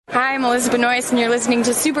Hi, I'm Elizabeth Noyce, and you're listening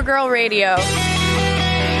to Supergirl Radio.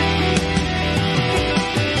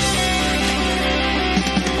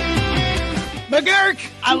 McGurk!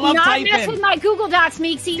 I love typing. Not mess with my Google Docs,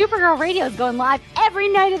 Meeksy. Supergirl Radio is going live every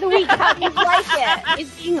night of the week. How do you like it? Is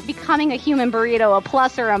becoming a human burrito a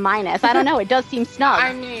plus or a minus? I don't know. It does seem snug.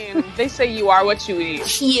 I mean, they say you are what you eat.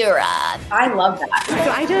 Kira. I love that.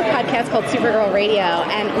 So I do a podcast called Supergirl Radio,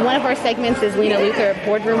 and one of our segments is Lena Luthor,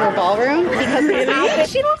 Boardroom or Ballroom, because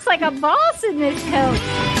she looks like a boss in this coat.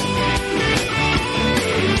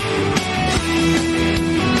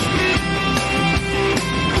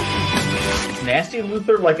 Nasty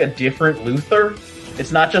Luthor like a different Luthor?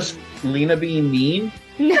 It's not just Lena being mean?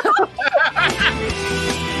 No.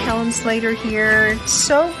 Helen Slater here.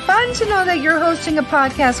 So fun to know that you're hosting a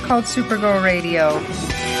podcast called Supergirl Radio.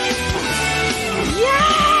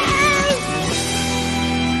 Yes!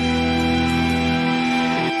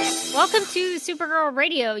 Welcome to Supergirl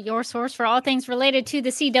Radio, your source for all things related to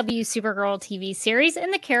the CW Supergirl TV series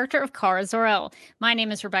and the character of Kara Zor-El. My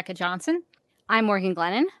name is Rebecca Johnson. I'm Morgan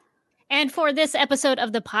Glennon. And for this episode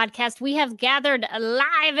of the podcast, we have gathered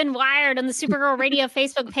live and wired on the Supergirl Radio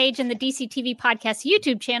Facebook page and the DC TV Podcast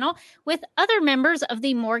YouTube channel with other members of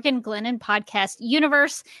the Morgan Glennon Podcast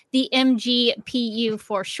universe, the MGPU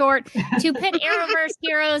for short, to pit Arrowverse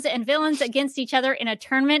heroes and villains against each other in a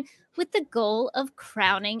tournament with the goal of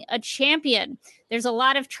crowning a champion. There's a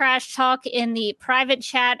lot of trash talk in the private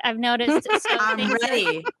chat, I've noticed. So I'm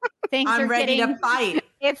ready. I'm ready to fight.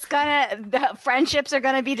 The friendships are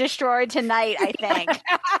gonna be destroyed tonight, I think.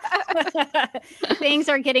 Things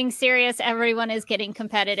are getting serious. Everyone is getting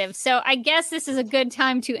competitive. So I guess this is a good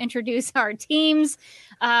time to introduce our teams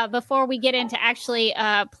before we get into actually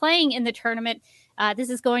playing in the tournament. This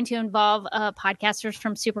is going to involve podcasters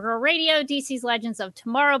from Supergirl Radio, DC's Legends of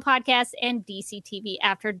Tomorrow podcast, and DC TV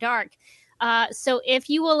After Dark. So if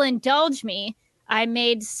you will indulge me, I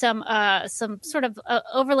made some sort of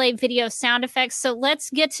overlay video sound effects. So let's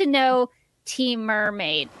get to know Team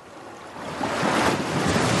Mermaid.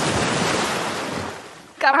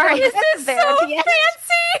 Is this so fancy?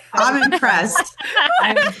 I'm impressed.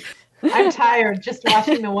 I'm tired just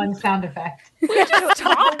watching the one sound effect. We just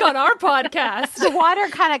talk on our podcast. The water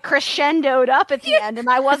kind of crescendoed up at the end, and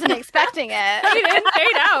I wasn't expecting it. It didn't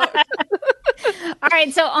fade out. All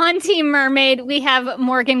right, so on Team Mermaid, we have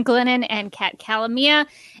Morgan Glennon and Kat Calamia.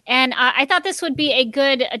 And I thought this would be a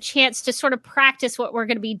chance to sort of practice what we're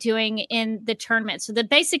going to be doing in the tournament. So the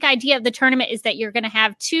basic idea of the tournament is that you're going to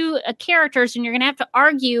have two characters, and you're going to have to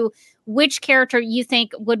argue which character you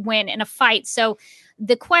think would win in a fight. So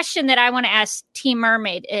the question that I want to ask Team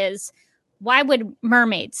Mermaid is, why would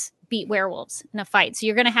mermaids beat werewolves in a fight? So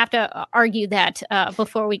you're going to have to argue that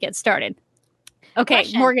before we get started. Okay,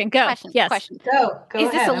 question. Morgan, go. Question. Go Is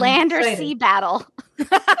ahead. this a land or sea battle? Because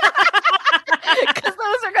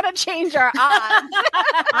those are going to change our odds.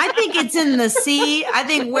 I think it's in the sea. I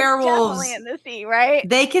think werewolves, definitely in the sea, right?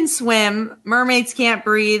 They can swim. Mermaids can't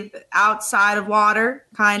breathe outside of water,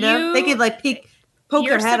 kind of. They could poke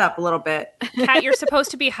their head up a little bit. Kat, you're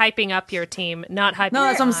supposed to be hyping up your team, not hyping. No,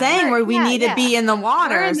 that's what I'm saying. Where we need to be in the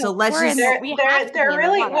water. So let's just. They're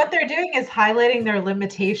really what they're doing is highlighting their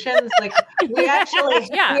limitations. Like we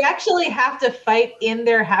actually have to fight in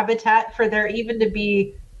their habitat for there even to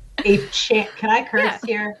be a chance. Can I curse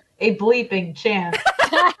here? A bleeping chance.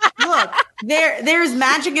 Look, there's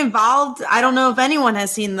magic involved. I don't know if anyone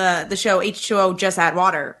has seen the show H2O Just Add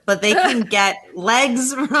Water, but they can get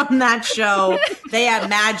legs from that show. They have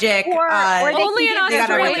magic. Or only in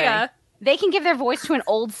Australia. They can give their voice to an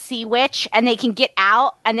old sea witch, and they can get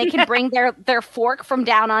out, and they can bring their fork from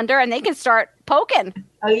down under, and they can start poking.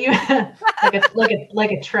 Oh, you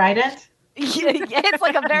like a trident? It's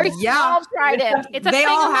like a very small trident. They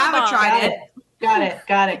all have a trident. Got it.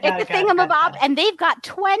 It's a thingamabob, and they've got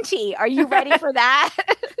 20. Are you ready for that?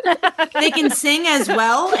 They can sing as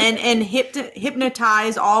well and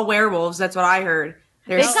hypnotize all werewolves. That's what I heard.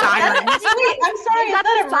 There's sirens. I'm sorry, is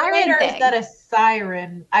that a mermaid or is that a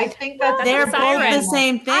siren? I think that's they're both the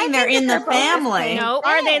same thing. They're in the family. No,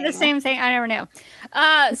 are they the same thing? I never know.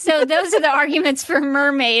 So those are the arguments for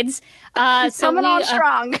mermaids. Coming on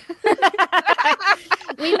strong.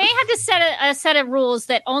 We may have to set a set of rules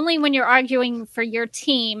that only when you're arguing for your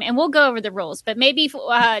team, and we'll go over the rules, but maybe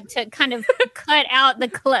to kind of cut out the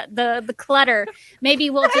clutter, maybe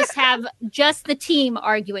we'll just have just the team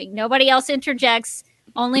arguing. Nobody else interjects.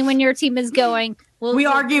 Only when your team is going. We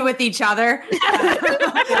argue with each other. Brad and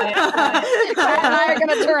I are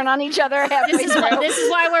going to turn on each other. This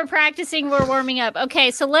is why we're practicing. We're warming up.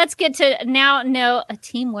 Okay, so let's get to now know a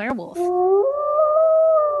team werewolf.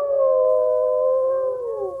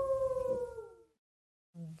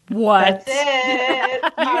 What? That's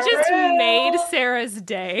it. You just made Sarah's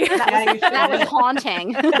day. That was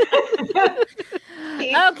haunting.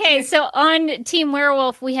 Okay, so on Team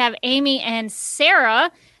Werewolf, we have Amy and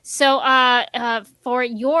Sarah. So for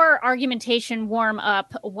your argumentation warm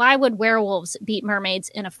up, why would werewolves beat mermaids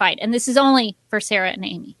in a fight? And this is only for Sarah and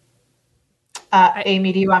Amy.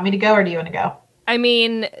 Amy, do you want me to go or do you want to go? I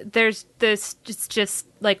mean, there's this just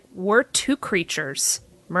like we're two creatures.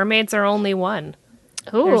 Mermaids are only one.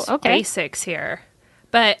 Ooh, There's okay. basics here.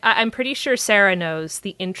 But I'm pretty sure Sarah knows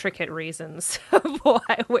the intricate reasons of why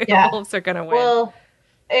werewolves are going to win. Well,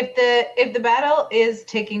 if the battle is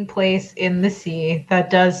taking place in the sea, that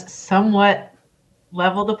does somewhat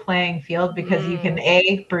level the playing field because you can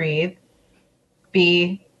A, breathe,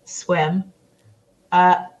 B, swim,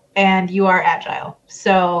 and you are agile.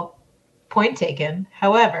 So, point taken.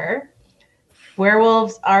 However,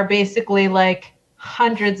 werewolves are basically like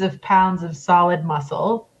hundreds of pounds of solid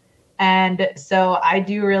muscle. And so I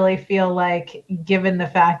do really feel like, given the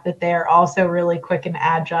fact that they're also really quick and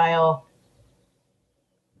agile,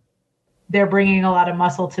 they're bringing a lot of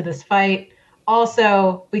muscle to this fight.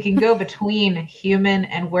 Also, we can go between human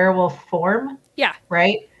and werewolf form. Yeah.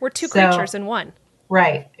 Right? We're two creatures in one.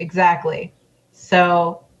 Right, exactly.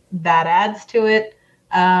 So that adds to it.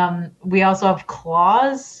 We also have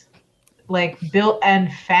claws, like built,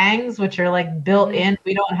 and fangs, which are like built in.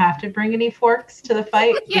 We don't have to bring any forks to the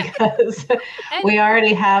fight because we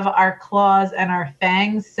already have our claws and our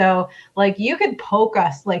fangs. So like you could poke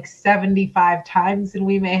us like 75 times and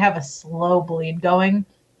we may have a slow bleed going.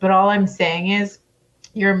 But all I'm saying is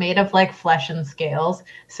you're made of like flesh and scales.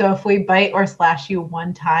 So if we bite or slash you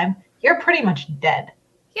one time, you're pretty much dead.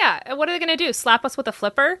 Yeah. And what are they going to do? Slap us with a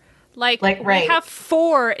flipper? Like right. We have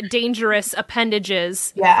 4 dangerous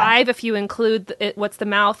appendages, 5 if you include what's the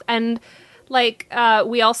mouth, and like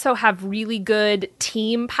we also have really good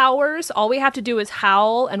team powers. All we have to do is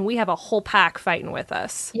howl, and we have a whole pack fighting with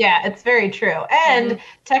us. Yeah, it's very true. And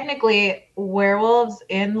technically, werewolves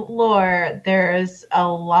in lore, there's a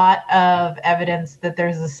lot of evidence that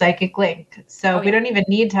there's a psychic link. So we don't even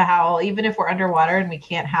need to howl, even if we're underwater and we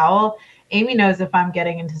can't howl. Amy knows if I'm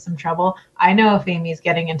getting into some trouble. I know if Amy's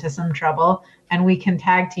getting into some trouble, and we can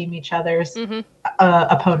tag team each other's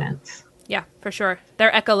opponents. Yeah, for sure. Their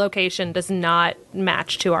echolocation does not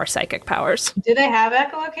match to our psychic powers. Do they have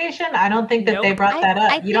echolocation? I don't think that they brought that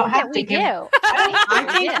up. You don't have to give. I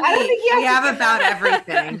think we have about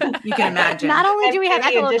everything you can imagine. Not only do we have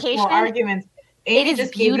echolocation, arguments. Amy it is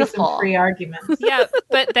just gave you some free arguments. Yeah,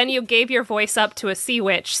 but then you gave your voice up to a sea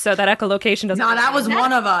witch, so that echolocation doesn't. No, that was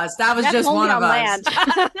one of us. That was just one of us.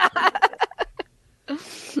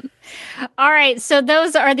 All right, so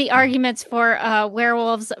those are the arguments for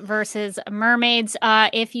werewolves versus mermaids.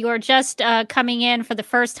 If you're just coming in for the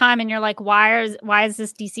first time and you're like, why is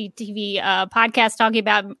this DCTV podcast talking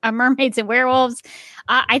about mermaids and werewolves?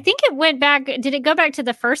 I think it went back. Did it go back to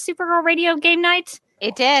the first Supergirl Radio game night?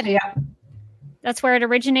 It did. Yeah. That's where it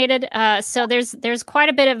originated. So there's quite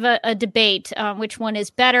a bit of a debate. Which one is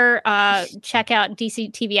better? Check out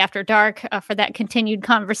DC TV After Dark for that continued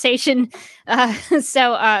conversation.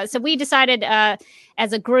 So we decided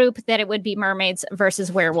as a group that it would be mermaids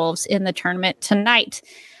versus werewolves in the tournament tonight.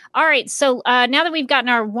 All right, so now that we've gotten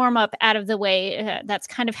our warm-up out of the way, that's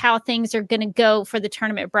kind of how things are going to go for the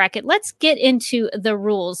tournament bracket. Let's get into the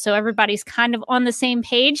rules so everybody's kind of on the same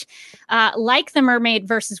page. Like the mermaid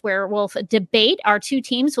versus werewolf debate, our two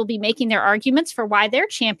teams will be making their arguments for why their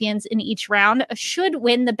champions in each round should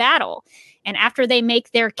win the battle. And after they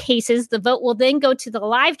make their cases, the vote will then go to the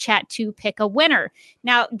live chat to pick a winner.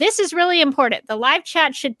 Now, this is really important. The live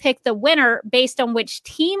chat should pick the winner based on which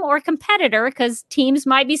team or competitor, because teams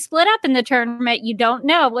might be split up in the tournament. You don't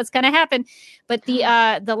know what's going to happen. But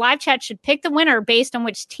the live chat should pick the winner based on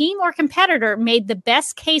which team or competitor made the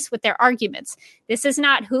best case with their arguments. This is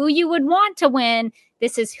not who you would want to win.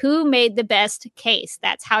 This is who made the best case.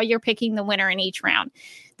 That's how you're picking the winner in each round.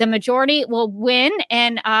 The majority will win,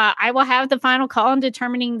 and I will have the final call in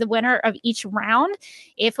determining the winner of each round.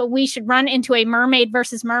 If we should run into a mermaid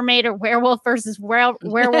versus mermaid or werewolf versus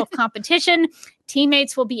werewolf competition,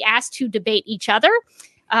 teammates will be asked to debate each other.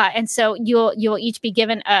 And so you'll each be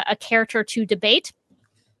given a character to debate.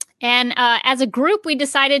 And as a group, we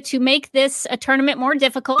decided to make this a tournament more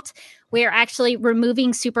difficult. We are actually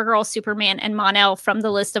removing Supergirl, Superman, and Mon-El from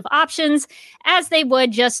the list of options, as they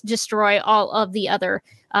would just destroy all of the other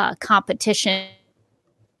competition.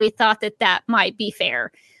 We thought that might be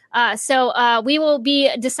fair. So we will be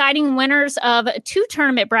deciding winners of 2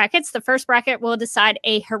 tournament brackets. The first bracket will decide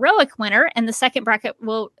a heroic winner, and the second bracket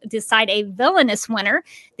will decide a villainous winner.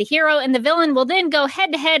 The hero and the villain will then go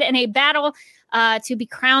head-to-head in a battle to be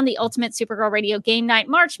crowned the Ultimate Supergirl Radio Game Night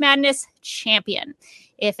March Madness champion.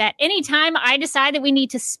 If at any time I decide that we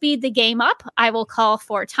need to speed the game up, I will call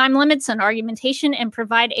for time limits on argumentation and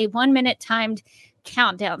provide a 1-minute timed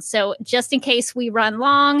countdown. So just in case we run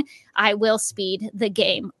long, I will speed the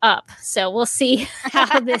game up. So we'll see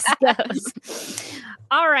how this goes.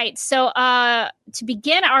 All right. So to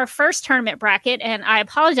begin our first tournament bracket, and I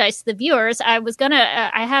apologize to the viewers, I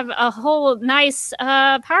have a whole nice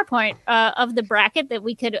PowerPoint of the bracket that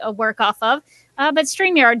we could work off of. But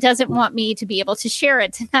StreamYard doesn't want me to be able to share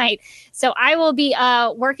it tonight. So I will be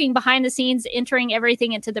working behind the scenes, entering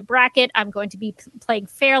everything into the bracket. I'm going to be playing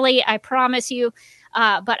fairly, I promise you.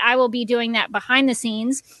 But I will be doing that behind the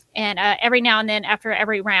scenes. And every now and then, after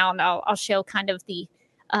every round, I'll show kind of the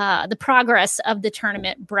progress of the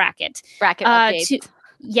tournament bracket. Bracket updates.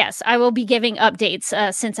 Yes, I will be giving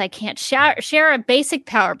updates since I can't share a basic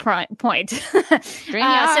PowerPoint.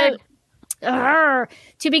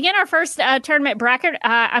 To begin our first tournament bracket,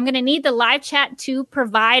 I'm going to need the live chat to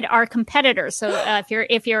provide our competitors. So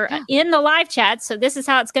if you're in the live chat, so this is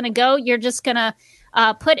how it's going to go. You're just going to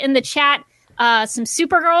put in the chat some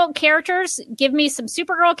Supergirl characters. Give me some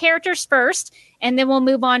Supergirl characters first, and then we'll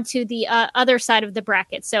move on to the other side of the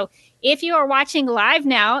bracket. So if you are watching live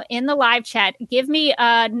now in the live chat, give me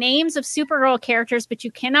names of Supergirl characters, but you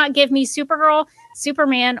cannot give me Supergirl,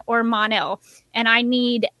 Superman, or Mon-El. And I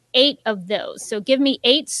need 8 of those. So give me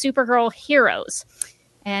 8 Supergirl heroes.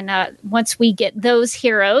 And once we get those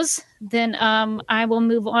heroes, then I will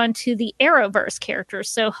move on to the Arrowverse characters.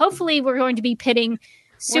 So hopefully we're going to be pitting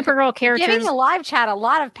Supergirl characters. Giving the live chat a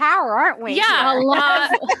lot of power, aren't we? Yeah, a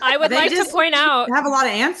lot. I would like to point out have a lot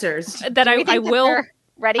of answers that I will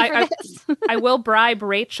ready for this. I will bribe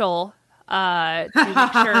Rachel to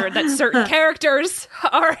make sure that certain characters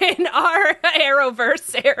are in our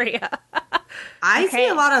Arrowverse area. I see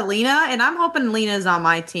a lot of Lena, and I'm hoping Lena's on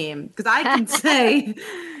my team because I can say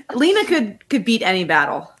Lena could beat any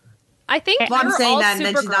battle. I think I'm saying that, and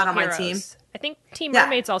then she's not on my team. I think Team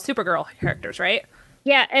Mermaid's all Supergirl characters, right?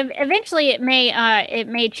 Yeah, eventually it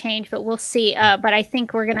may change, but we'll see. But I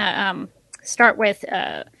think we're gonna start with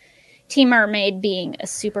Team Mermaid being a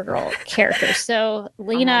Supergirl character. So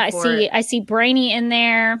Lena, I see Brainy in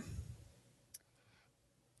there.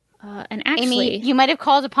 And actually, Amy, you might have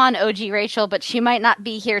called upon OG Rachel, but she might not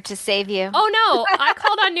be here to save you. Oh no, I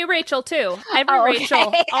called on new Rachel too. Every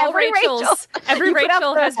Rachel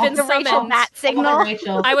has been summoned. Matt signal.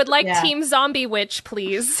 I would like Team Zombie Witch,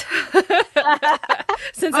 please.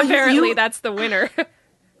 Since apparently that's the winner.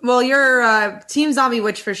 Well, you're Team Zombie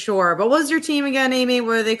Witch for sure. But what was your team again, Amy?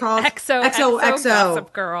 What are they called? EXO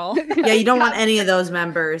Gossip Girl. Yeah, you don't want any of those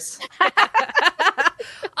members. Who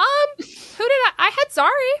did I had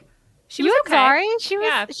Zari. She was okay. Zari? She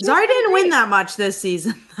was. Zari didn't win that much this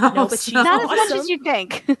season, though. No, but she's not as much as you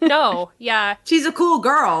think. No, yeah, she's a cool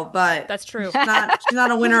girl, but that's true. She's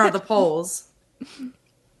not a winner of the polls.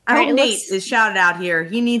 I hope Nate is shouted out here.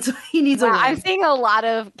 He needs a win. I'm seeing a lot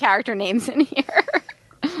of character names in here.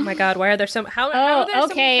 Oh my god, why are there so how are there so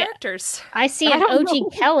many characters? I see an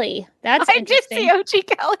OG Kelly. That's interesting. I did see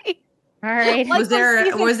OG Kelly. All right. Was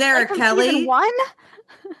there a Kelly? One?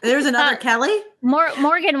 There's another Kelly?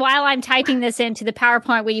 Morgan, while I'm typing this into the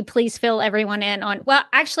PowerPoint, will you please fill everyone in on... Well,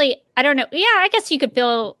 actually, I don't know. Yeah, I guess you could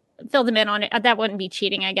fill them in on it. That wouldn't be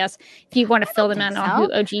cheating, I guess, if you want to fill them in on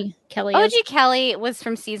who OG Kelly is. OG Kelly was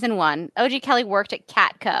from season 1. OG Kelly worked at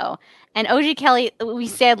Catco. And OG Kelly, we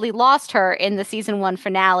sadly lost her in the season 1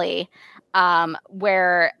 finale,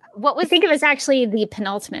 where... I think it was actually the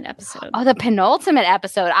penultimate episode. Oh, the penultimate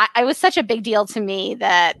episode. It was such a big deal to me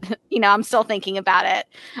that, I'm still thinking about it.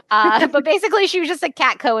 But basically, she was just a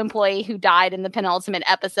Catco employee who died in the penultimate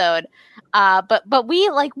episode. But we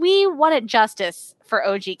wanted justice for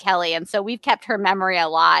OG Kelly. And so we've kept her memory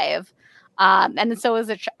alive. And so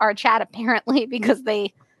is our chat, apparently, because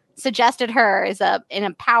they suggested her in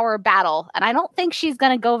a power battle, and I don't think she's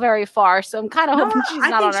going to go very far. So I'm kind of hoping she's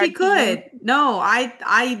not on our team. I think she could. No,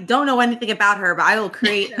 I don't know anything about her, but I will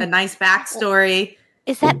create a nice backstory.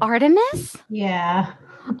 Is that Artemis? Yeah.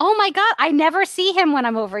 Oh my god, I never see him when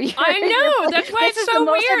I'm over here. I know. That's why it's so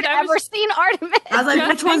weird. I've ever seen Artemis. I was like,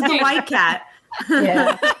 which one's the white cat?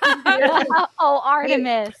 Yeah. Oh,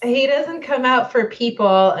 Artemis. He doesn't come out for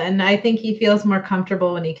people, and I think he feels more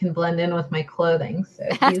comfortable when he can blend in with my clothing. So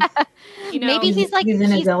maybe he's in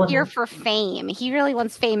his here element. for fame. He really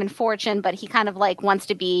wants fame and fortune, but he kind of like wants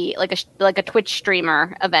to be like a Twitch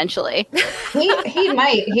streamer eventually. He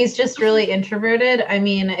might. He's just really introverted. I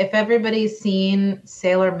mean, if everybody's seen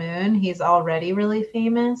Sailor Moon, he's already really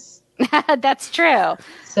famous. That's true.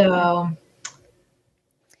 So.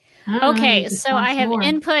 Okay, so I have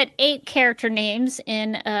input 8 character names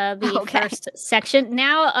in the first section.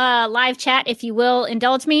 Now, live chat, if you will,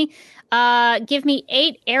 indulge me. Give me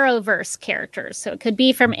 8 Arrowverse characters. So it could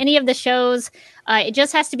be from any of the shows. It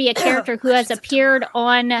just has to be a character who has appeared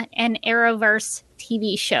on an Arrowverse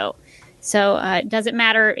TV show. So it doesn't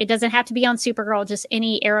matter. It doesn't have to be on Supergirl, just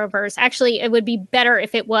any Arrowverse. Actually, it would be better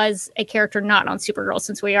if it was a character not on Supergirl,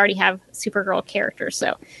 since we already have Supergirl characters.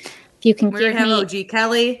 So if you can give me... OG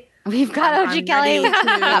Kelly. We've got OG Kelly.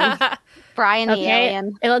 Brian the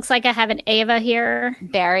Alien. It looks like I have an Ava here.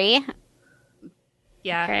 Barry.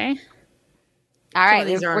 Yeah. Okay. All right,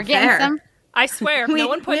 we're getting some. I swear, no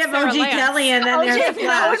one put Sarah OG Lance. Kelly and then there's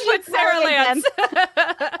no one put Sarah Lance.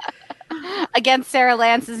 Against Sarah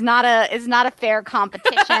Lance is not a fair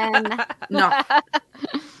competition. No.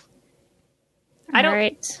 I don't.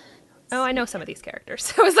 Right. Oh, I know some of these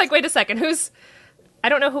characters. I was like, wait a second, I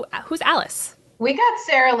don't know who's Alice. We got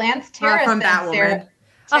Sarah Lance. Tara from said Batwoman.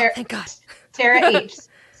 Oh, thank God. Tara H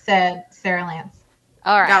said Sarah Lance.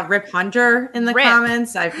 All right. Got Rip Hunter in the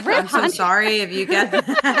comments. I'm so sorry if you get that.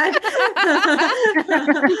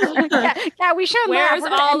 Yeah, we should. Where's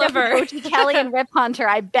Oliver? OG Kelly and Rip Hunter.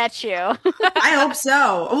 I bet you. I hope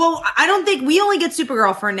so. Well, I don't think we only get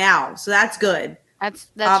Supergirl for now, so that's good. That's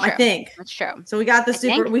true. I think that's true. So we got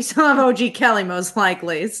the we still have OG Kelly most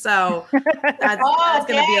likely. So that's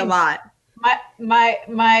going to be a lot.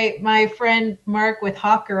 My friend Mark with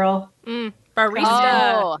Hawk Girl. Barista.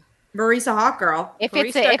 Oh. Barista Hawk Girl. If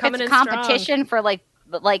it's a competition for like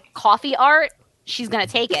coffee art, she's gonna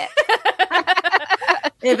take it.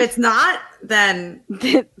 If it's not, then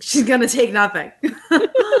she's gonna take nothing.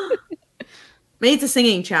 Maybe it's a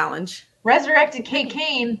singing challenge. Resurrected Kate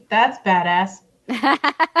Kane. That's badass.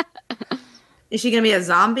 Is she gonna be a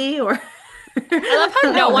zombie or? I love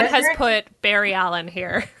how no one has put Barry Allen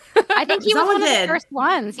here. I think he was one of the first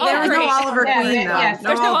ones. Yeah, there's no Oliver Queen though. Yes,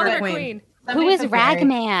 there's no Oliver Queen. Who is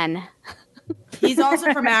Ragman? He's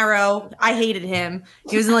also from Arrow. I hated him.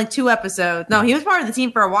 He was in like 2 episodes. No, he was part of the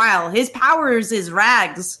team for a while. His powers is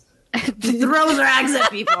rags. He throws rags at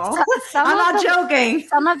people. I'm not joking.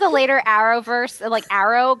 Some of the later Arrowverse, like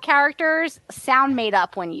Arrow characters, sound made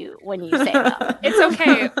up when you say them. It's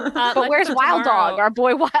okay. But where's Wild Dog? Our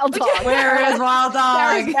boy Wild Dog. Where is Wild Dog?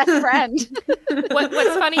 Sarah's best friend.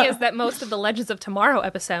 What's funny is that most of the Legends of Tomorrow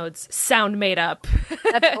episodes sound made up.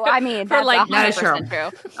 That's 100%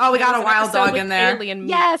 true. Oh, we got a Wild Dog in there.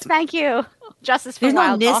 Yes, thank you. Justice for There's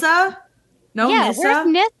Wild Dog. Nissa? No yeah, Nissa? Where's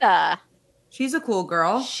Nissa? She's a cool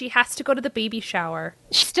girl. She has to go to the baby shower.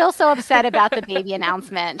 She's still so upset about the baby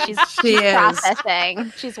announcement. She's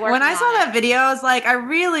processing. She's working. When I saw that video, I was like, I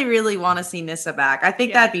really, really want to see Nissa back. I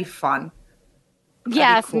think that'd be fun.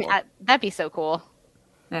 Yes, that'd be so cool.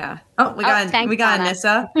 Yeah. Oh, we got Donna.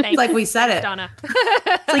 Nissa. It's like we said it. Donna.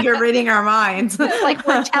 It's like you're reading our minds. It's like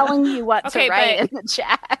we're telling you what to write in the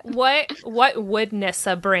chat. What would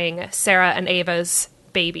Nissa bring Sarah and Ava's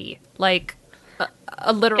baby? Like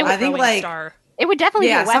a literal star. It would definitely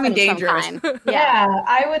be a weapon something dangerous. of some kind. Yeah,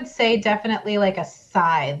 I would say definitely like a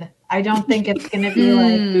scythe. I don't think it's going to be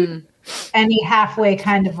like any halfway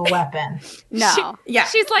kind of a weapon. No.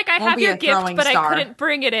 She's like, I have your gift, but I couldn't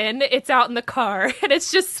bring it in. It's out in the car, and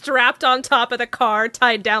it's just strapped on top of the car,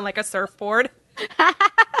 tied down like a surfboard.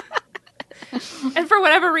 And for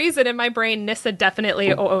whatever reason, in my brain, Nissa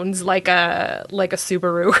definitely owns like a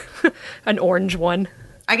Subaru, an orange one.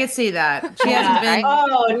 I could see that. She hasn't been.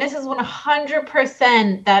 Oh, Nissa's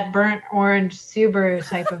 100% that burnt orange Subaru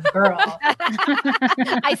type of girl.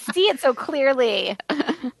 I see it so clearly.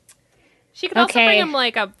 She could also bring him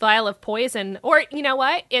like a vial of poison. Or, you know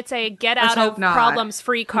what? It's a get out of problems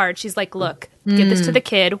free card. She's like, look, give this to the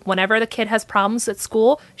kid. Whenever the kid has problems at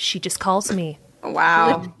school, she just calls me.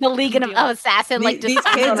 Wow. The League of Assassin. Like these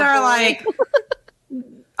kids are like,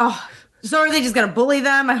 oh. So are they just gonna bully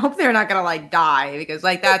them? I hope they're not gonna like die because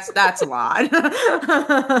like that's a lot.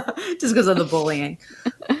 Just because of the bullying.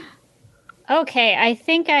 Okay, I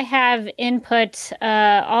think I have input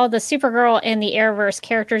all the Supergirl and the Arrowverse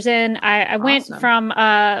characters in. I went from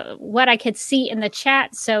what I could see in the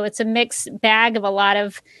chat, so it's a mixed bag of a lot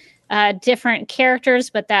of different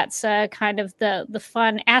characters, but that's kind of the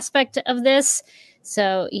fun aspect of this.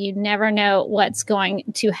 So you never know what's going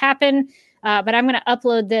to happen. But I'm going to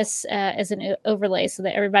upload this as an overlay so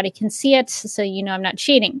that everybody can see it. So you know I'm not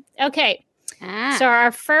cheating. Okay. So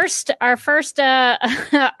our first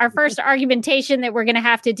argumentation that we're going to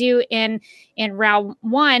have to do in round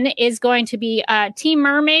 1 is going to be Team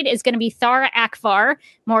Mermaid is going to be Thara Akvar.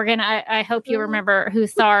 Morgan, I hope you remember who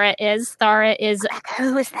Thara is. Thara is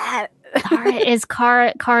who is that? Thara is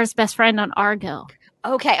Kara's best friend on Argo.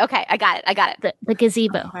 Okay, I got it. The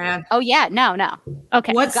gazebo. Oh yeah, no.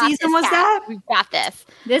 Okay, what season was that? We've got this.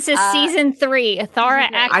 This is season 3. Thara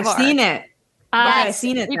Akvar. I've seen it. I've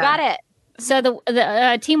seen it. We got it. So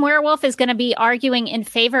the Team Werewolf is going to be arguing in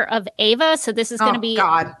favor of Ava. So this is going to be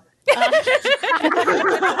God.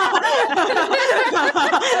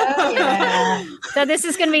 So this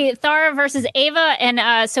is going to be Thara versus Ava,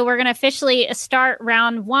 and so we're going to officially start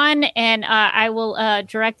round 1, and I will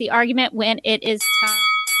direct the argument when it is time.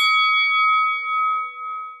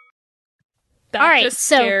 That just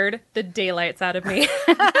scared the daylights out of me.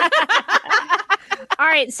 All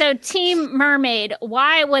right, so Team Mermaid,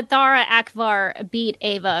 why would Thara Akvar beat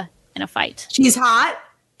Ava in a fight? She's hot.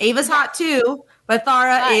 Ava's hot too, but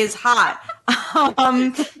Thara is hot.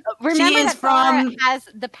 Remember that Thara has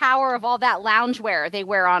the power of all that loungewear they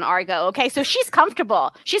wear on Argo. Okay, so she's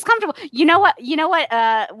comfortable. You know what?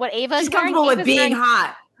 What Ava's she's comfortable wearing? with being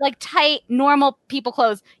hot, like tight, normal people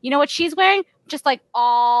clothes. You know what she's wearing? Just like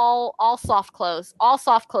all soft clothes,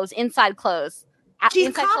 inside clothes.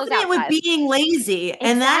 She's confident with being lazy,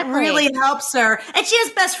 and that really helps her. And she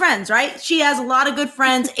has best friends, right? She has a lot of good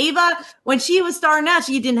friends. Ava, when she was starting out,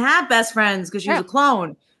 she didn't have best friends because she was a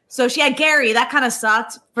clone. So she had Gary. That kind of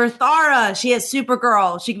sucked. For Thara, she has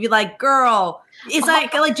Supergirl. She could be like, girl. It's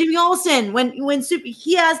like Jimmy Olsen. When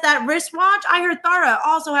he has that wristwatch, I heard Thara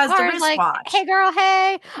also has the wristwatch. Like, hey, girl,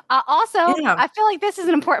 hey. I feel like this is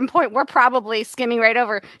an important point we're probably skimming right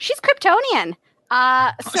over. She's Kryptonian.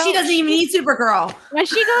 So she doesn't even need Supergirl. When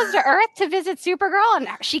she goes to Earth to visit Supergirl and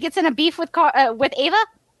she gets in a beef with Ava,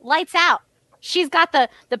 lights out. She's got the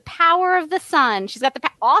power of the sun. She's got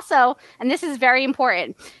also, and this is very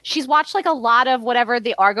important, she's watched like a lot of whatever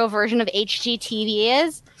the Argo version of HGTV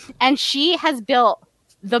is, and she has built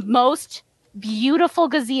the most beautiful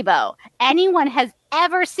gazebo anyone has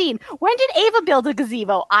ever seen. When did Ava build a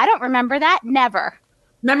gazebo? I don't remember that. Never.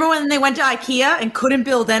 Remember when they went to IKEA and couldn't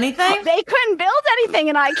build anything? They couldn't build anything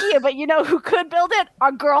in IKEA, but you know who could build it?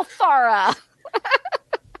 Our girl Thara.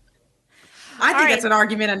 I think that's an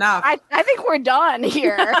argument enough. I think we're done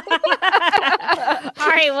here. All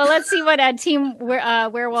right, well, let's see what Team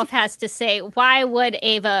Werewolf has to say. Why would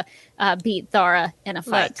Ava beat Thara in a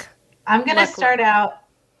fight? I'm going to start out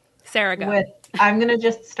Sarah, go. I'm going to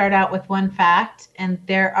just start out with one fact, and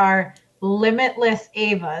there are limitless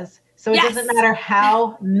Avas. So it doesn't matter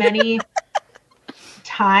how many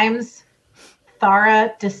times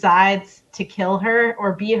Thara decides to kill her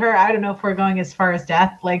or beat her. I don't know if we're going as far as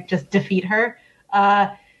death, like just defeat her.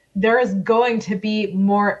 There is going to be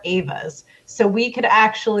more Avas. So we could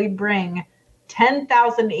actually bring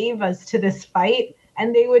 10,000 Avas to this fight,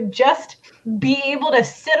 and they would just be able to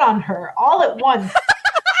sit on her all at once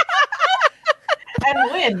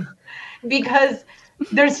and win. Because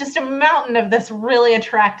there's just a mountain of this really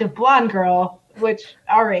attractive blonde girl, which,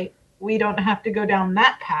 all right, we don't have to go down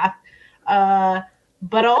that path.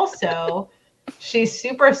 But also, she's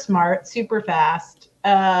super smart, super fast.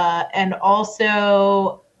 And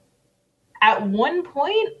also, at one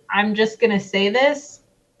point, I'm just going to say this,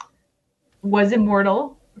 was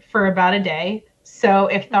immortal for about a day. So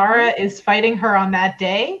if Thara is fighting her on that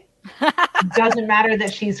day, doesn't matter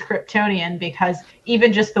that she's Kryptonian, because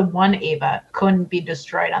even just the one Ava couldn't be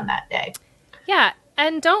destroyed on that day. Yeah,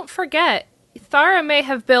 and don't forget, Thara may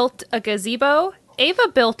have built a gazebo. Ava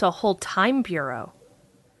built a whole time bureau.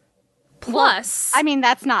 Plus, well, I mean,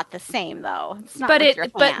 that's not the same though. It's not but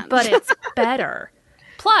it's better.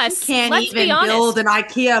 Plus, can't let's even be honest. build an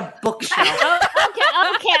IKEA bookshelf.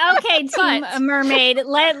 Okay, Team Mermaid.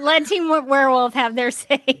 Let Team Werewolf have their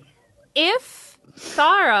say. If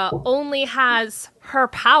Thara only has her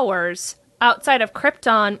powers outside of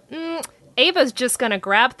Krypton, Ava's just gonna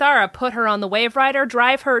grab Thara, put her on the Wave Rider,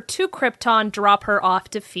 drive her to Krypton, drop her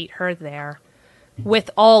off, defeat her there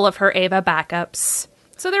with all of her Ava backups.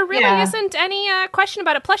 So there really isn't any question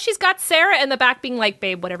about it. Plus, she's got Sarah in the back being like,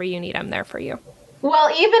 babe, whatever you need, I'm there for you.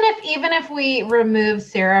 Well, even if we remove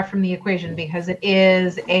Sarah from the equation, because it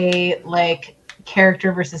is a like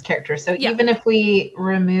character versus character. So even if we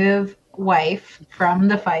remove wife from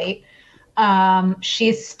the fight,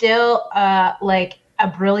 she's still like a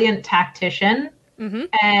brilliant tactician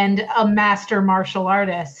and a master martial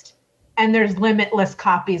artist. And there's limitless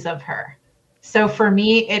copies of her. So for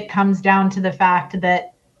me, it comes down to the fact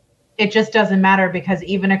that it just doesn't matter because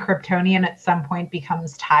even a Kryptonian at some point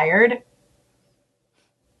becomes tired.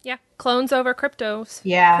 Yeah, clones over cryptos.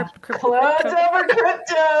 Yeah, clones over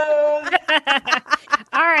cryptos.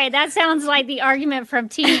 All right, that sounds like the argument from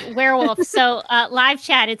Team Werewolf. So, live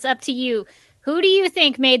chat, it's up to you. Who do you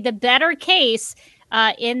think made the better case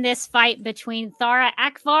in this fight between Thara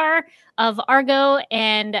Akvar of Argo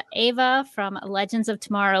and Ava from Legends of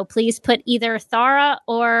Tomorrow? Please put either Thara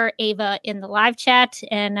or Ava in the live chat,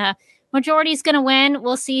 and majority's going to win.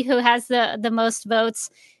 We'll see who has the most votes,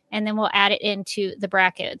 and then we'll add it into the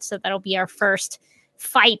bracket. So that'll be our first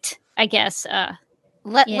fight, I guess.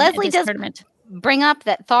 Leslie does tournament. Bring up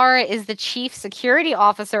that Thara is the chief security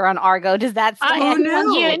officer on Argo. Does that stand?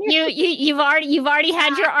 You've already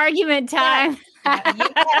had your argument time.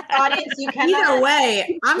 Audience, either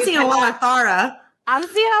way, I'm seeing a lot of Thara. I'm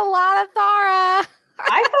seeing a lot of Thara.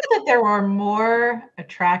 I thought that there were more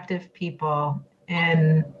attractive people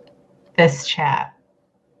in this chat.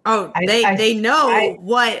 Oh, they know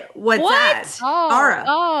what's that. Thara.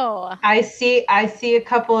 Oh, I see a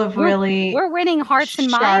couple of we're winning hearts and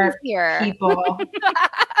minds here. People.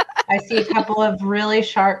 I see a couple of really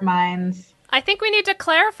sharp minds. I think we need to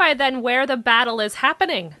clarify then where the battle is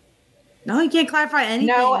happening. No, you can't clarify anything.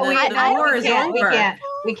 No, the war is over.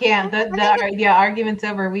 We can't. The argument's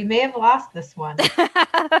over. We may have lost this one.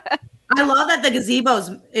 I love that the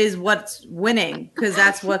gazebo is what's winning because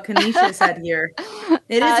that's what Kanisha said here.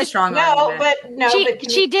 It is a strong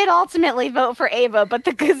argument. She did ultimately vote for Ava, but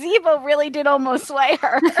the gazebo really did almost sway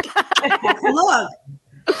her. Look.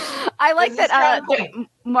 I like that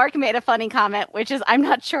Mark made a funny comment, which is, I'm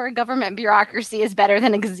not sure government bureaucracy is better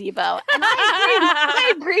than a gazebo. And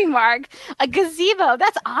I agree, Mark. A gazebo,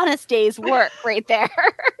 that's honest day's work right there.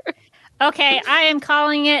 Okay, I am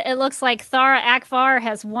calling it. It looks like Thara Akvar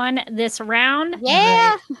has won this round.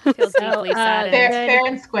 Yeah. Feels deeply sad. Fair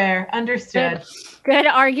and square. Understood. Good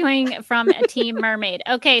arguing from Team Mermaid.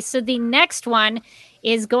 Okay, so the next one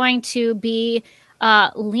is going to be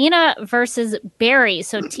Lena versus Barry.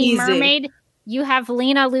 So Team Mermaid, you have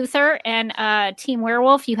Lena Luthor, and Team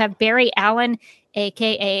Werewolf, you have Barry Allen,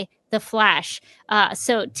 a.k.a. The Flash.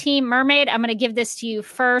 So Team Mermaid, I'm going to give this to you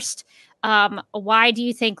first. Why do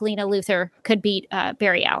you think Lena Luthor could beat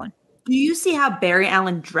Barry Allen? Do you see how Barry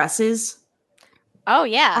Allen dresses? Oh,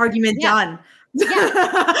 yeah. Argument done. Yeah.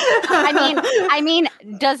 I mean,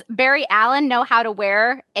 does Barry Allen know how to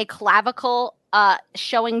wear a clavicle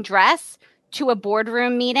showing dress to a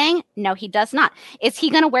boardroom meeting? No, he does not. Is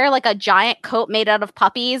he going to wear like a giant coat made out of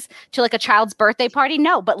puppies to like a child's birthday party?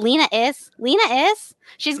 No, but Lena is.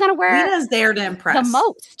 She's going to wear. Lena's there to impress. The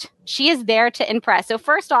most. She is there to impress. So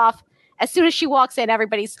first off, as soon as she walks in,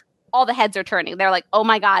 all the heads are turning. They're like, oh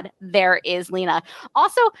my God, there is Lena.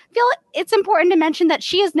 Also, feel it's important to mention that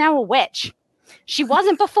she is now a witch. She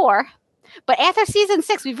wasn't before, but after season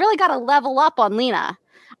 6, we've really got to level up on Lena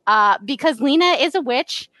because Lena is a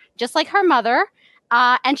witch, just like her mother,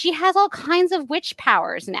 and she has all kinds of witch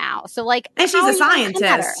powers now. So, like, and she's a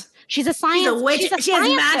scientist. She's a scientist. She's a witch. She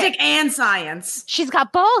has magic and science. She's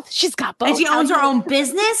got both. And she owns her own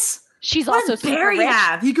business. She's what also does Barry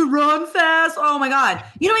have? He could run fast. Oh my God.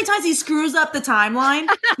 You know how many times he screws up the timeline?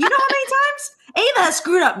 You know how many times? Ava has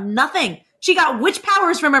screwed up nothing. She got witch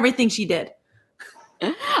powers from everything she did.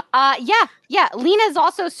 Yeah. Lena's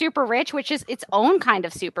also super rich, which is its own kind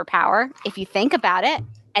of superpower, if you think about it.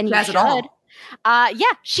 And she you has should. It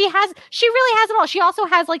all. She really has it all. She also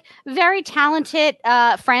has like very talented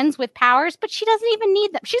friends with powers, but she doesn't even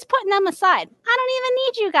need them. She's putting them aside. I don't even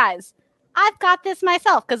need you guys. I've got this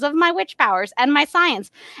myself because of my witch powers and my science.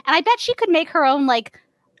 And I bet she could make her own like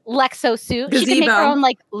Lexo suit. She could make her own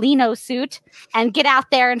like Leno suit and get out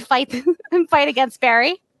there and fight against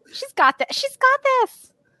Barry. She's got that. She's got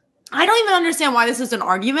this. I don't even understand why this is an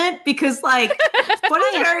argument because like what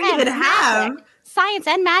does Barry even have? Science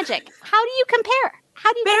and magic. How do you compare?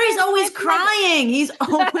 Barry's always crying. He's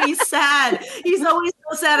always sad. He's always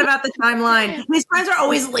so sad about the timeline. His friends are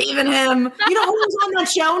always leaving him. You know who's on that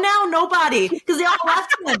show now? Nobody, because they all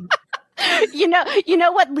left him. You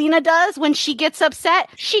know what Lena does when she gets upset?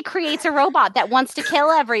 She creates a robot that wants to kill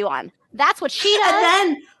everyone. That's what she does. And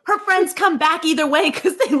then her friends come back either way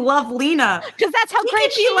because they love Lena. Because that's how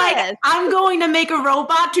great she is. I'm going to make a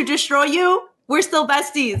robot to destroy you. We're still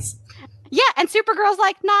besties. Yeah, and Supergirl's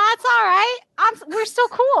like, nah, it's all right. We're still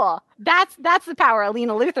cool. That's the power of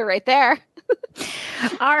Lena Luthor right there.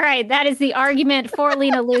 All right, that is the argument for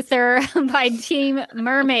Lena Luthor by Team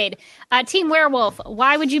Mermaid. Team Werewolf,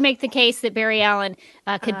 why would you make the case that Barry Allen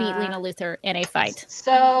could beat Lena Luthor in a fight?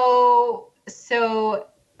 So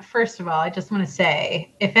first of all, I just want to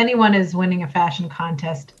say, if anyone is winning a fashion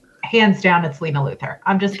contest, hands down, it's Lena Luthor.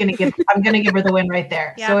 I'm gonna give her the win right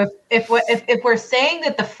there. Yeah. So if we're saying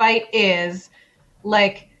that the fight is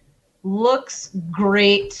like looks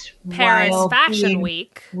great, Paris Fashion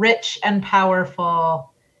Week, rich and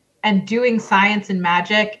powerful, and doing science and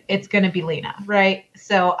magic, it's gonna be Lena, right?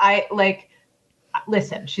 So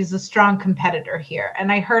listen, she's a strong competitor here.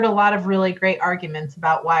 And I heard a lot of really great arguments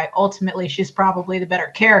about why ultimately she's probably the better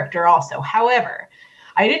character also. However,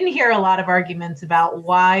 I didn't hear a lot of arguments about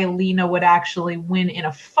why Lena would actually win in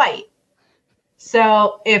a fight.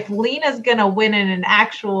 So if Lena's going to win in an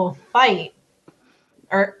actual fight,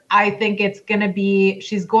 I think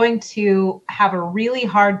she's going to have a really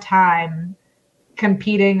hard time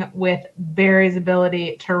competing with Barry's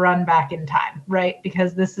ability to run back in time, right?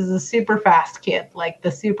 Because this is a super fast kid, like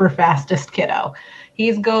the super fastest kiddo.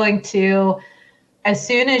 He's going to, as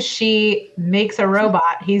soon as she makes a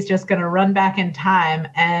robot, he's just going to run back in time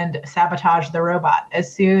and sabotage the robot.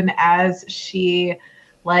 As soon as she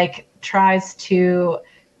tries to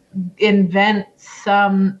invent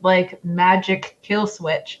some magic kill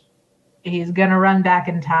switch, he's going to run back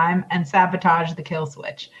in time and sabotage the kill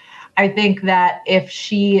switch. I think that if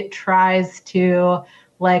she tries to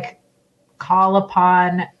call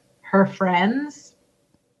upon her friends,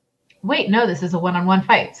 this is a one-on-one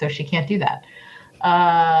fight, so she can't do that.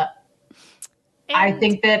 I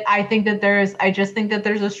just think that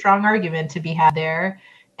there's a strong argument to be had there,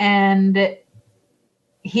 and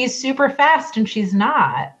he's super fast and she's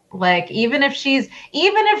not. Even if she's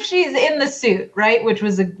in the suit, right, which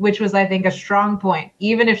was I think a strong point.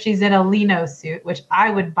 Even if she's in a Leno suit, which I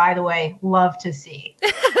would, by the way, love to see,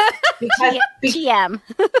 because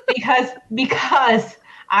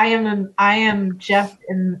I am just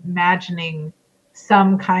imagining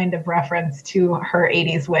some kind of reference to her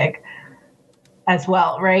 80s wig as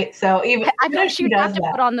well, right? So I know she'd have to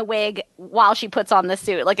put on the wig while she puts on the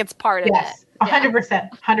suit, it's part of it. 100%.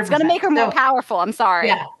 It's going to make her more powerful. I'm sorry.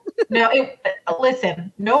 Yeah. No,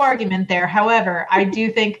 listen, no argument there. However, I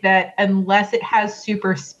do think that unless it has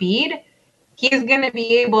super speed, he's going to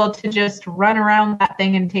be able to just run around that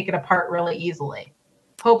thing and take it apart really easily,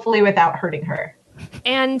 hopefully without hurting her.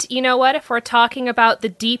 And you know what? If we're talking about the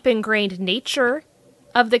deep ingrained nature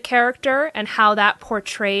of the character and how that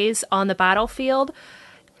portrays on the battlefield,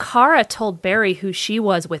 Kara told Barry who she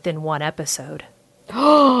was within one episode.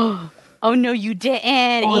 Oh, no, you didn't,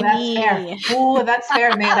 Amy. That's fair. Oh, that's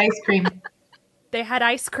fair. They had ice cream. They had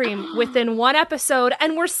ice cream within one episode,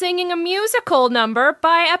 and we're singing a musical number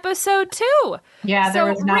by episode 2. Yeah, there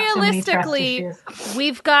was not realistically, so many trust issues.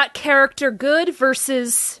 We've got character good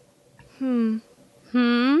versus Those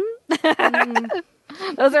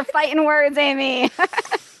are fighting words, Amy.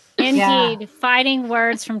 Indeed, fighting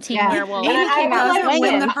words from Team Werewolf. Amy came out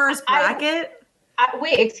win the first bracket.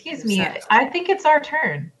 Wait, excuse me. I think it's our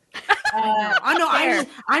turn.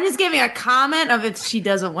 I'm just giving a comment of if she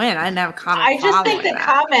doesn't win. I didn't have a comment. I just think that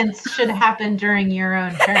comments should happen during your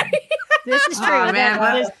own turn. This is true. Oh,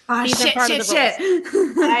 man, shit.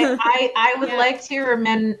 I would like to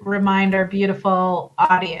remind our beautiful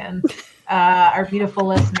audience, our beautiful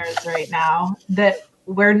listeners right now, that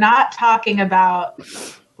we're not talking about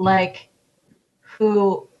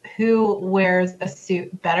who wears a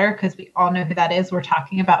suit better, because we all know who that is. We're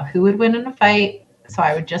talking about who would win in a fight. So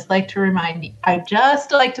I would just like to remind you. I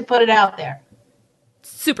just like to put it out there.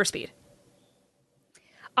 Super speed.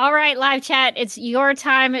 All right, live chat. It's your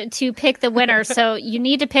time to pick the winner. So you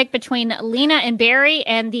need to pick between Lena and Barry,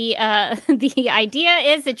 and the idea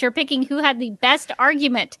is that you're picking who had the best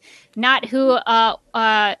argument, not who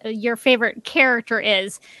your favorite character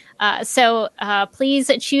is. So please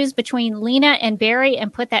choose between Lena and Barry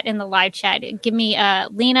and put that in the live chat. Give me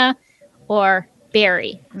Lena or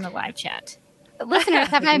Barry in the live chat. Listeners,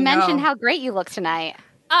 have I mentioned how great you look tonight?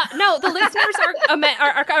 No, the listeners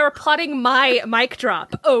are applauding my mic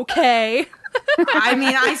drop. Okay. I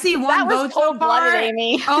mean, I see one vote so far.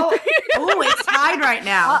 Amy. Oh, it's tied right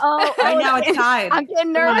now. Right now it's tied. I'm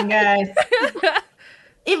getting nervous. Come on, guys.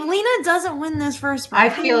 If Lena doesn't win this first round, I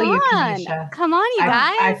feel you, Kanisha. Come on, you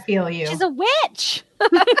guys. I feel you. She's a witch.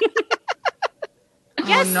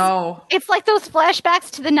 Yes. Oh, no. It's like those flashbacks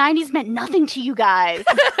to the 90s meant nothing to you guys.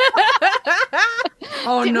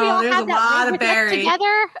 Oh, no. There's a lot of Barry.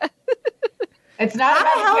 Together? It's not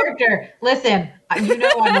about character. Listen, you know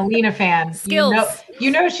I'm a Lena fan. Skills. You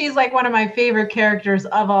know she's one of my favorite characters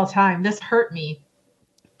of all time. This hurt me.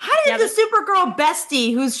 How did the Supergirl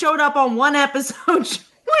bestie who's showed up on one episode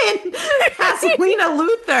win as Lena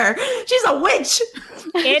Luthor? She's a witch.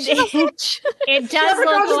 It does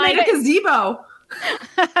look like a gazebo.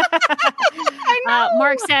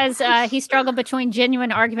 Mark says he struggled between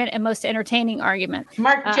genuine argument and most entertaining argument.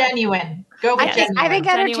 Mark, genuine. Go with genuine. I think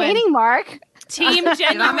entertaining, Mark. Team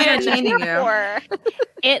genuine. I'm entertaining you.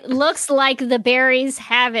 It looks like the berries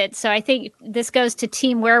have it, so I think this goes to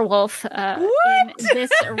Team Werewolf in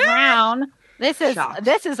this round. This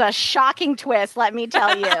is a shocking twist, let me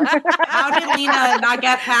tell you. How did Lena not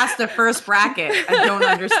get past the first bracket? I don't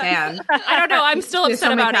understand. I don't know. I'm still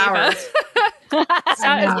upset about Ava.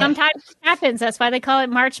 Sometimes it happens. That's why they call it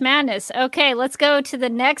March Madness. Okay, let's go to the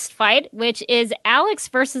next fight, which is Alex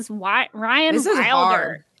versus Ryan Wilder.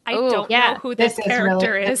 Hard. I don't know who this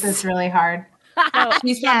character is. This is really hard.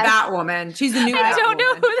 She's from Batwoman. She's the new Batwoman. I don't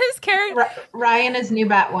know who this character Ryan is new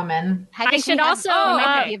Batwoman. I should also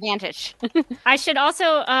the advantage. I should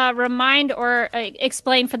also remind or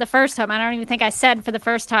explain for the first time. I don't even think I said for the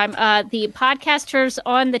first time. The podcasters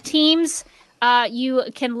on the teams, you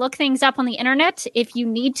can look things up on the internet if you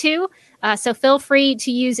need to. So feel free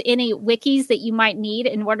to use any wikis that you might need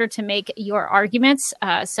in order to make your arguments.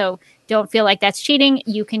 So don't feel like that's cheating.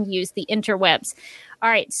 You can use the interwebs. All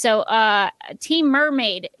right, so Team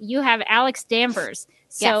Mermaid, you have Alex Danvers.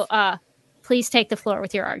 So please take the floor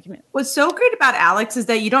with your argument. What's so great about Alex is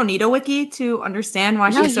that you don't need a wiki to understand why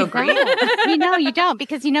she's so great. You don't,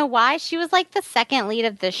 because you know why? She was like the second lead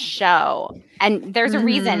of the show. And there's a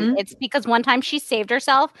reason. It's because one time she saved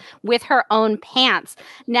herself with her own pants.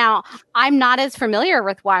 Now, I'm not as familiar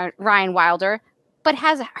with Ryan Wilder, but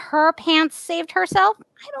has her pants saved herself?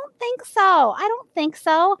 I don't think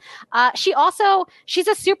so. She's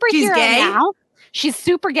a superhero now. She's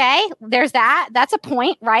super gay. There's that. That's a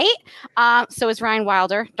point, right? So is Ryan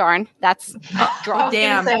Wilder. Darn, that's draw.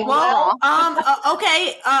 Damn. Well,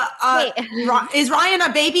 okay. Is Ryan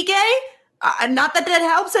a baby gay? Not that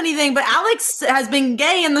helps anything, but Alex has been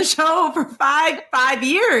gay in the show for five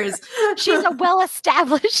years. She's a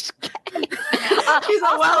well-established gay. She's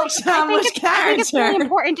a well-established character. I think it's really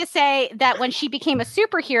important to say that when she became a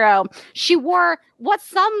superhero, she wore what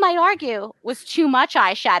some might argue was too much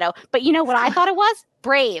eyeshadow. But you know what I thought it was?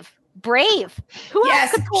 Brave. Who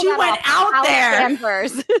else could pull she that went off? out there.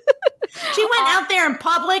 Danvers. She went out there in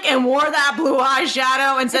public and wore that blue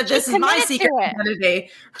eyeshadow and said, "This is my secret identity."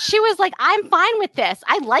 She was like, "I'm fine with this.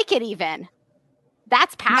 I like it even."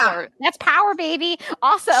 That's power. Yeah. That's power, baby.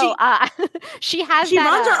 Also, she runs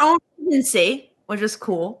her own agency, which is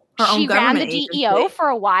cool. She ran the DEO for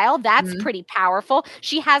a while. That's pretty powerful.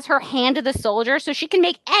 She has her hand of the soldier, so she can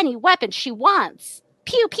make any weapon she wants.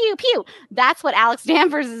 Pew, pew, pew. That's what Alex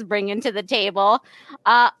Danvers is bringing to the table.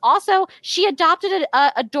 Also, she adopted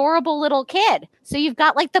an adorable little kid. So you've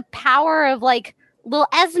got like the power of like little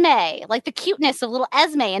Esme, like the cuteness of little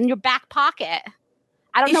Esme in your back pocket.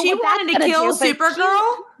 I don't know. If she wanted to kill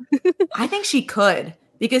Supergirl, I think she could.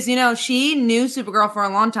 Because, you know, she knew Supergirl for a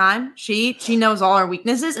long time. She knows all her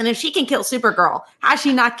weaknesses. And if she can kill Supergirl, how's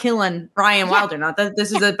she not killing Ryan Wilder? Not that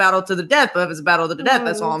this is a battle to the death, but if it's a battle to the death,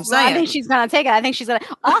 that's all I'm saying. I think she's going to take it. I think she's going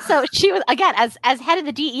to. Also, she was, again, as head of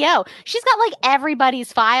the DEO, she's got like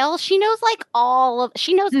everybody's files. She knows like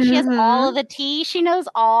she has all of the tea. She knows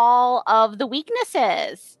all of the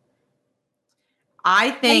weaknesses.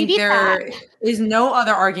 I think there is no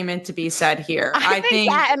other argument to be said here. I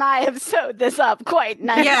think Kat and I have sewed this up quite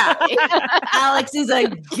nicely. Yeah. Alex is a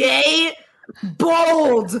gay,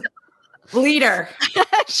 bold leader.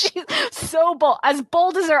 She's so bold. As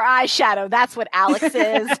bold as her eyeshadow. That's what Alex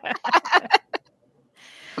is.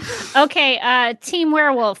 Okay, Team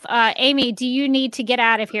Werewolf. Amy, do you need to get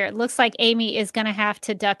out of here? It looks like Amy is going to have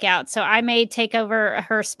to duck out. So I may take over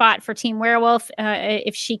her spot for Team Werewolf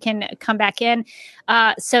if she can come back in.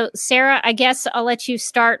 So Sarah, I guess I'll let you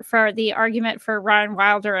start for the argument for Ryan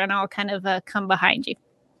Wilder, and I'll kind of come behind you.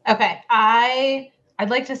 Okay, I'd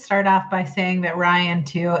like to start off by saying that Ryan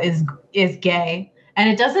too is gay, and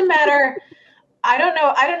it doesn't matter. I don't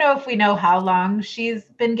know if we know how long she's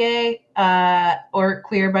been gay or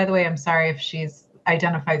queer. By the way, I'm sorry if she's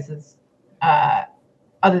identifies as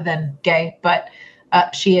other than gay, but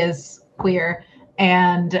she is queer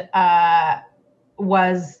and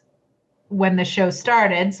was when the show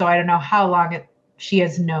started. So I don't know how long she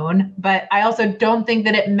has known, but I also don't think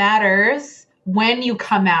that it matters when you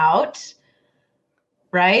come out,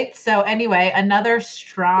 right? So anyway, another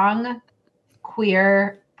strong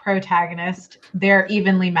queer protagonist. They're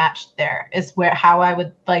evenly matched. There is how I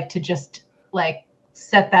would like to just like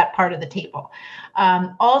set that part of the table.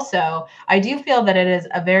 Also, I do feel that it is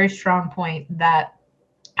a very strong point that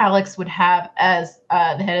Alex would have as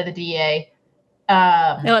the head of the DA.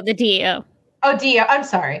 The DEO. Oh, DEO. I'm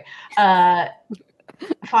sorry.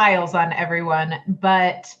 Files on everyone,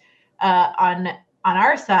 but on on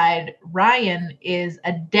our side, Ryan is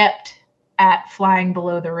adept at flying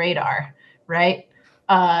below the radar, right?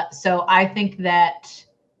 So I think that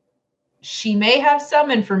she may have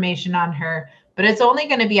some information on her, but it's only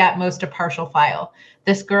going to be at most a partial file.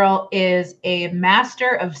 This girl is a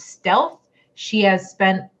master of stealth. She has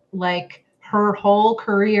spent like her whole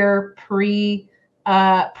career pre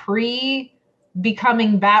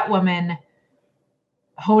becoming Batwoman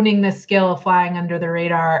honing the skill of flying under the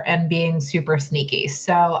radar and being super sneaky.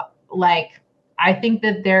 So like, I think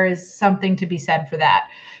that there is something to be said for that.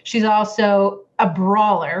 She's also a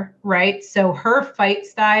brawler, right? So her fight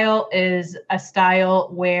style is a style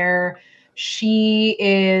where she's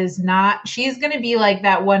going to be like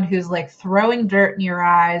that one who's like throwing dirt in your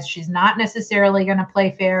eyes. She's not necessarily going to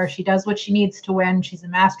play fair. She does what she needs to win. She's a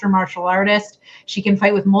master martial artist. She can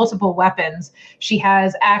fight with multiple weapons. She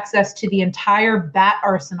has access to the entire Bat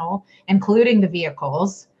arsenal, including the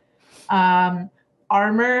vehicles.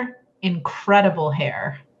 Armor, incredible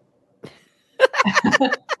hair.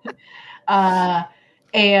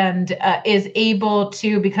 And is able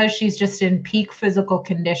to, because she's just in peak physical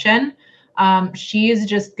condition, she is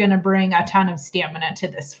just going to bring a ton of stamina to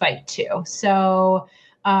this fight too. So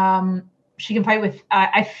she can fight with,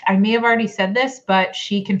 I may have already said this, but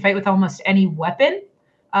she can fight with almost any weapon,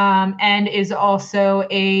 and is also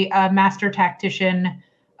a master tactician,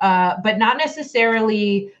 but not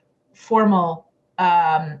necessarily formal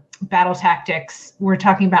battle tactics. We're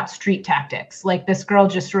talking about street tactics. Like, this girl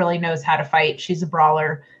just really knows how to fight. She's a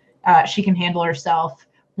brawler. She can handle herself.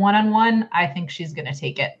 One-on-one, I think she's going to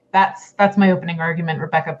take it. That's my opening argument.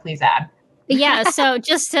 Rebecca, please add. Yeah, so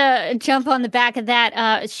just to jump on the back of that,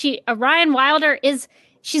 Ryan Wilder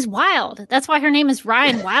she's wild. That's why her name is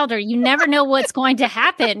Ryan Wilder. You never know what's going to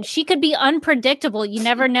happen. She could be unpredictable. You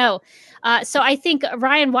never know. So I think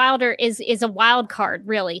Ryan Wilder is a wild card,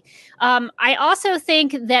 really. I also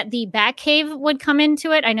think that the Batcave would come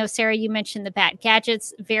into it. I know, Sarah, you mentioned the Bat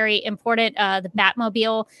gadgets, very important. The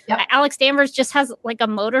Batmobile. Yep. Alex Danvers just has like a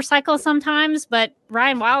motorcycle sometimes, but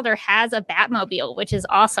Ryan Wilder has a Batmobile, which is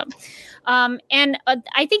awesome. And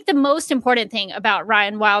I think the most important thing about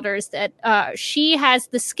Ryan Wilder is that she has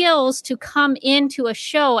the skills to come into a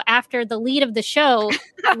show after the lead of the show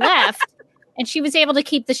left, and she was able to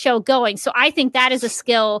keep the show going. So I think that is a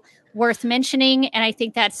skill worth mentioning, and I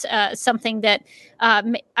think that's something that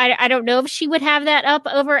I don't know if she would have that up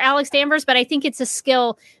over Alex Danvers, but I think it's a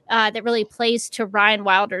skill that really plays to Ryan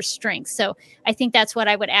Wilder's strengths. So I think that's what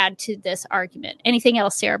I would add to this argument. Anything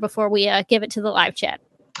else, Sarah, before we give it to the live chat?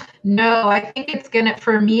 No, I think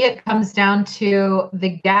for me, it comes down to the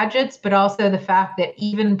gadgets, but also the fact that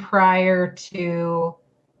even prior to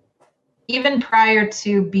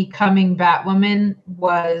becoming Batwoman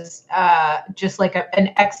was just like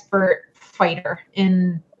an expert fighter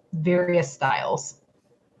in various styles.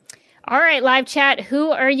 All right, live chat.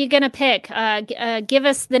 Who are you going to pick? Give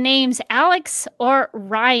us the names Alex or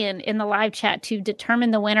Ryan in the live chat to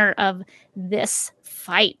determine the winner of this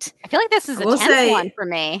fight. I feel like this is a tense one for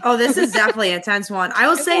me. Oh, this is definitely a tense one. I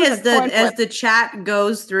will say as the chat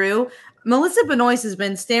goes through, Melissa Benoist has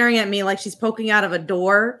been staring at me like she's poking out of a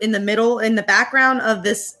door in the background of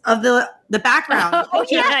the background. Oh,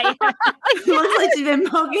 yeah. It looks like she's been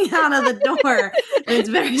poking out of the door. And it's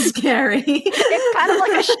very scary. It's kind of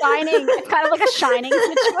like a shining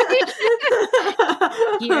situation.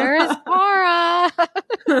 Here's Aura.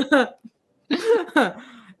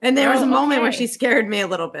 And there was a moment where she scared me a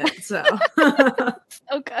little bit. So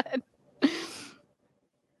so good.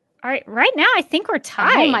 All right. Right now, I think we're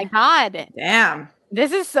tied. Oh, my God. Damn.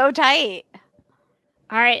 This is so tight.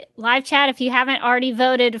 All right. Live chat, if you haven't already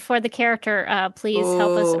voted for the character, please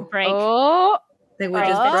help us break. I think we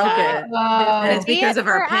just broke it. And it's because of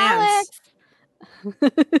our pants.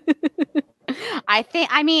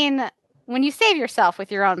 I mean, when you save yourself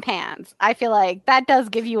with your own pants, I feel like that does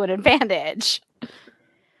give you an advantage.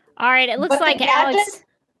 All right. It looks like Alex...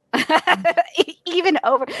 Even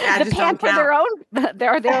over the pants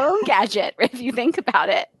are their own gadget if you think about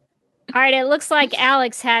it. All right, it looks like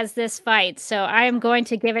Alex has this fight, so I am going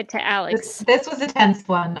to give it to Alex. This was a tense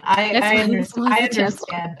one. I understand.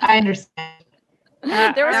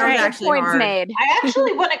 There were some good points made. I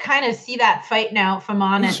actually want to kind of see that fight now, if I'm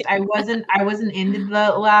honest. I wasn't into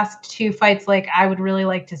the last two fights. Like, I would really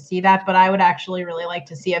like to see that, but I would actually really like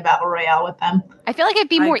to see a battle royale with them. I feel like it'd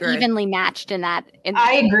be more evenly matched in that.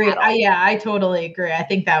 I agree. I totally agree. I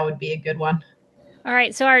think that would be a good one. All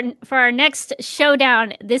right, so for our next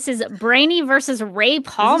showdown, this is Brainy versus Ray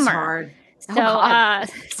Palmer. This is hard.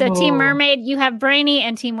 So Team Mermaid, you have Brainy,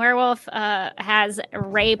 and Team Werewolf has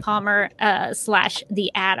Ray Palmer /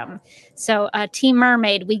 the Atom. So Team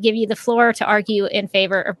Mermaid, we give you the floor to argue in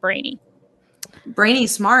favor of Brainy.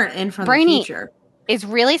 Brainy's smart and from the future. Is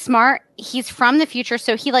really smart. He's from the future,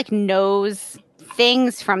 so he like knows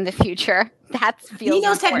things from the future. He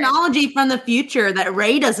knows technology from the future that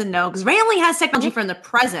Ray doesn't know, because Ray only has technology from the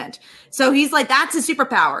present. So he's like, that's his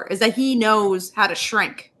superpower, is that he knows how to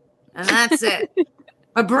shrink. And that's it.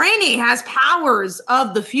 But Brainy has powers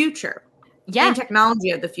of the future. Yeah. And technology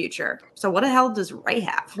of the future. So what the hell does Ray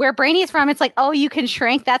have? Where Brainy is from, it's like, oh, you can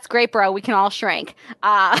shrink? That's great, bro. We can all shrink.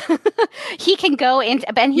 He can go into...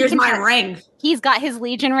 Here's my ring. He's got his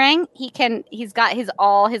Legion ring. He's got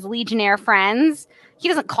all his Legionnaire friends. He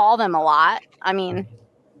doesn't call them a lot. I mean...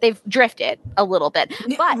 They've drifted a little bit.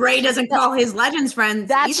 But Ray doesn't call his Legends friends.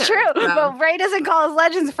 That's either, true. So. But Ray doesn't call his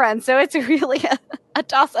Legends friends. So it's really a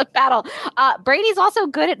toss-up battle. Brady's also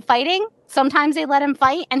good at fighting. Sometimes they let him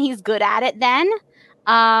fight, and he's good at it then.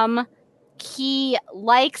 He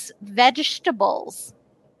likes vegetables.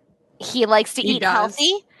 He likes to eat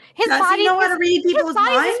healthy. Does he know how to read people's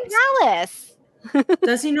minds? Palace.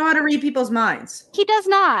 Does he know how to read people's minds? He does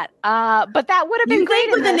not. But that would have been great.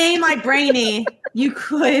 With a name like Brainy, you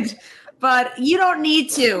could, but you don't need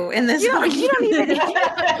to in this. You don't need to.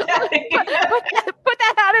 Put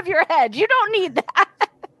that out of your head. You don't need that.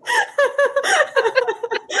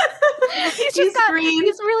 He's green.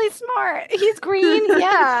 He's really smart. He's green.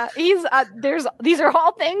 Yeah. He's these are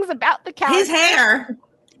all things about the cat. His hair.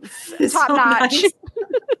 Top notch. Nice.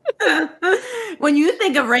 When you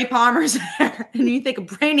think of Ray Palmer's hair and you think of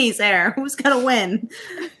Brainy's hair, who's gonna win?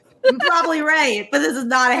 Probably Ray, but this is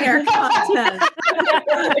not a hair contest.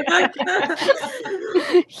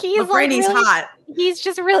 He's Brainy's really hot. He's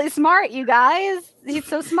just really smart, you guys. He's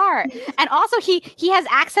so smart. And also he has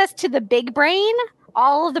access to the big brain,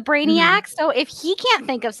 all of the brainiacs. So if he can't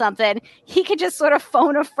think of something, he could just sort of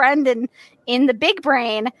phone a friend in the big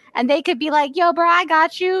brain, and they could be like, yo, bro, I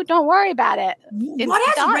got you. Don't worry about it. What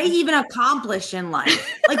has Ray even accomplished in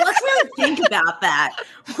life? Like, let's really think about that.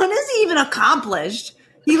 What has he even accomplished?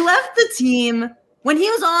 He left the team. When he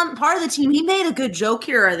was on part of the team, he made a good joke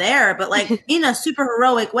here or there, but like in a super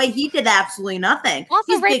heroic way, he did absolutely nothing.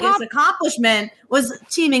 Also, his biggest accomplishment was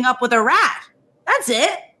teaming up with a rat. That's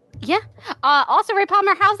it. Yeah. Also, Ray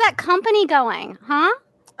Palmer, how's that company going? Huh?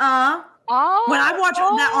 When I watched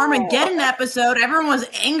that Armageddon episode, everyone was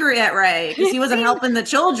angry at Ray because he wasn't helping the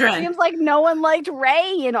children. Seems like no one liked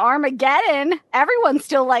Ray in Armageddon. Everyone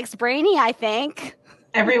still likes Brainy, I think.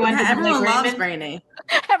 Everyone loves Brainy.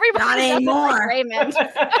 Everybody not anymore. Like Raymond.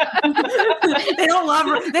 They don't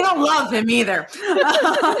love him either.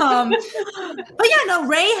 But yeah, no,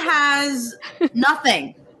 Ray has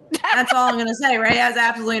nothing. That's all I'm gonna say. Ray has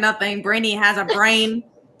absolutely nothing. Brainy has a brain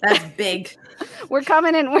that's big. We're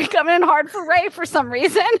coming in hard for Ray for some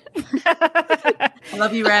reason. I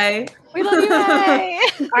love you, Ray. We love you, Ray.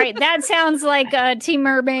 All right, that sounds like Team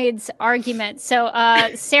Mermaid's argument. So,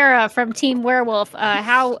 Sarah from Team Werewolf,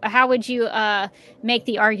 how would you make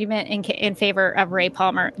the argument in favor of Ray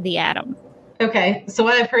Palmer, the Atom? Okay, so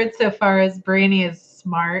what I've heard so far is Brainy is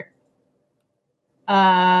smart.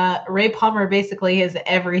 Ray Palmer basically is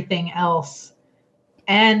everything else,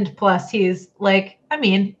 and plus he's like, I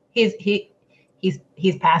mean, he's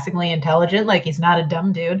passingly intelligent. Like, he's not a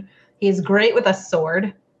dumb dude. He's great with a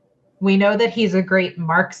sword. We know that he's a great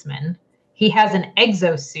marksman. He has an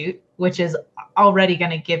exosuit, which is already going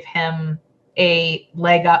to give him a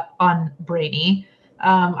leg up on Brainy.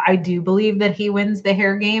 I do believe that he wins the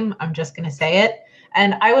hair game. I'm just going to say it.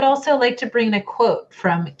 And I would also like to bring in a quote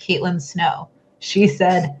from Caitlin Snow. She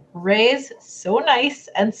said, "Ray's so nice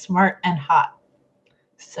and smart and hot."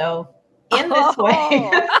 So in this way,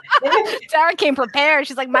 Sarah came prepared.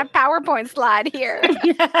 She's like, my PowerPoint slide here.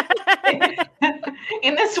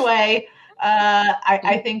 In this way,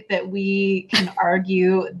 I think that we can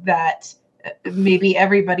argue that maybe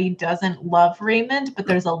everybody doesn't love Raymond, but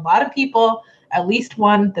there's a lot of people, at least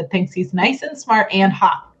one, that thinks he's nice and smart and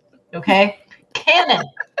hot. Okay? Canon.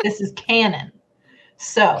 This is canon.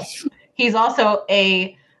 So he's also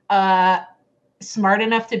a smart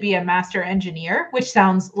enough to be a master engineer, which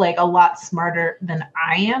sounds like a lot smarter than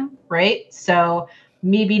I am, right? So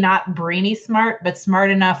maybe not Brainy smart, but smart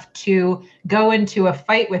enough to go into a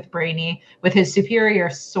fight with Brainy with his superior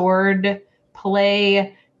sword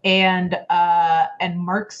play and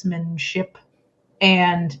marksmanship,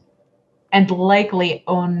 and likely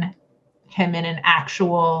own him in an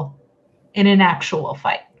actual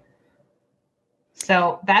fight.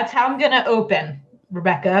 So that's how I'm gonna open,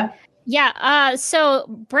 Rebecca. Yeah. So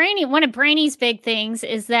Brainy, one of Brainy's big things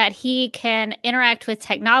is that he can interact with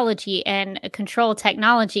technology and control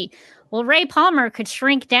technology. Well, Ray Palmer could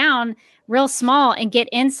shrink down real small and get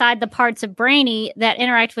inside the parts of Brainy that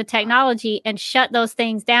interact with technology and shut those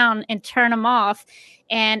things down and turn them off.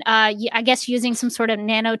 And I guess using some sort of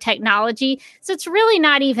nanotechnology. So it's really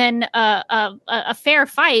not even a fair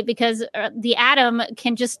fight because the Atom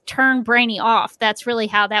can just turn Brainy off. That's really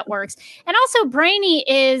how that works. And also Brainy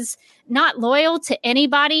is not loyal to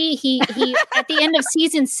anybody. He at the end of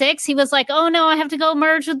season 6, he was like, oh no, I have to go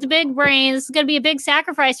merge with the big brain. This is going to be a big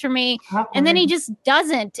sacrifice for me. And then he just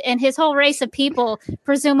doesn't. And his whole race of people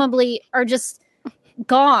presumably are just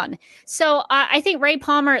gone. So I think Ray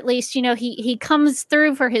Palmer, at least, you know, he comes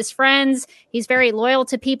through for his friends. He's very loyal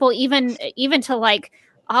to people, even to like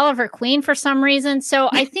Oliver Queen for some reason. So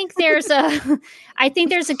I think there's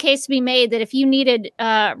a case to be made that if you needed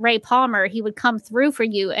Ray Palmer, he would come through for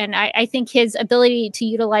you. And I think his ability to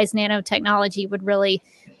utilize nanotechnology would really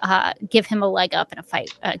give him a leg up in a fight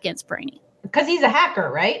against Brainy. Because he's a hacker,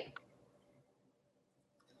 right?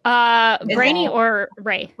 Brainy or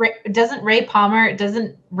Ray? Doesn't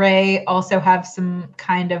Ray also have some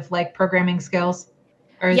kind of like programming skills?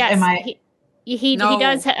 Or yes, am I? He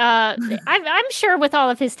does. I'm sure with all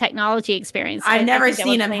of his technology experience, I've never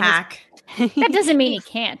seen him hack. That doesn't mean he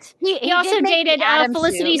can't. He also dated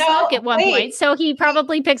Felicity Smoke at one point, so he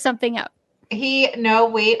probably picked something up.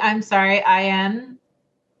 I'm sorry. I am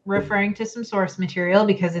referring to some source material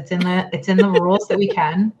because it's in the rules that we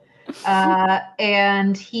can.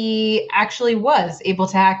 And he actually was able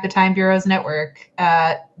to hack the Time Bureau's network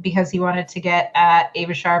because he wanted to get at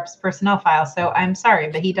Ava Sharp's personnel file. So I'm sorry,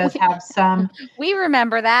 but he does have some. We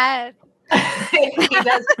remember that. he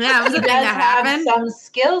does have some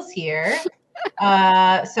skills here.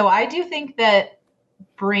 So I do think that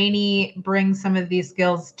Brainy brings some of these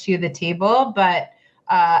skills to the table, but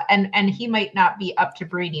and he might not be up to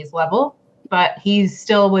Brainy's level. But he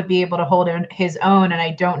still would be able to hold his own. And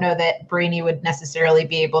I don't know that Brainy would necessarily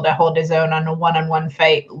be able to hold his own on a one-on-one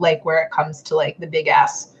fight, like where it comes to like the big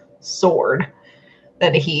ass sword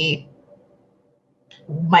that he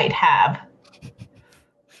might have.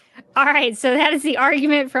 All right. So that is the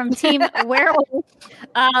argument from Team Werewolf.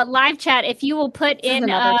 Live chat. If you will put in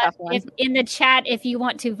the chat, if you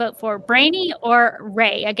want to vote for Brainy or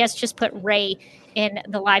Ray, I guess just put Ray in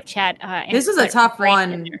the live chat. This is a tough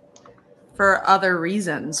one. For other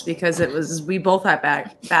reasons, because we both had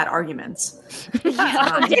bad arguments. Did we?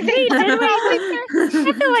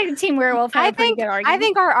 I feel like Team Werewolf had a pretty good argument. I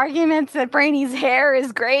think our arguments that Brainy's hair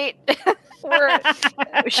is great.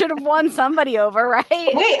 We should have won somebody over, right?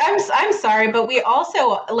 Wait, I'm sorry, but we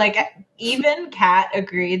also even Kat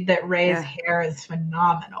agreed that Ray's hair is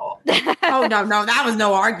phenomenal. Oh no, that was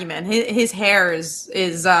no argument. His hair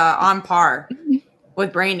is on par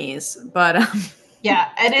with Brainy's, but. Yeah,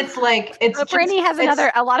 and it's Brainy has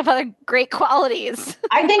a lot of other great qualities.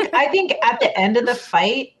 I think at the end of the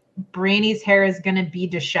fight, Brainy's hair is going to be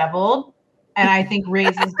disheveled, and I think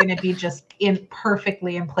Ray's is going to be just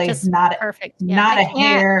perfectly in place, just not perfect, not a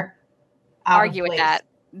hair. Argue with that.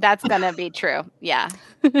 That's going to be true. Yeah.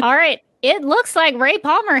 All right. It looks like Ray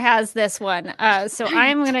Palmer has this one, so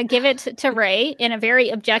I'm going to give it to Ray in a very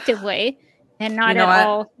objective way, and not at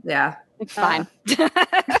all. Yeah. It's fine.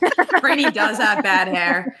 Brainy does have bad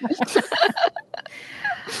hair.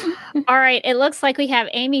 All right. It looks like we have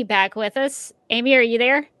Amy back with us. Amy, are you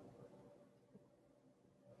there?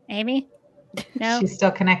 Amy? No. She's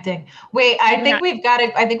still connecting. Wait, I think we've got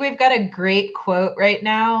a great quote right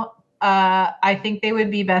now. I think they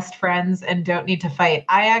would be best friends and don't need to fight.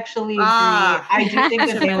 I actually agree. I do think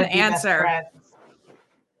that they would be best friends.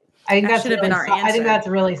 I think that should have been our answer. I think that's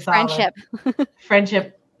really solid.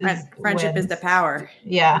 Friendship. Friendship is the power.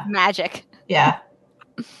 Yeah. Magic. Yeah.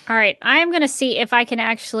 All right. I'm going to see if I can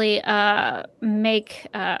actually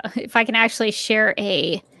share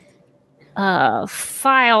a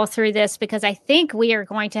file through this, because I think we are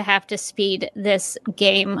going to have to speed this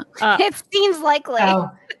game up. It seems likely. Oh.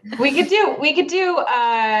 We could do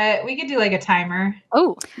like a timer.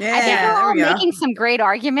 Oh, yeah. I think we're all making some great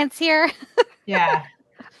arguments here. Yeah.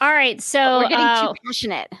 All right. So we're getting too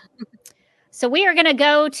passionate. So we are going to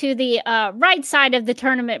go to the right side of the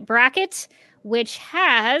tournament bracket, which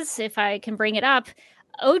has, if I can bring it up,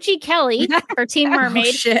 OG Kelly for Team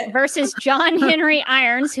Mermaid versus John Henry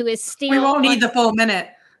Irons, who is still. We won't need the full minute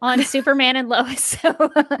on Superman and Lois.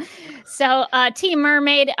 So Team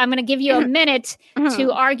Mermaid, I'm going to give you a minute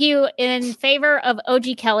to argue in favor of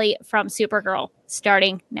OG Kelly from Supergirl,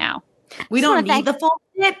 starting now. We don't need the full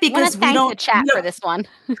minute because we don't for this one.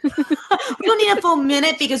 We don't need a full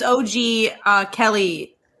minute because OG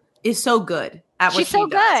Kelly is so good at what she's so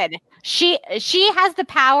does. good. She has the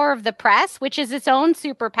power of the press, which is its own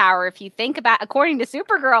superpower. If you think about, according to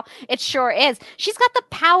Supergirl, it sure is. She's got the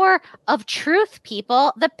power of truth,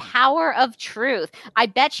 people. The power of truth. I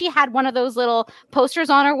bet she had one of those little posters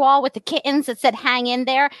on her wall with the kittens that said "Hang in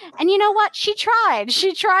there." And you know what? She tried.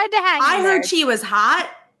 She tried to hang. I heard she was hot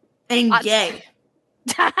and gay.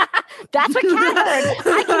 That's what Kat heard.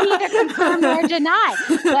 I can neither confirm nor deny.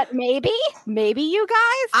 But maybe you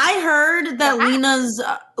guys. I heard that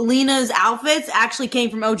Lena's outfits actually came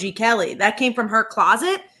from OG Kelly. That came from her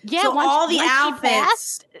closet. Yeah, so all the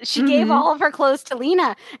outfits. She gave all of her clothes to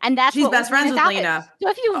Lena, and that's she's best friends with Lena. So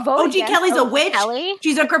if you vote, OG Kelly's a witch. Kelly,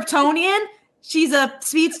 she's a Kryptonian. She's a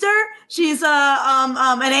speedster. She's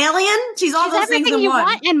an alien. She's all those things in you one.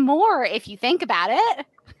 Want and more if you think about it.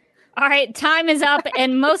 All right, time is up,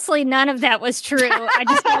 and mostly none of that was true. I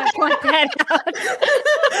just want to point that out.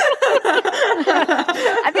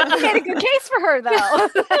 I think you made a good case for her, though.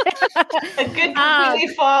 A good,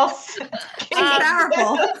 completely false.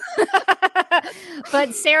 Powerful.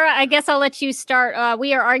 But Sarah, I guess I'll let you start.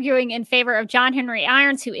 We are arguing in favor of John Henry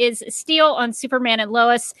Irons, who is Steel on Superman and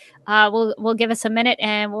Lois. We'll give us a minute,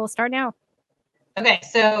 and we'll start now. Okay,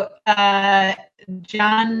 so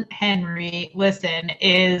John Henry,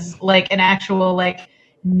 is like an actual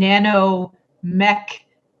nano mech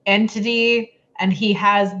entity, and he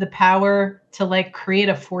has the power to create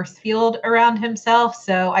a force field around himself.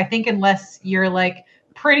 So I think unless you're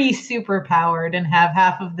pretty super powered and have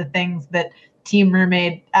half of the things that Team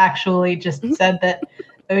Mermaid actually just said that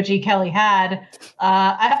OG Kelly had,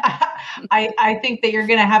 I think that you're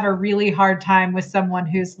going to have a really hard time with someone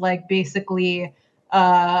who's basically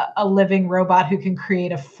a living robot who can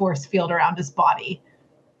create a force field around his body.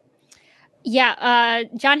 Yeah,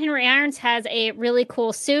 John Henry Irons has a really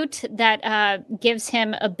cool suit that gives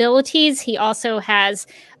him abilities. He also has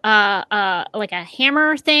a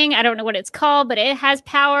hammer thing. I don't know what it's called, but it has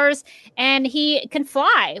powers, and he can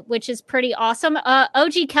fly, which is pretty awesome.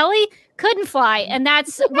 OG Kelly couldn't fly, and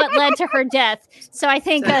that's what led to her death. So I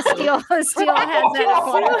think Steel has that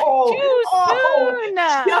corner.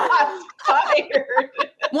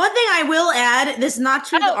 One thing I will add, this is not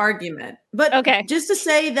true to the argument, but just to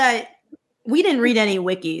say that we didn't read any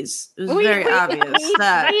wikis. It was very obvious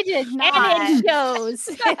that we did not. And it shows.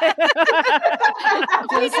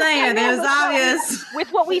 Just saying, it was obvious.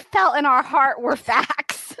 With what we felt in our heart were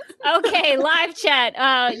facts. Okay, live chat.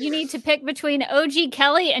 You need to pick between OG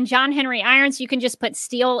Kelly and John Henry Irons. You can just put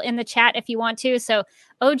Steel in the chat if you want to. So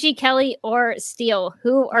OG Kelly or Steel,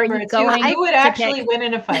 who are you going? Who would actually win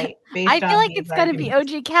in a fight? I feel like it's going to be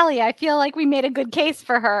OG Kelly. I feel like we made a good case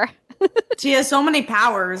for her. She has so many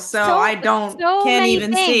powers, so I can't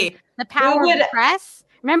even see the power of the press.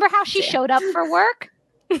 Remember how she showed up for work?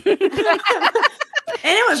 And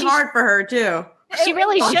it was hard for her too. She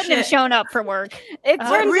really shouldn't have shown up for work. It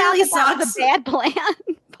turns really out that was a bad plan.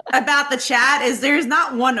 About the chat is there's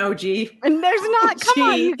not one OG. And there's not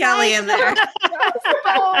Kelly in there.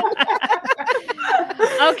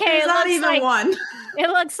 Okay, there's not even one. It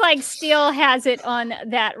looks like Steel has it on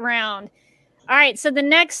that round. All right, so the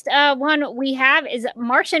next one we have is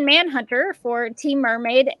Martian Manhunter for Team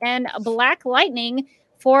Mermaid and Black Lightning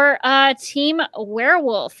for Team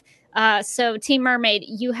Werewolf. So Team Mermaid,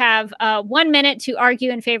 you have 1 minute to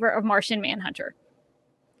argue in favor of Martian Manhunter.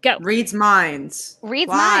 Go. Reads minds.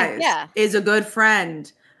 Yeah. Is a good friend.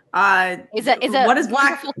 Is a what is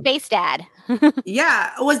wonderful space dad.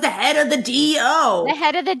 Yeah, was the head of the DEO. The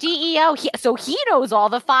head of the DEO. So he knows all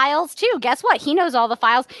the files too. Guess what? He knows all the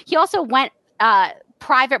files. He also went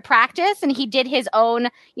private practice, and he did his own,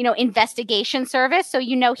 investigation service. So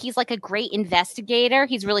he's like a great investigator.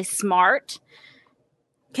 He's really smart.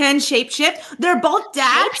 Can shapeshift. They're both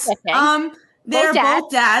dads. They're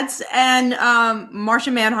both dads. And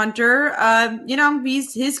Martian Manhunter,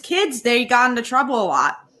 his kids, they got into trouble a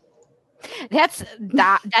lot. That's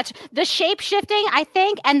the shape shifting, I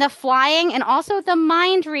think, and the flying, and also the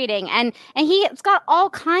mind reading, and he's got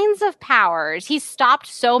all kinds of powers. He's stopped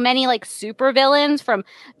so many super villains from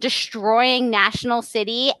destroying National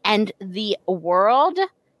City and the world.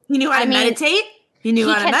 He knew how to meditate. He knew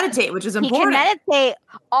how to meditate, which is important. He can meditate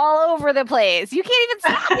all over the place. You can't even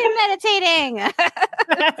stop him meditating.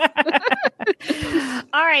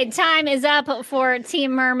 All right, time is up for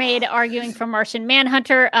Team Mermaid arguing for Martian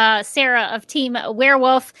Manhunter. Sarah of Team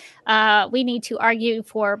Werewolf, we need to argue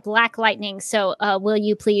for Black Lightning. So will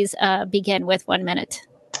you please begin with 1 minute?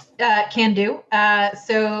 Can do.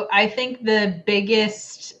 So I think the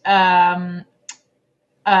biggest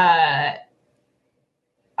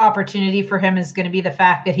opportunity for him is going to be the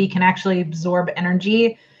fact that he can actually absorb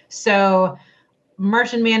energy. So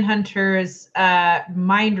Martian Manhunter's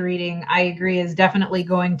mind reading, I agree, is definitely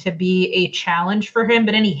going to be a challenge for him.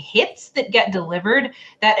 But any hits that get delivered,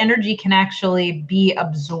 that energy can actually be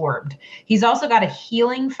absorbed. He's also got a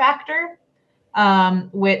healing factor,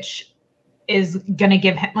 which is going to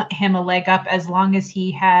give him a leg up as long as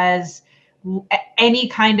he has any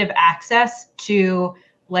kind of access to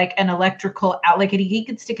like an electrical out. Like he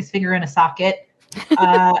could stick his finger in a socket.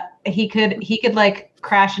 He could like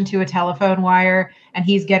crash into a telephone wire and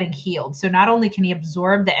he's getting healed. So not only can he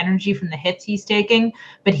absorb the energy from the hits he's taking,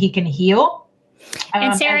 but he can heal.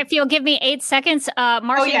 And Sarah, if you'll give me 8 seconds,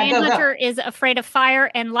 Martian Manhunter is afraid of fire,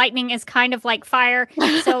 and lightning is kind of like fire,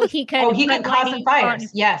 so he could. He can cause some fires.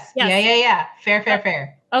 Yes. Yeah. Fair.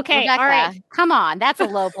 Okay, Rebecca, all right. Come on, that's a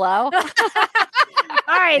low blow.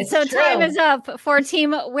 All right, It's so true. time is up for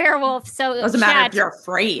Team Werewolf. So Doesn't matter if you're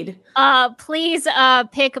afraid. please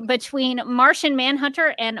pick between Martian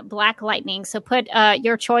Manhunter and Black Lightning. So put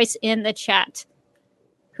your choice in the chat.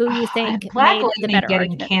 Who you think Black made the Lightning better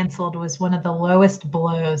getting argument? canceled was one of the lowest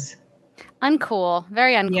blows. Uncool.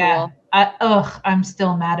 Very uncool. Yeah. I'm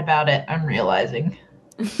still mad about it. I'm realizing.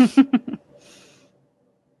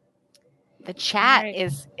 The chat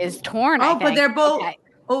is torn. I think. But they're both. Okay.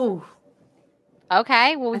 Oh,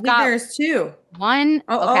 Okay. Well, I we've think got there's two. one.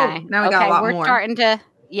 Okay. Now we got a lot we're more. starting to.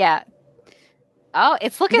 Yeah. Oh,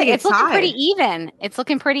 it's looking. think It's it's looking tied. pretty even. It's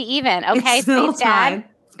looking pretty even. Okay, It's still Space Dad. tied.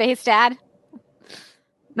 Space Dad.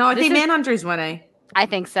 No, I This think is- Manhunter's winning. I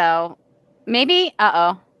think so. Maybe.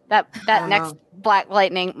 That Oh, next no. Black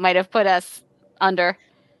Lightning might have put us under.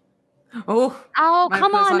 Oh, Oh, Might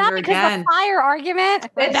come put us on! Not under because again. of the fire argument.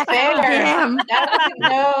 It's Rebecca. fair. damn.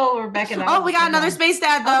 No, Rebecca. that Oh, was we got a good another one. Space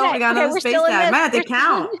Dad though. Okay, We got okay, another we're Space still in Dad. this. Might have to We're still in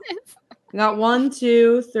count. We got 1,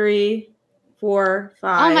 2, 3, 4,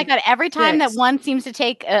 5. Oh my god! Every time that six. one seems to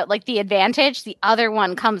take like the advantage, the other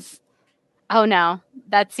one comes. Oh no,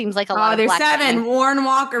 that seems like a lot. Oh, of there's Black 7. Lightning. Warren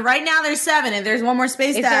Walker. Right now there's 7. If there's one more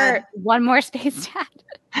Space Is Dad. there one more Space Dad?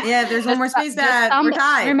 Yeah, if there's one more Space Dad. Some- We're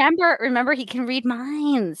tied. Remember, he can read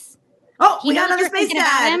minds. Oh, He we got knows another you're Space thinking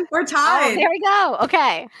about Dad. him. We're Oh, tied. there we go.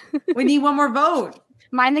 Okay. We need one more vote.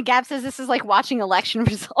 Mind the Gap says this is like watching election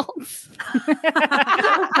results.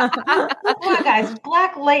 Come on, guys.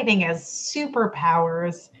 Black Lightning has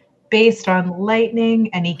superpowers based on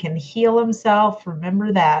lightning, and he can heal himself.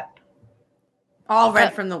 Remember that. All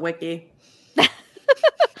read from the wiki.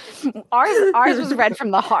 Ours was read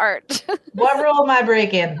from the heart. What rule am I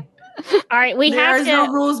breaking? All right, we have There's to.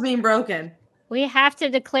 no rules being broken. We have to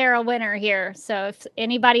declare a winner here. So if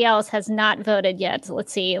anybody else has not voted yet,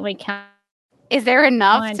 let's see. Let me count. Is there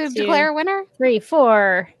enough 1, to 2, declare a winner? 3,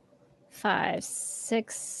 4, 5,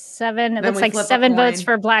 6, 7. It Then looks we like flip a 7 votes coin.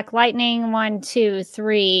 for Black Lightning. 1, 2,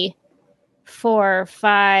 3, 4,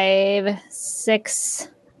 5, 6,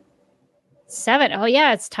 7. Oh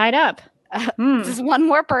yeah, it's tied up. Does one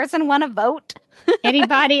more person want to vote?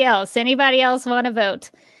 Anybody else? Anybody else want to vote?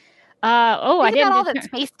 I Think about all didn't. that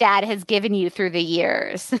Space Dad has given you through the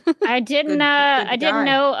years. I didn't. Good I didn't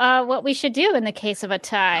guy. know what we should do in the case of a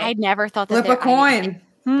tie. I never thought that Flip a there coin.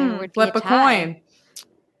 would be Flip a tie.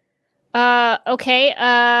 coin. Okay.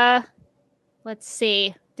 Let's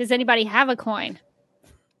see. Does anybody have a coin?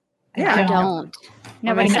 Yeah, I don't.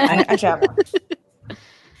 Nobody. I have one.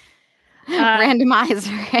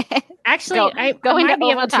 Randomizer. Actually, Go- I go might into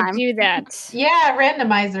be able to overtime. do that. Yeah,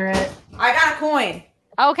 randomizer it. I got a coin.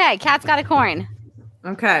 Okay, Cat's got a coin.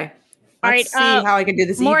 Okay. All Let's right, see how I can do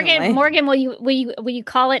this Morgan, evenly. will you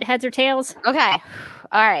call it heads or tails? Okay.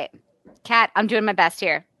 All right. Cat, I'm doing my best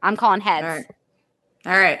here. I'm calling heads. All right.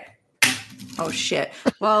 All right. Oh shit.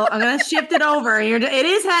 Well, I'm gonna shift it over. It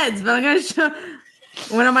is heads, but I'm gonna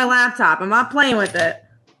went on my laptop. I'm not playing with it.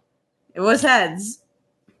 It was heads.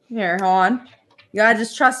 Here, hold on. You gotta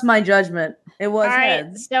just trust my judgment. It was All right.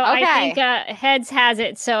 heads. So I Okay. think heads has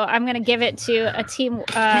it. So I'm going to give it to a team.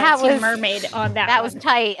 That Team was- Mermaid on that. That one. was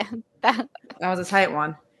tight. That That was a tight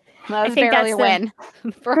one. was think barely a that's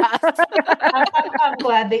win for us. I'm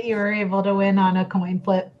glad that you were able to win on a coin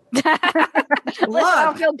flip. Listen,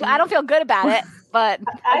 I don't feel good about it, but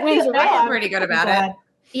a win's a no, win. I'm I'm pretty good pretty about glad. it.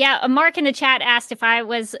 Yeah, Mark in the chat asked if I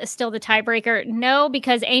was still the tiebreaker. No,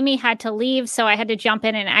 because Amy had to leave, so I had to jump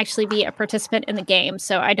in and actually be a participant in the game.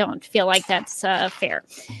 So I don't feel like that's fair.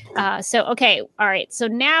 Okay, all right. So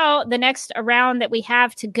now the next round that we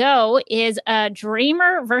have to go is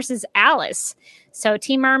Dreamer versus Alice. So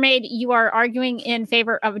Team Mermaid, you are arguing in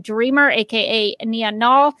favor of Dreamer, aka Nia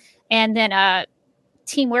Null, and then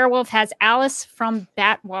Team Werewolf has Alice from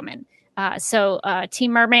Batwoman.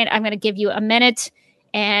 Team Mermaid, I'm going to give you a minute.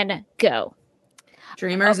 And go.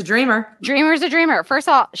 Dreamer's a dreamer. Dreamer's a dreamer. First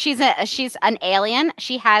of all, she's an alien.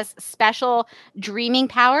 She has special dreaming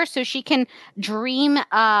powers, so she can dream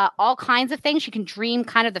all kinds of things. She can dream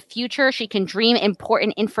kind of the future. She can dream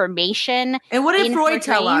important information. And what did Freud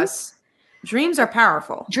tell us? Dreams are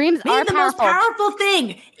powerful. Dreams are the most powerful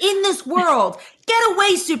thing in this world. Get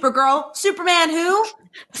away, Supergirl. Superman who?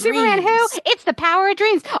 Superman who? It's the power of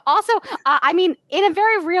dreams. Also, I mean, in a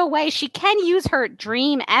very real way, she can use her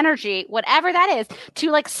dream energy, whatever that is, to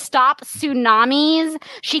like stop tsunamis.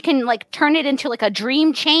 She can like turn it into like a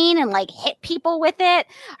dream chain and like hit people with it.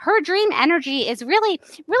 Her dream energy is really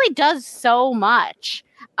does so much.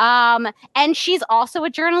 And she's also a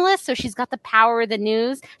journalist, so she's got the power of the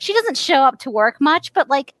news. She doesn't show up to work much, but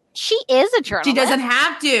like she is a journalist. She doesn't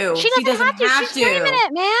have to. She doesn't have to. She's dreaming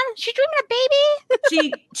it, man. She's dreaming it,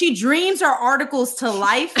 baby. she dreams her articles to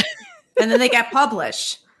life, and then they get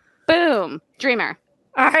published. Boom, dreamer.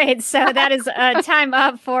 All right, so that is time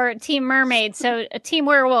up for Team Mermaid. So Team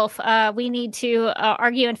Werewolf, we need to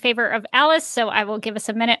argue in favor of Alice, so I will give us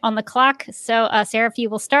a minute on the clock. So Sarah, if you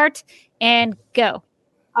will start, and go.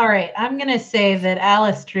 All right, I'm going to say that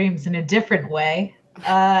Alice dreams in a different way,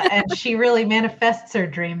 and she really manifests her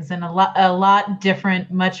dreams in a lot different,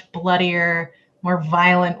 much bloodier, more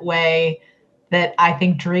violent way that I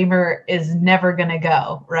think Dreamer is never going to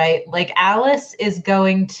go, right? Like Alice is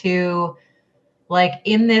going to, like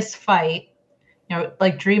in this fight, you know,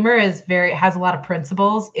 like Dreamer has a lot of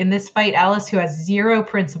principles. In this fight, Alice, who has zero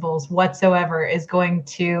principles whatsoever, is going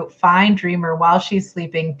to find Dreamer while she's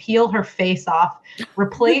sleeping, peel her face off,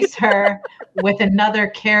 replace her with another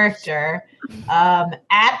character.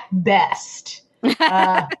 At best,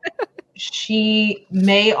 she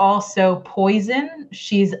may also poison.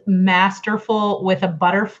 She's masterful with a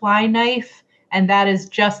butterfly knife, and that is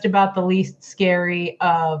just about the least scary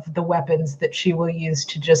of the weapons that she will use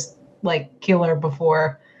to just like kill her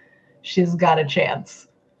before she's got a chance.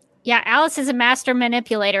 Yeah, Alice is a master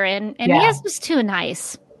manipulator, and Mia's just too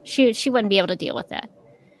nice. She wouldn't be able to deal with that.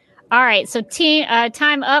 All right, so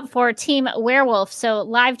time up for Team Werewolf. So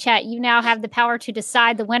live chat, you now have the power to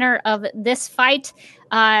decide the winner of this fight.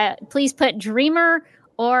 Please put Dreamer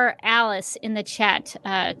or Alice in the chat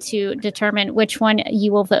to determine which one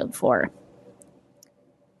you will vote for.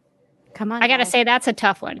 Come on, I gotta say that's a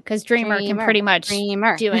tough one because Dreamer can pretty much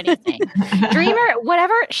do anything. Dreamer,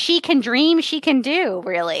 whatever she can dream, she can do.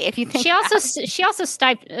 Really, if you think she also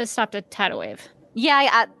stopped a tidal wave.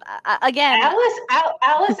 Yeah, again,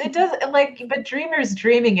 Alice. It does but Dreamer's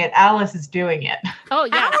dreaming it. Alice is doing it. Oh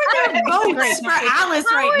yeah, how are there votes for Alice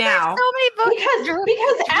right now? So many votes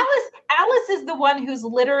because Alice is the one who's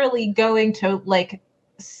literally going to like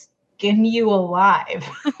skin you alive.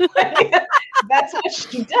 That's what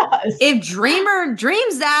she does. If Dreamer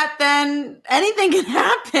dreams that, then anything can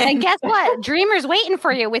happen. And guess what? Dreamer's waiting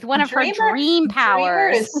for you with one of her dream powers. Dreamer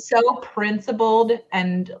is so principled,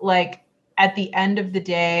 and like at the end of the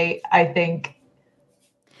day, I think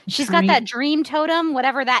she's got that dream totem,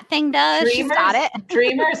 whatever that thing does. She's got it.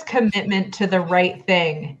 Dreamer's commitment to the right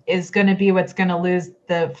thing is going to be what's going to lose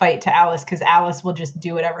the fight to Alice, because Alice will just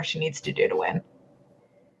do whatever she needs to do to win.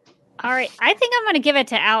 All right, I think I'm going to give it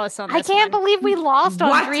to Alice on this I can't believe we lost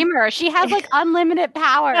on Dreamer. She has like unlimited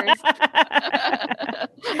powers.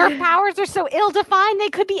 Her powers are so ill-defined, they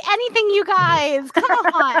could be anything, you guys. Come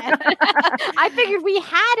on. I figured we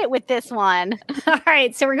had it with this one. All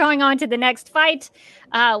right, so we're going on to the next fight,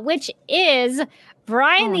 which is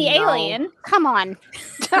Brian the Alien. Come on.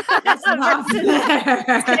 That's not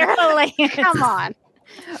fair. Come on.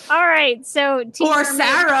 All right, so Poor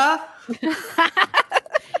Sarah.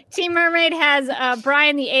 Team Mermaid has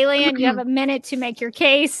Brian the Alien. You have a minute to make your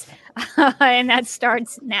case, and that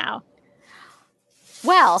starts now.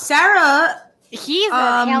 Well, Sarah, he's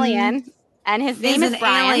an alien, and his name is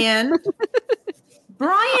Brian.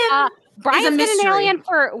 Brian's been an alien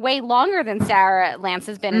for way longer than Sarah Lance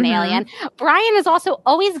has been an alien. Brian is also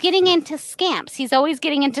always getting into scamps. He's always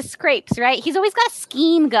getting into scrapes, right? He's always got a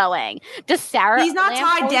scheme going. Does Sarah? He's not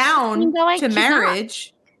tied down to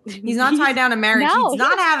marriage. He's not tied down to marriage. No, he's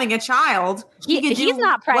not having a child. He's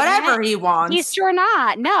not pregnant. Whatever he wants. He's sure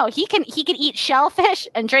not. No, he can eat shellfish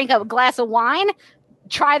and drink a glass of wine.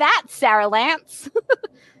 Try that, Sarah Lance.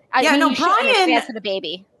 Brian for the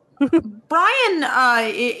baby. Brian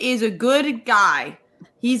is a good guy.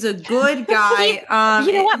 He's a good guy.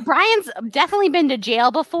 You know what? Brian's definitely been to jail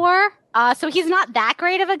before. So he's not that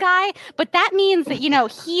great of a guy, but that means that,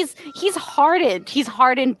 he's hardened. He's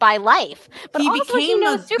hardened by life. But he also became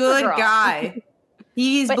a good guy.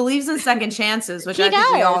 He believes in second chances, which I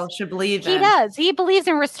think we all should believe in. He does. He believes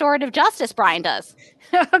in restorative justice, Brian does.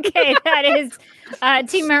 Okay, that is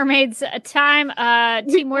Team Mermaid's time.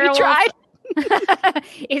 Team Werewolf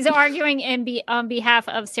is arguing on behalf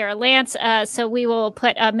of Sarah Lance. So we will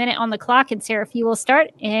put a minute on the clock, and Sarah, if you will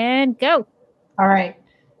start and go. All right.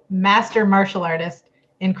 Master martial artist,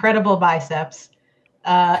 incredible biceps,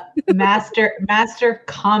 master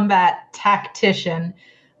combat tactician,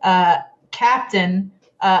 captain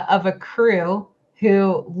of a crew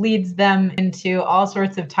who leads them into all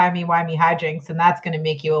sorts of timey-wimey hijinks, and that's going to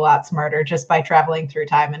make you a lot smarter just by traveling through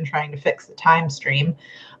time and trying to fix the time stream.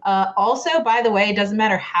 Also, by the way, it doesn't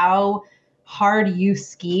matter how hard you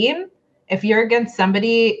scheme. If you're against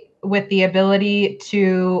somebody with the ability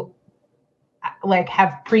to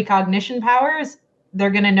have precognition powers,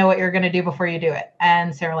 they're going to know what you're going to do before you do it.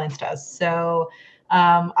 And Sarah Lance does. So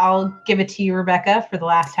I'll give it to you, Rebecca, for the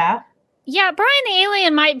last half. Yeah, Brian the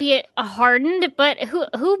Alien might be hardened, but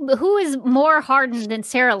who is more hardened than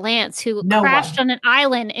Sarah Lance, who crashed on an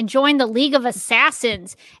island and joined the League of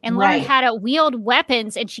Assassins and learned how to wield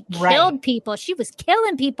weapons, and she killed people. She was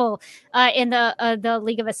killing people in the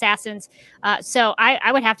League of Assassins. So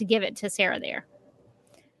I would have to give it to Sarah there.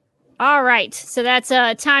 All right, so that's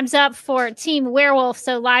time's up for Team Werewolf.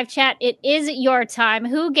 So live chat, it is your time.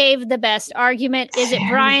 Who gave the best argument? Is it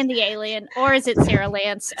Brian the Alien or is it Sarah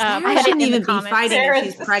Lance? I shouldn't even be fighting if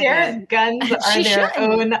she's pregnant. Sarah's guns are their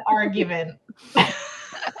own argument.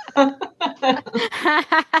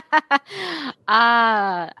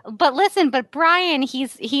 But Brian,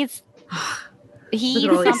 he's Look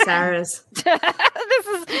at all these Sarahs. This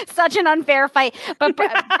is such an unfair fight. But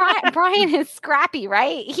Brian is scrappy,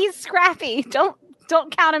 right? He's scrappy. Don't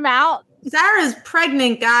count him out. Sarah's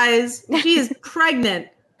pregnant, guys. She is pregnant.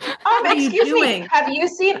 What are you doing? Have you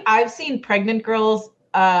seen? I've seen pregnant girls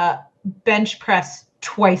bench press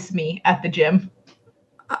twice me at the gym.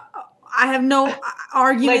 I have no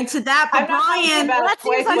argument to that, but Brian, let's see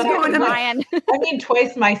what's going to Brian. I mean,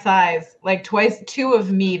 twice my size, two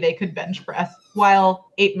of me, they could bench press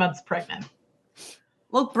while 8 months pregnant.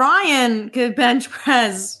 Look, Brian could bench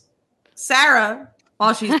press Sarah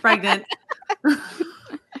while she's pregnant.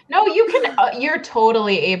 No, you can. You're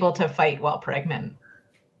totally able to fight while pregnant.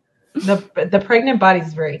 The pregnant body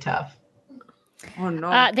is very tough. Oh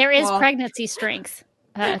no! There is pregnancy strength.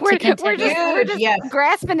 We're just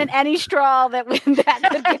grasping at any straw that could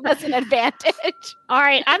give us an advantage. All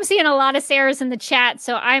right, I'm seeing a lot of Sarahs in the chat,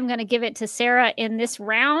 so I'm going to give it to Sarah in this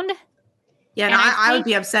round. Yeah, and I would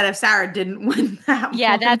be upset if Sarah didn't win that.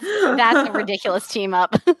 Yeah, that's a ridiculous team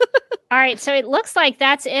up. All right, so it looks like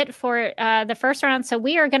that's it for the first round. So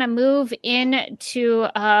we are going to move into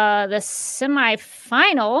the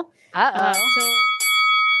semifinal.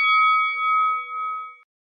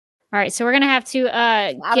 All right, so we're going to have to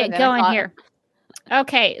get going here.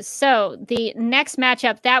 Okay, so the next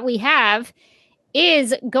matchup that we have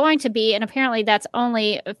is going to be, and apparently that's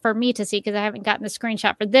only for me to see because I haven't gotten the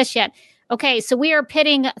screenshot for this yet. Okay, so we are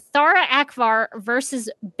pitting Thara Akvar versus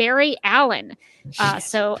Barry Allen.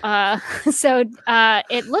 So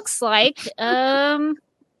it looks like, I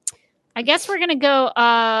guess we're going to go,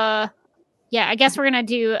 I guess we're going to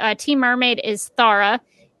do Team Mermaid is Thara.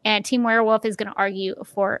 And Team Werewolf is going to argue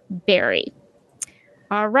for Barry.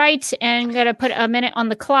 All right. And I'm going to put a minute on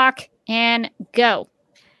the clock and go.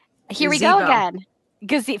 Here we go again.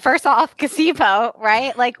 First off, gazebo,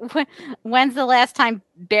 right? When's the last time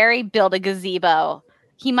Barry built a gazebo?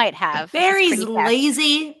 He might have. Barry's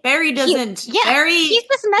lazy. Barry doesn't. Barry he's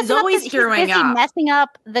just messing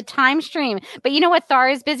up the time stream. But you know what Thar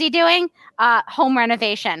is busy doing? Home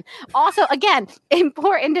renovation. Also, again,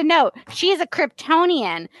 important to note, she is a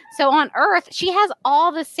Kryptonian. So on Earth, she has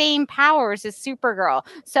all the same powers as Supergirl.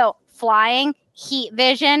 So flying, heat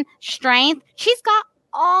vision, strength. She's got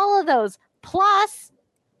all of those. Plus,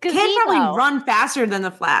 gazebo. Can probably run faster than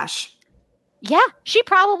the Flash. Yeah, she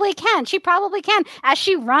probably can. As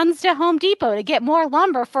she runs to Home Depot to get more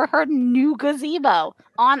lumber for her new gazebo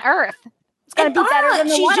on Earth. It's going to be better than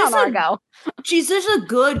the one on Argo. She's just a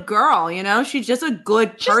good girl, you know? She's just a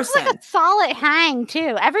good person. She's like a solid hang,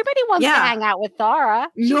 too. Everybody wants to hang out with Thara.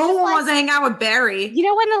 No one wants to hang out with Barry. You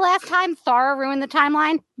know when the last time Thara ruined the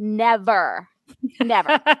timeline? Never.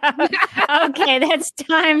 Okay, that's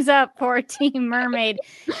time's up for Team Mermaid.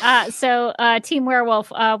 So Team Werewolf,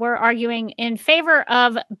 we're arguing in favor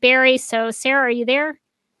of Barry. So Sarah, are you there?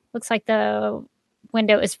 Looks like the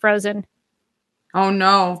window is frozen. Oh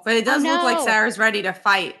no, but it does look like Sarah's ready to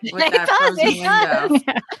fight with that frozen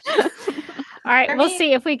window. All right, we'll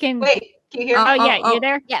see if we can. Wait, Can you hear me? You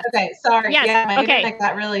there? Yes. Okay, sorry. Yes. Yeah, my internet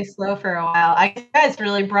got really slow for a while. You guys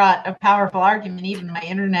really brought a powerful argument, even my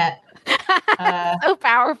internet. So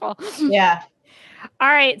powerful. Yeah. All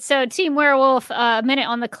right, so Team Werewolf, a minute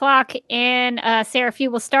on the clock, and Sarah, if you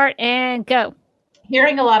will start and go.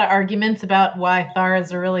 Hearing a lot of arguments about why Thara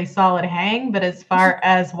is a really solid hang, but as far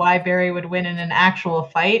as why Barry would win in an actual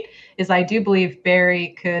fight, is I do believe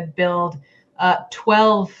Barry could build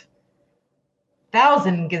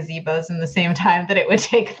 12,000 gazebos in the same time that it would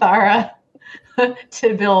take Thara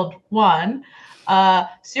to build one.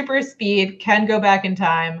 Super speed, can go back in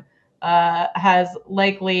time, has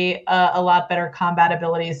likely a lot better combat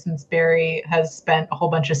abilities since Barry has spent a whole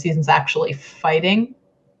bunch of seasons actually fighting.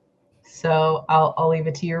 So I'll leave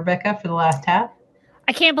it to you, Rebecca, for the last half.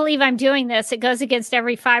 I can't believe I'm doing this. It goes against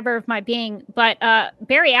every fiber of my being. But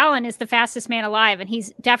Barry Allen is the fastest man alive, and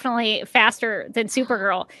he's definitely faster than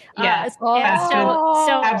Supergirl. Yeah, so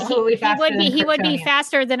absolutely he would be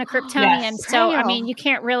faster than a Kryptonian. Yes. So I mean, you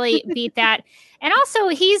can't really beat that. And also,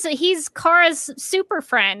 he's Kara's super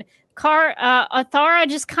friend. Thara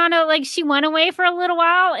just kind of like she went away for a little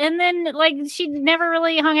while and then like she never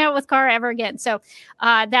really hung out with Kara ever again. So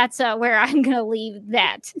that's where I'm going to leave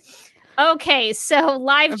that. Okay, so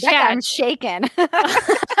live chat. I'm shaken.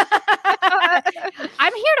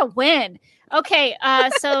 I'm here to win. Okay,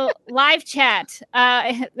 so live chat.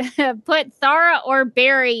 Put Thara or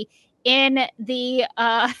Barry in the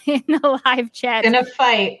live chat. In a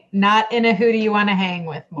fight, not in a who do you want to hang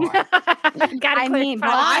with more. I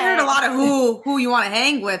heard a lot of who you want to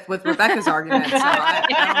hang with Rebecca's argument. So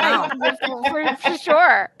I don't know. For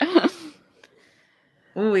sure.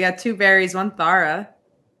 Ooh, we got 2 Barrys, 1 Thara.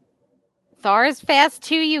 Thara's fast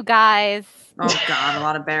too, you guys. Oh God, a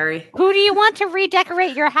lot of Barry. Who do you want to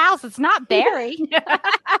redecorate your house? It's not Barry.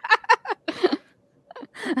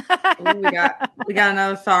 Ooh, we got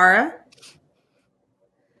another Thara.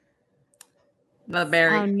 Another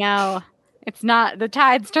Barry. Oh no. It's not. The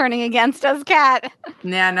tide's turning against us, Kat.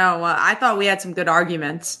 Yeah, no. I thought we had some good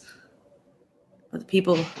arguments. But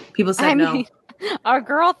people said no. Our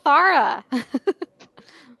girl Thara.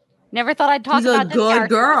 Never thought I'd talk She's about a this good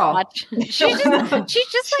girl. Much. She's just a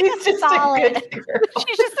solid.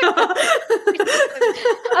 She's just a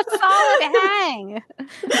solid hang.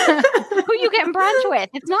 Who you getting brunch with?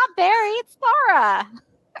 It's not Barry. It's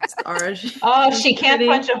Thara. Oh, she can't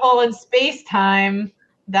punch a hole in space time.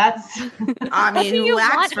 That's. I mean, who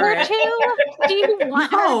asked for it? Do you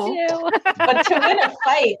want her to?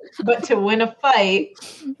 But to win a fight.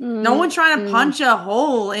 No one's trying to punch a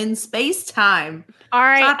hole in space time. All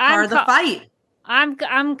right, it's not part of the fight. I'm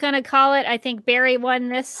gonna call it. I think Barry won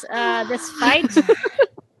this fight.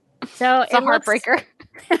 So it's a heartbreaker.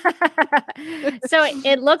 So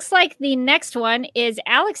it looks like the next one is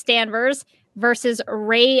Alex Danvers versus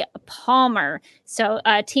Ray Palmer. So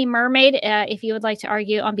Team Mermaid, if you would like to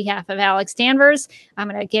argue on behalf of Alex Danvers, I'm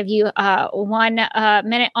going to give you 1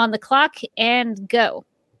 minute on the clock and go.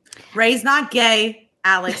 Ray's not gay.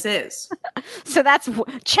 Alex is. So that's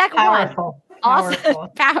check Powerful. 1. Awesome.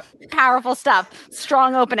 Powerful stuff.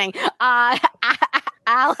 Strong opening.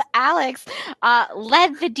 Alex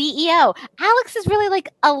led the DEO. Alex is really like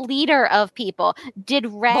a leader of people. Did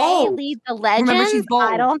Ray lead the Legends? Remember, she's bold.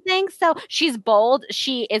 I don't think so. She's bold.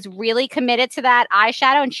 She is really committed to that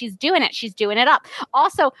eyeshadow, and she's doing it. She's doing it up.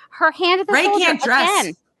 Also, her hand at the Ray soldier, can't dress.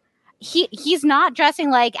 again, he's not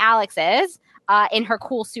dressing like Alex is. In her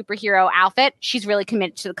cool superhero outfit. She's really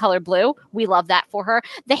committed to the color blue. We love that for her.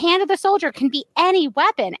 The hand of the soldier can be any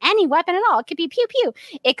weapon at all. It could be pew pew.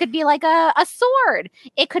 It could be like a sword.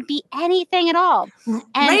 It could be anything at all. And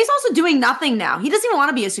Ray's also doing nothing now. He doesn't even want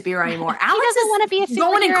to be a superhero anymore. Alex doesn't want to be a superhero.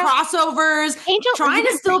 Going in crossovers, trying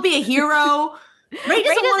to still be a hero. Ray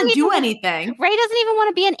doesn't want to do anything. Ray doesn't even want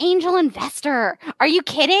to be an angel investor. Are you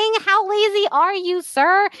kidding? How lazy are you,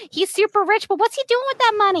 sir? He's super rich, but what's he doing with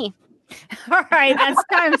that money? All right, that's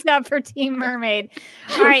time's up for Team Mermaid.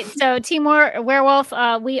 All right, so Team Werewolf,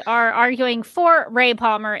 we are arguing for Ray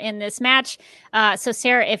Palmer in this match. So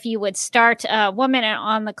Sarah, if you would start 1 minute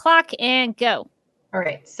on the clock and go. All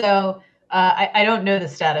right, so I don't know the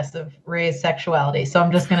status of Ray's sexuality, so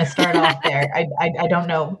I'm just going to start off there. I don't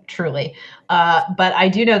know truly, but I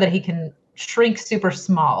do know that he can shrink super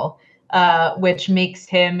small, which makes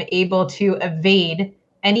him able to evade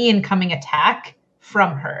any incoming attack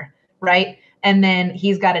from her. Right. And then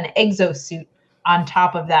he's got an exosuit on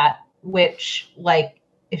top of that, which, like,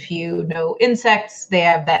 if you know insects, they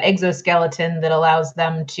have that exoskeleton that allows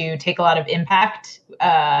them to take a lot of impact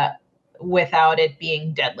without it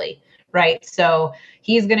being deadly. Right. So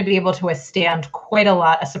he's going to be able to withstand quite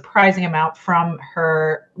a surprising amount from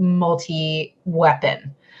her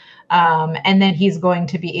multi-weapon. And then he's going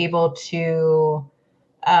to be able to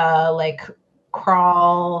like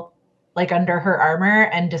crawl like under her armor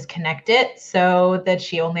and disconnect it so that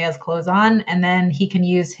she only has clothes on. And then he can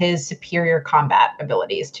use his superior combat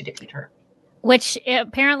abilities to defeat her. Which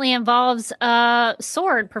apparently involves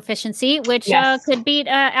sword proficiency, which could beat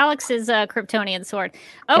Alex's Kryptonian sword.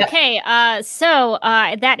 Okay, so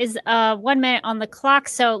that is 1 minute on the clock.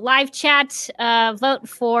 So live chat, vote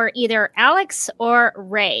for either Alex or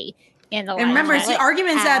Ray. In the and remember, it's the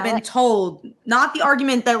arguments that have been told, not the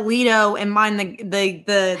argument that Leto and mine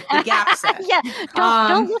the gap said. Yeah,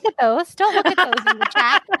 don't look at those. Don't look at those in the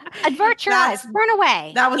chat. Avert your eyes. Turn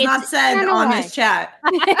away. That was not said on this chat.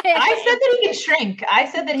 I said that he can shrink.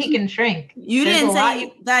 I said that he can shrink. You didn't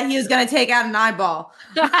say that he was going to take out an eyeball.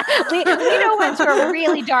 Leto went to a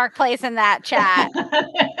really dark place in that chat.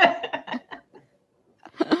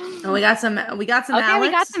 Oh, we got some Alex. We got some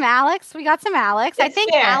Alex. I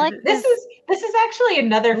think fair. Alex. This is actually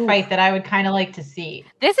another fight that I would kind of like to see.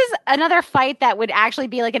 This is another fight that would actually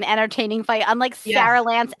be like an entertaining fight, unlike Sarah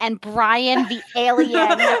Lance and Brian the Alien.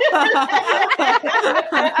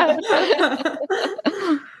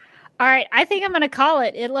 All right, I think I'm going to call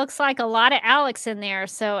it. It looks like a lot of Alex in there,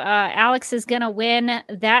 so Alex is going to win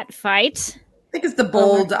that fight. I think it's the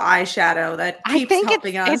bold eyeshadow that keeps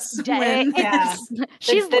helping us win.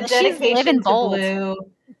 She's living bold. The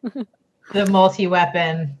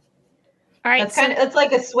multi-weapon. All right, it's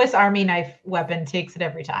like a Swiss Army knife weapon. Takes it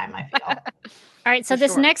every time, I feel. All right, so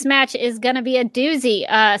this next match is going to be a doozy.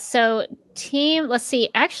 So team, let's see.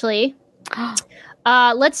 Actually,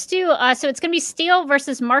 let's do. So it's going to be Steel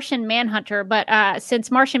versus Martian Manhunter. But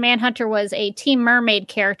since Martian Manhunter was a Team Mermaid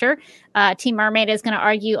character, Team Mermaid is going to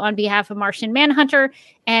argue on behalf of Martian Manhunter,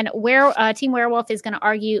 and Team Werewolf is going to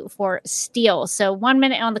argue for Steel. So 1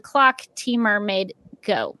 minute on the clock. Team Mermaid,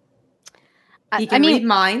 go. He can read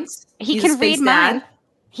minds. He can read minds.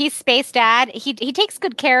 He's Space Dad. He takes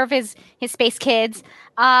good care of his space kids.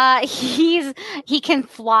 He can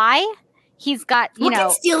fly. He's got what can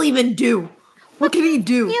Steel even do? What can he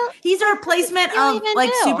do? He's a replacement of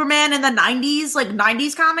like Superman in the 90s, like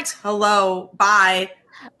 90s comics. Hello, bye.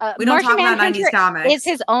 We don't talk about 90s comics. It's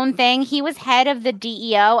his own thing. He was head of the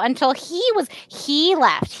DEO until he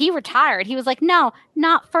left. He retired. He was like, no,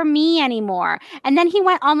 not for me anymore. And then he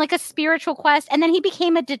went on like a spiritual quest, and then he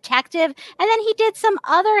became a detective, and then he did some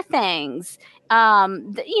other things,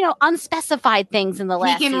 unspecified things in the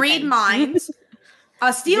last season. He can read minds.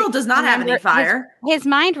 Steel does not have any fire. His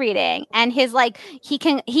mind reading and his he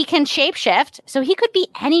can shapeshift, so he could be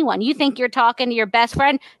anyone. You think you're talking to your best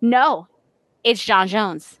friend? No, it's John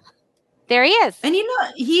Jones. There he is. And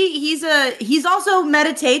he's also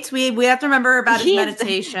meditates. We have to remember about his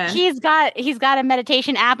meditation. He's got a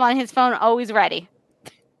meditation app on his phone, always ready.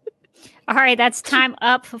 All right, that's time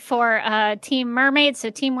up for Team Mermaid. So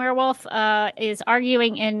Team Werewolf is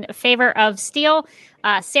arguing in favor of Steel.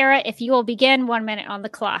 Sarah, if you will begin, 1 minute on the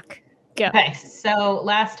clock. Go. Okay, so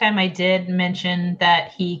last time I did mention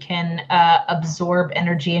that he can absorb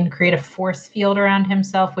energy and create a force field around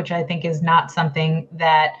himself, which I think is not something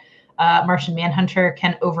that Martian Manhunter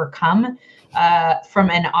can overcome. From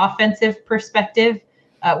an offensive perspective,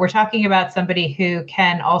 we're talking about somebody who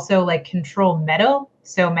can also control metal,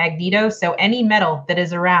 so Magneto. So any metal that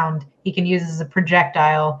is around, he can use as a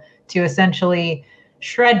projectile to essentially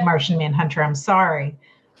shred Martian Manhunter. I'm sorry.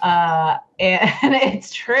 And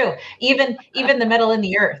it's true. Even the metal in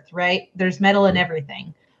the earth, right? There's metal in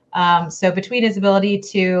everything. So between his ability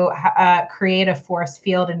to create a force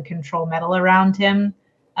field and control metal around him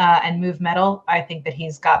and move metal, I think that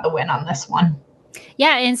he's got the win on this one.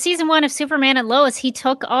 Yeah, in season 1 of Superman and Lois, he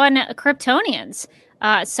took on Kryptonians.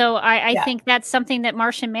 So I think that's something that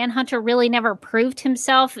Martian Manhunter really never proved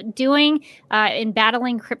himself doing in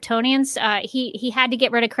battling Kryptonians. He had to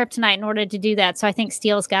get rid of kryptonite in order to do that. So I think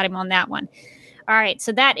Steel's got him on that one. All right.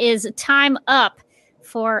 So that is time up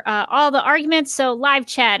for all the arguments. So live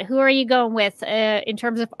chat, who are you going with in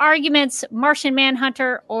terms of arguments, Martian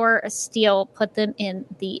Manhunter or Steel? Put them in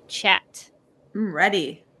the chat. I'm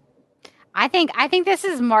ready. I think this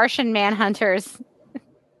is Martian Manhunter's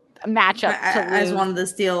matchup as one of the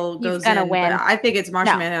Steel goes in, win. But I think it's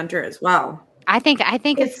Martian Manhunter as well. I think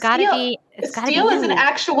it's got to be. Steel is an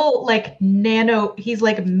actual nano. He's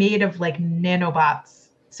made of nanobots,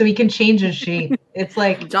 so he can change his shape. It's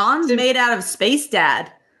John's made out of Space Dad.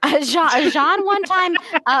 Jean one time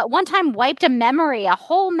wiped a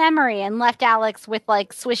whole memory, and left Alex with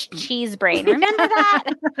Swiss cheese brain. Remember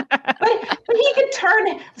that? but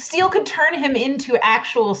Steel could turn him into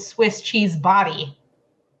actual Swiss cheese body.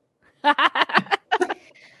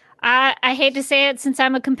 I hate to say it since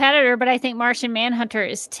I'm a competitor, but I think Martian Manhunter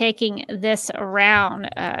is taking this round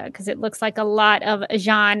because it looks like a lot of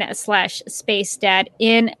Jean/Space Dad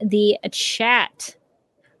in the chat.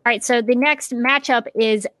 All right, so the next matchup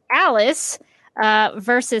is Alice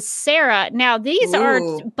versus Sarah. Now, these are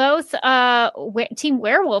both Team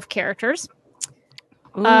Werewolf characters.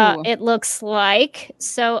 It looks like.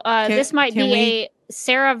 So this might be a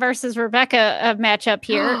Sarah versus Rebecca matchup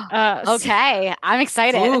here. Okay, I'm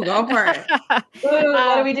excited. Ooh, go for it. What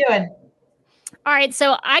are we doing? All right,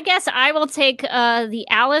 so I guess I will take the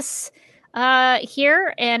Alice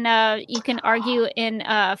here, and you can argue in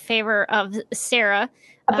favor of Sarah.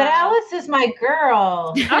 But Alice is my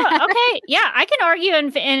girl. Okay, yeah, I can argue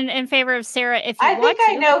in favor of Sarah if you want to. I think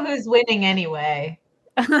I know who's winning anyway.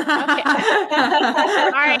 Okay.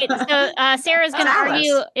 All right. So Sarah's going to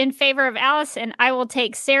argue in favor of Alice, and I will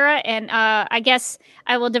take Sarah. And I guess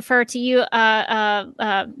I will defer to you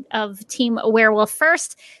of Team Werewolf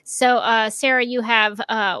first. So Sarah, you have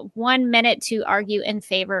 1 minute to argue in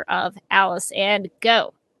favor of Alice, and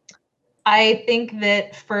go. I think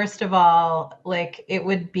that first of all, like it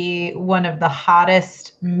would be one of the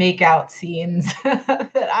hottest makeout scenes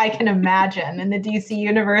that I can imagine in the DC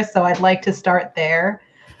universe. So I'd like to start there.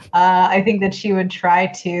 I think that she would try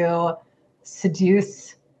to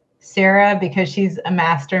seduce Sarah because she's a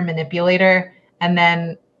master manipulator. And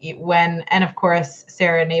then and of course,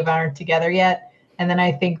 Sarah and Ava aren't together yet. And then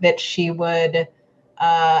I think that she would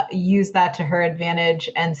use that to her advantage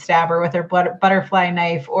and stab her with her butterfly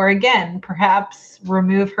knife, or again, perhaps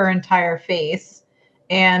remove her entire face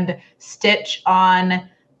and stitch on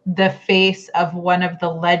the face of one of the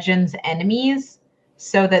Legend's enemies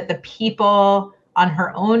so that the people on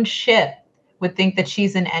her own ship would think that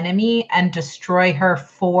she's an enemy and destroy her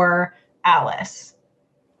for Alice.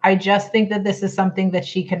 I just think that this is something that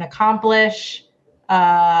she can accomplish.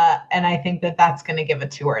 And I think that that's going to give it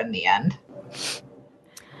to her in the end.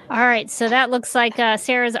 All right, so that looks like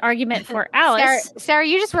Sarah's argument for Alice. Sarah,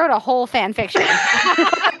 you just wrote a whole fan fiction. and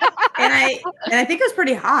I think it was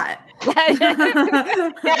pretty hot. Yeah,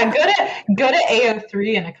 go to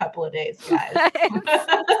AO3 in a couple of days, guys.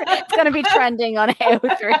 It's going to be trending on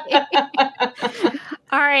AO3.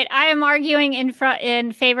 All right, I am arguing in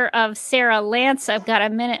favor of Sarah Lance. I've got a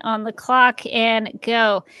minute on the clock, and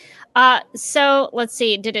go. So let's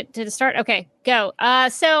see. Did it start? Okay, go.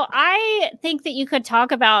 So I think that you could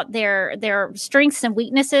talk about their strengths and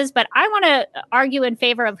weaknesses, but I want to argue in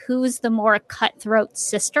favor of who's the more cutthroat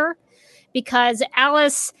sister, because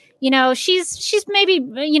Alice, she's maybe,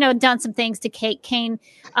 done some things to Kate Kane.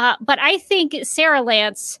 But I think Sarah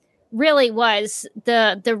Lance really was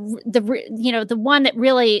the one that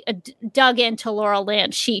really dug into Laurel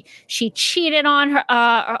Lance. She cheated on her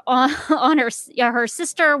on her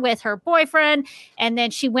sister with her boyfriend, and then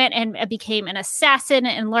she went and became an assassin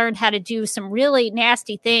and learned how to do some really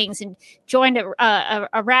nasty things and joined a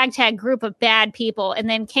ragtag group of bad people, and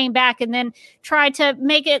then came back and then tried to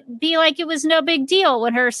make it be like it was no big deal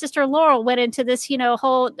when her sister Laurel went into this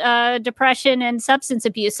whole depression and substance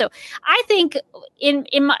abuse. So I think in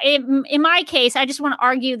my case, I just want to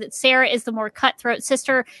argue that Sarah is the more cutthroat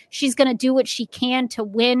sister. She's going to do what she can to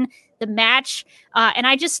win the match. And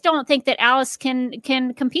I just don't think that Alice can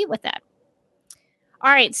compete with that.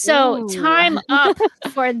 All right. So time up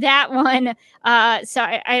for that one. So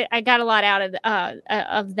I got a lot out of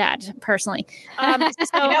that personally.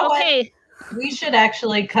 Okay. We should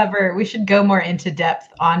actually we should go more into depth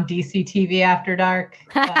on DC TV After Dark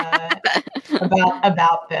about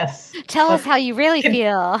this. Tell us how you really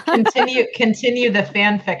feel. Continue the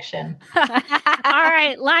fan fiction. All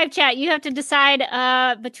right, live chat. You have to decide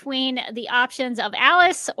between the options of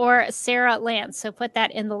Alice or Sarah Lance. So put that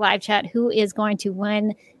in the live chat. Who is going to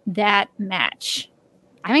win that match?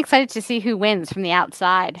 I'm excited to see who wins from the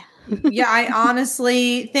outside. Yeah, I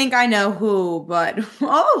honestly think I know who, but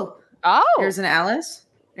there's an Alice.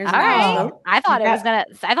 All right. I thought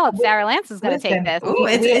Sarah Lance was gonna take this. Ooh,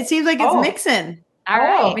 it seems like it's mixing. All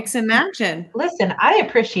right. Mix and matching. Listen, I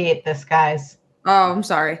appreciate this, guys. Oh, I'm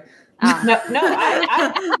sorry. No,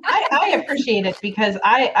 I appreciate it because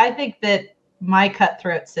I think that my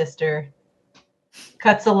cutthroat sister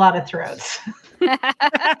cuts a lot of throats.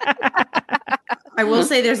 I will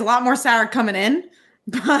say there's a lot more Sarah coming in,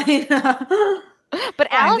 but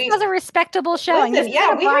Alice has a respectable showing. Listen, this is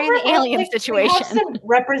a Brian the Alien situation. We have some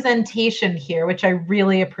representation here, which I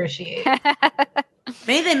really appreciate.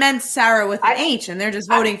 Maybe they meant Sarah with an H, and they're just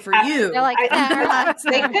voting for you. They're like, I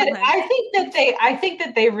think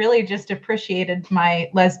that they really just appreciated my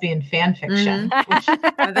lesbian fan fiction.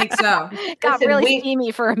 I think so. Got really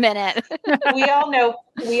steamy for a minute. we all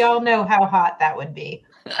know how hot that would be.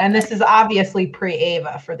 And this is obviously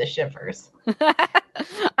pre-Ava for the shippers.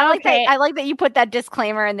 I like that you put that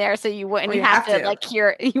disclaimer in there so you wouldn't have to like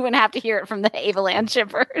hear it. You wouldn't have to hear it from the Ava Land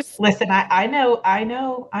shippers. Listen, I know.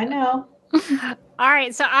 All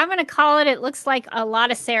right, so I'm going to call it. It looks like a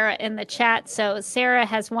lot of Sarah in the chat. So Sarah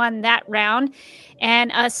has won that round.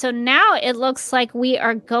 And so now it looks like we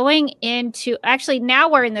are going into, actually now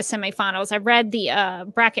we're in the semifinals. I read the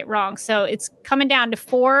bracket wrong. So it's coming down to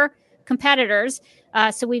 4 competitors.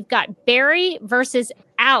 So we've got Barry versus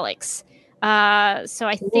Alex. So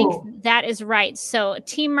I think that is right. So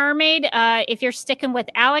Team Mermaid, if you're sticking with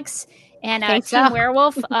Alex, and Team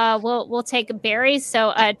Werewolf, we'll take Barry.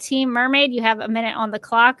 So Team Mermaid, you have a minute on the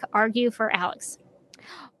clock. Argue for Alex.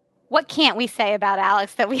 What can't we say about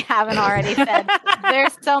Alex that we haven't already said?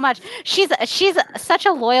 There's so much. She's such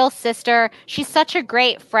a loyal sister. She's such a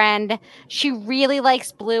great friend. She really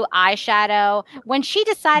likes blue eyeshadow. When she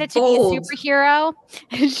decided to be a superhero,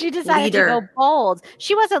 she decided to go bold.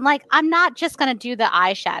 She wasn't like, I'm not just going to do the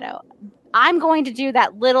eyeshadow. I'm going to do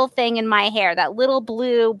that little thing in my hair, that little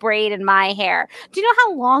blue braid in my hair. Do you know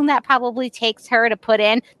how long that probably takes her to put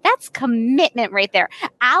in? That's commitment right there.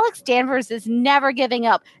 Alex Danvers is never giving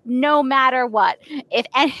up, no matter what.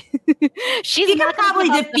 She could probably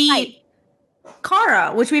defeat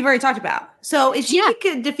Kara, which we've already talked about. So if she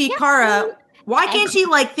could defeat Kara, why can't she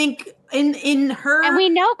think in her? And we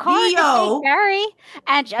know Kara can defeat Barry.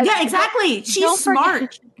 And exactly. She's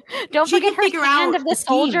smart. Don't forget her Hand of the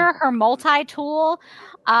Soldier, her multi-tool.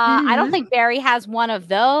 I don't think Barry has one of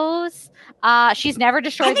those. She's never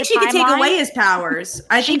destroyed the timeline. I think she could take away his powers.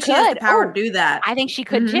 I think she has the power to do that. I think she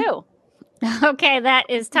could too. Okay, that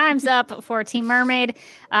is time's up for Team Mermaid.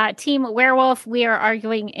 Team Werewolf, we are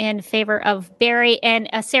arguing in favor of Barry. And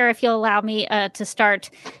Sarah, if you'll allow me to start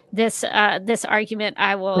this argument,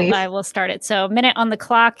 I will start it. So, minute on the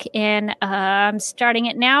clock, and I'm starting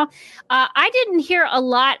it now. I didn't hear a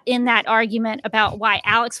lot in that argument about why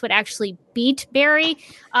Alex would actually beat Barry,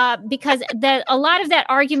 because a lot of that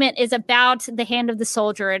argument is about the Hand of the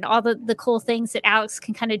Soldier and all the cool things that Alex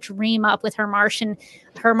can kind of dream up with her Martian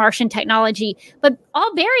technology. But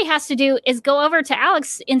all Barry has to do is go over to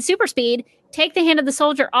Alex in super speed, take the Hand of the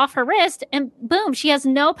Soldier off her wrist, and boom, she has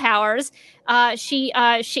no powers. He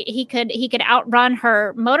could outrun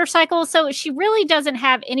her motorcycle. So she really doesn't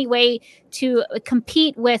have any way to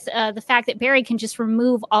compete with the fact that Barry can just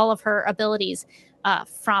remove all of her abilities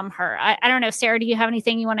from her. I don't know, Sarah, do you have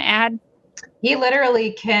anything you want to add? He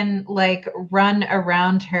literally can run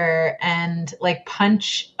around her and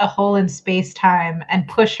punch a hole in space-time and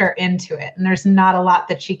push her into it. And there's not a lot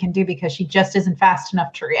that she can do because she just isn't fast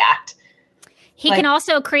enough to react. He can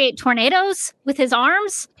also create tornadoes with his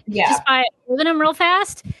arms just by moving them real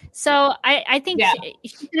fast. So I think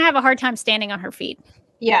she's going to have a hard time standing on her feet.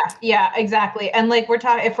 Yeah, exactly. And if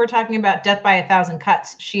we're talking about death by 1,000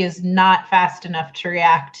 cuts, she is not fast enough to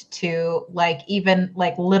react to even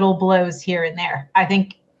little blows here and there. I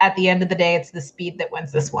think at the end of the day, it's the speed that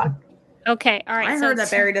wins this one. Okay, all right. I heard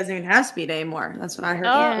that Barry doesn't even have speed anymore. That's what I heard.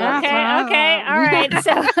 Okay, all right.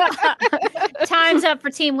 So time's up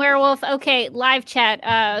for Team Werewolf. Okay, live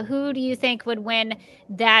chat. Who do you think would win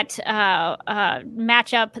that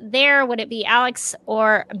matchup there? Would it be Alex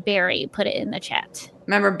or Barry? Put it in the chat.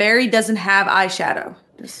 Remember, Barry doesn't have eyeshadow.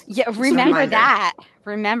 Remember that.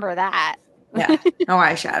 Remember that. Yeah, no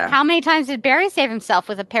eyeshadow. How many times did Barry save himself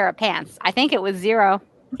with a pair of pants? I think it was 0.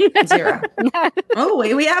 0. Oh,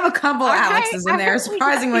 we have a couple Alexes in there,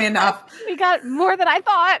 surprisingly enough. We got more than I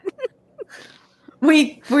thought.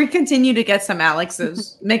 We continue to get some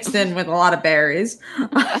Alexes mixed in with a lot of Barrys.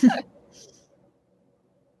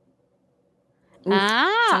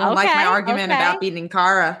 Someone liked my argument about beating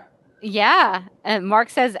Kara. Yeah. Mark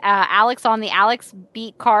says Alex on the Alex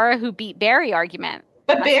beat Kara who beat Barry argument.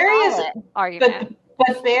 But Barry is argument.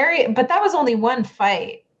 But Barry, but that was only one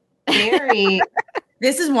fight. Barry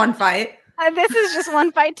This is one fight. This is just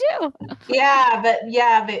one fight too. Yeah, but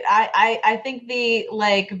I think the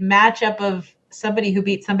matchup of somebody who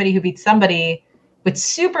beats somebody with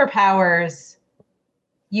superpowers,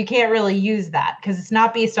 you can't really use that because it's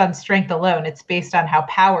not based on strength alone. It's based on how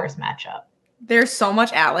powers match up. There's so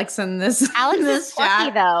much Alex in this. Alex is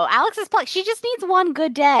plucky, though. Alex is plucky. She just needs one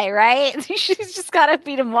good day, right? She's just got to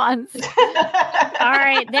beat him once. All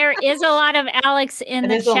right. There is a lot of Alex in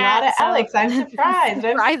the chat. There's a lot of Alex. I'm surprised.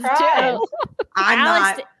 Too.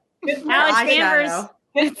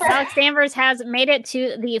 Alex Danvers has made it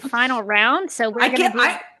to the final round. So we're going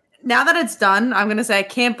to now that it's done, I'm going to say I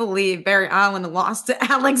can't believe Barry Allen lost to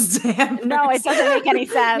Alex Danvers. No, it doesn't make any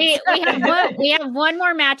sense. we have one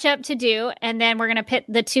more matchup to do, and then we're going to pit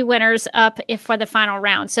the two winners up for the final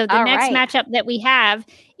round. So the next matchup that we have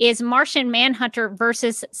is Martian Manhunter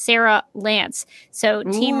versus Sarah Lance. So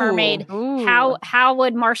Team Mermaid, how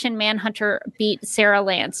would Martian Manhunter beat Sarah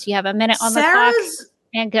Lance? You have a minute on the clock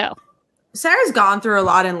and go. Sarah's gone through a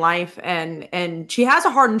lot in life, and she has a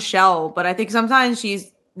hardened shell, but I think sometimes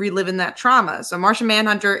she's reliving that trauma. So Martian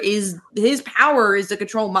Manhunter his power is to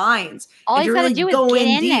control minds. All he's got to do is get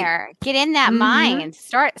in there, get in that mind,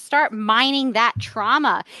 start mining that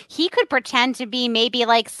trauma. He could pretend to be maybe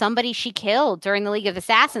like somebody she killed during the League of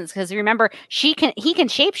Assassins, because remember, he can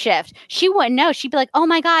shapeshift. She wouldn't know. She'd be like, "Oh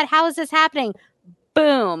my God, how is this happening?"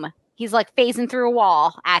 Boom. He's like phasing through a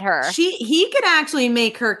wall at her. He could actually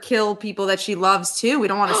make her kill people that she loves too. We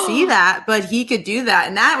don't want to see that, but he could do that,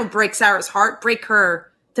 and that would break Sarah's heart, break her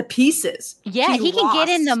to pieces. Yeah, he can get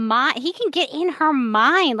in the mind. He can get in her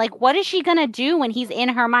mind. Like, what is she gonna do when he's in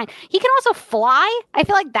her mind? He can also fly. I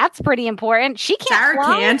feel like that's pretty important. She can't. Sarah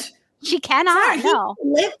fly. Can't. She cannot. He can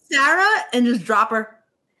lift Sarah and just drop her.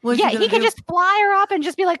 He can just fly her up and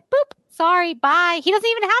just be like, "Boop, sorry, bye." He doesn't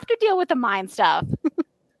even have to deal with the mind stuff.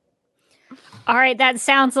 All right, that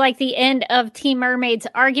sounds like the end of Team Mermaid's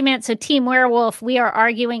argument. So Team Werewolf, we are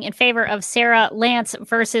arguing in favor of Sarah Lance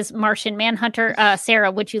versus Martian Manhunter.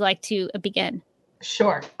 Sarah, would you like to begin?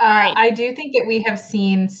 Sure. I do think that we have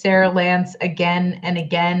seen Sarah Lance again and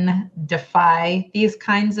again defy these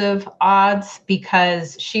kinds of odds,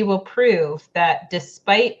 because she will prove that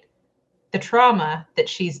despite the trauma that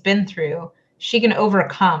she's been through, she can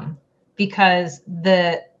overcome, because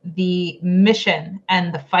the mission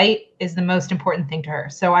and the fight is the most important thing to her.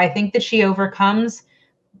 So I think that she overcomes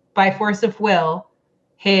by force of will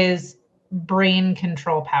his brain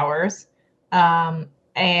control powers.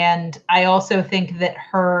 And I also think that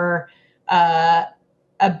her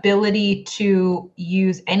ability to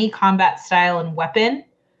use any combat style and weapon,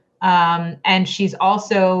 and she's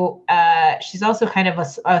also kind of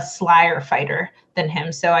a slyer fighter than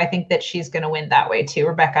him. So I think that she's going to win that way too.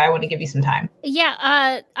 Rebecca, I want to give you some time.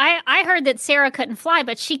 Yeah, I heard that Sarah couldn't fly,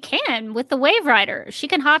 but she can with the Wave Rider. She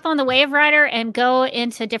can hop on the Wave Rider and go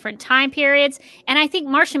into different time periods. And I think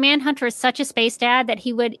Martian Manhunter is such a space dad that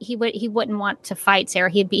he wouldn't want to fight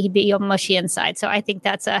Sarah. He'd be mushy inside. So I think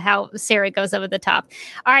that's how Sarah goes over the top.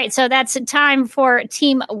 All right, so that's time for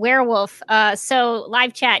Team Werewolf. So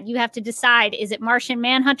live chat, you have to decide: is it Martian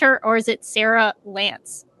Manhunter or is it Sarah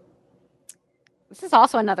Lance? This is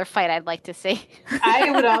also another fight I'd like to see.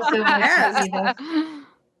 I would also want to see this.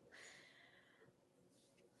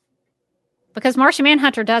 Because Martian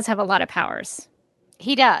Manhunter does have a lot of powers.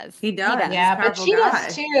 He does. Yeah, but she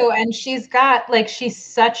does too. And she's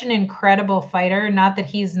such an incredible fighter. Not that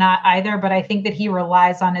he's not either, but I think that he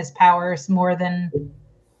relies on his powers more than,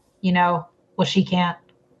 she can't.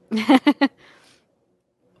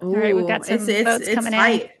 All right, we've got some votes coming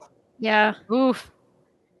in. Yeah. Oof.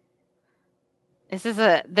 This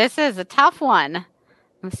is a tough one.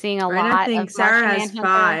 I'm seeing a lot. I think Sarah has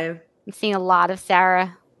 5. I'm seeing a lot of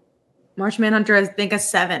Sarah. Martian Manhunter has, I think, a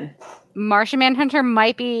 7. Martian Manhunter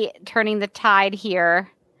might be turning the tide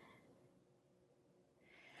here.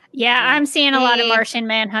 Yeah, I'm seeing a lot of Martian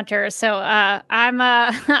Manhunter, so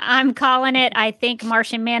I'm calling it. I think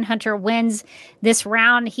Martian Manhunter wins this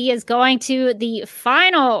round. He is going to the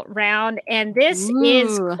final round, and this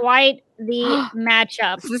is quite the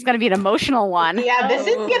matchup. This is going to be an emotional one. Yeah, this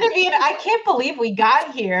is going to be. I can't believe we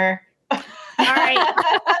got here. All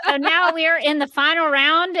right, so now we are in the final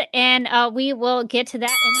round, and we will get to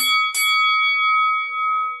that.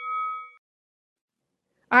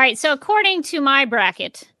 All right, so according to my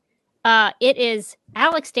bracket, it is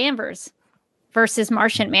Alex Danvers versus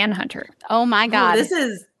Martian Manhunter. Oh my God! This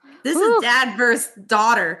is dad versus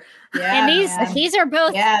daughter. Yeah, and these are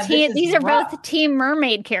both both Team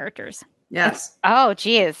Mermaid characters. Yes. Oh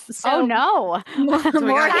geez. So, oh no. Morgan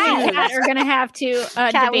and Kat are going to have to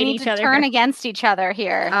debate each other. Turn against each other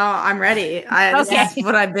here. Oh, I'm ready. This is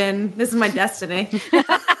what I've been. This is my destiny.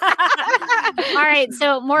 All right,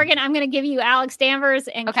 so Morgan, I'm going to give you Alex Danvers,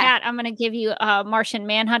 and Kat, I'm going to give you Martian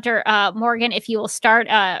Manhunter. Morgan, if you will start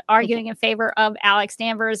arguing in favor of Alex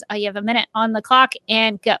Danvers, you have a minute on the clock,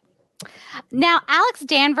 and go. Now, Alex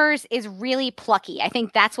Danvers is really plucky. I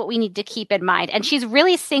think that's what we need to keep in mind. And she's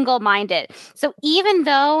really single-minded. So even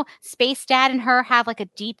though Space Dad and her have like a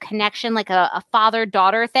deep connection, like a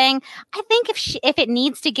father-daughter thing, I think if it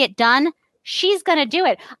needs to get done, she's going to do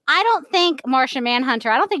it. I don't think Martian Manhunter,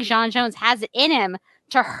 I don't think Jon Jones has it in him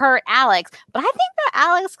to hurt Alex. But I think that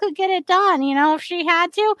Alex could get it done, if she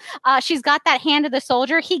had to. She's got that hand of the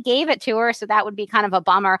soldier. He gave it to her, so that would be kind of a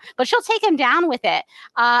bummer. But she'll take him down with it.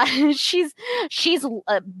 She's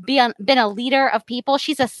been a leader of people.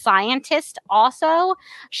 She's a scientist also.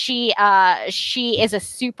 She is a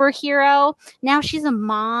superhero. Now she's a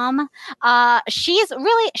mom. She's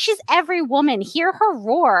every woman. Hear her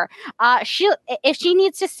roar. If she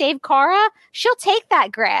needs to save Kara, she'll take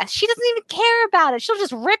that grass. She doesn't even care about it. She'll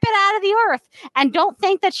just rip it out of the earth. And don't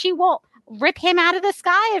think that she won't rip him out of the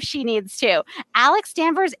sky if she needs to. Alex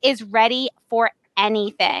Danvers is ready for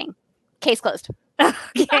anything. Case closed.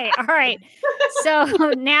 Okay, all right. So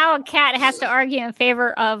now Kat has to argue in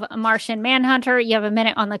favor of Martian Manhunter. You have a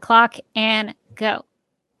minute on the clock and go.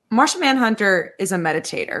 Martian Manhunter is a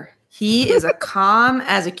meditator. He is a calm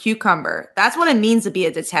as a cucumber. That's what it means to be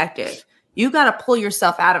a detective. You got to pull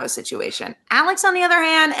yourself out of a situation. Alex, on the other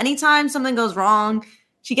hand, anytime something goes wrong,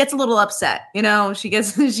 she gets a little upset.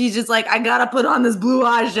 She's just like, I got to put on this blue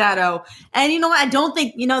eyeshadow. And you know what? I don't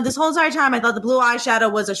think, this whole entire time I thought the blue eyeshadow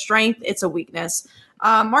was a strength. It's a weakness.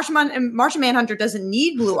 Martian Manhunter doesn't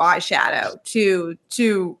need blue eyeshadow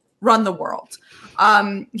to run the world.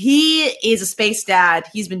 He is a space dad.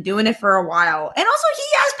 He's been doing it for a while. And also he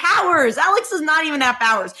has powers. Alex does not even have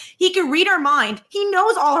powers. He can read her mind. He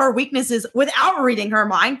knows all her weaknesses without reading her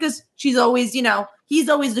mind because she's always, he's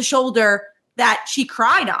always the shoulder that she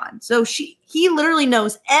cried on. So he literally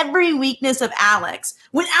knows every weakness of Alex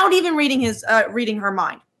without even reading her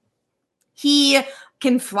mind. He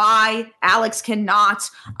can fly. Alex cannot.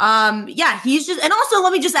 He's just, and also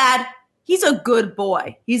let me just add, he's a good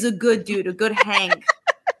boy. He's a good dude, a good Hank.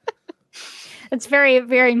 It's very,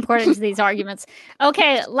 very important to these arguments.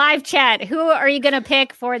 Okay, live chat. Who are you going to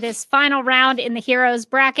pick for this final round in the Heroes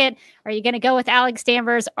bracket? Are you going to go with Alex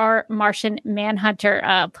Danvers or Martian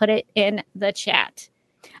Manhunter? Put it in the chat.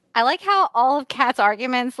 I like how all of Kat's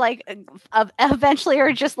arguments eventually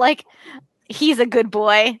are just like, he's a good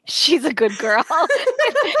boy. She's a good girl.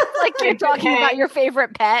 Like you're talking about your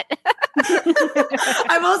favorite pet.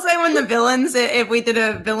 I will say when the villains, if we did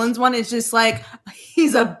a villains one, it's just like,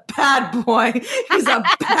 he's a bad boy. He's a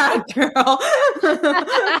bad girl.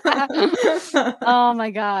 Oh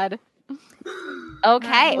my God.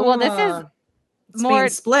 Okay. Well, this is more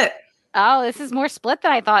split. Oh, this is more split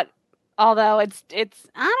than I thought. Although it's,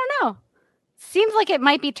 I don't know. Seems like it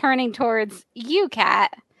might be turning towards you,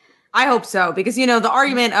 Kat. I hope so, because the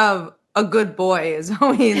argument of a good boy is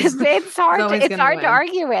always it's hard to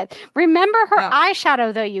argue with. Remember her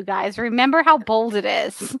eyeshadow, though, you guys. Remember how bold it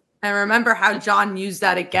is, and remember how John used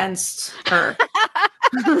that against her.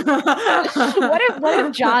 What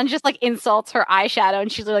if John just insults her eyeshadow and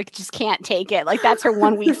she's just can't take it? That's her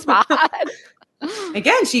one weak spot.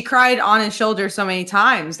 Again, she cried on his shoulder so many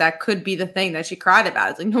times. That could be the thing that she cried about.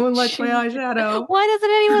 It's like, no one likes my eyeshadow. Why doesn't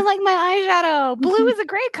anyone like my eyeshadow? Blue is a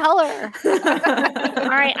great color. All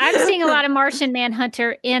right. I'm seeing a lot of Martian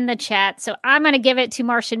Manhunter in the chat. So I'm going to give it to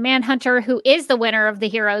Martian Manhunter, who is the winner of the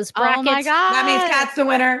Heroes bracket. Oh my God. That means Kat's the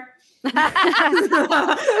winner.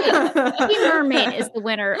 Team Mermaid is the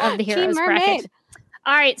winner of the Heroes bracket.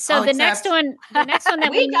 All right, so the next one that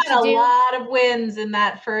we got a lot of wins in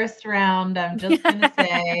that first round. I'm just gonna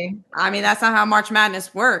say. I mean, that's not how March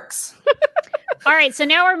Madness works. All right, so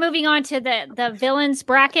now we're moving on to the villains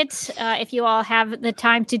bracket. If you all have the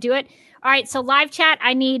time to do it. All right, so live chat.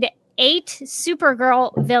 I need 8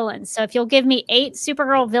 Supergirl villains. So if you'll give me 8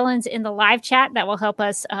 Supergirl villains in the live chat, that will help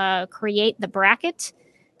us create the bracket.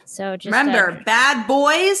 So just remember, bad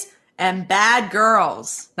boys and bad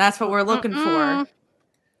girls. That's what we're looking for.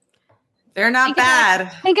 They're not bad.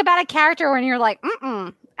 Think about a character when you're like,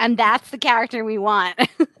 and that's the character we want.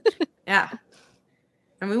 Yeah.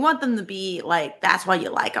 And we want them to be that's why you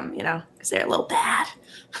like them, because they're a little bad.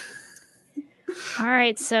 All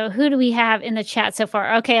right. So who do we have in the chat so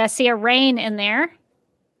far? Okay. I see a Rain in there.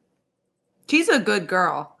 She's a good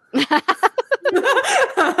girl. All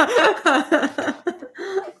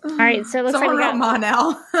right. So it looks someone like we got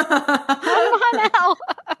Mon-El. Mon-El.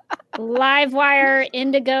 Livewire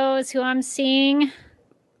Indigo is who I'm seeing.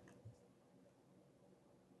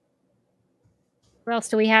 What else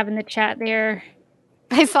do we have in the chat there?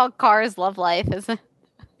 I saw Cars Love Life as a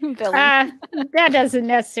villain. That doesn't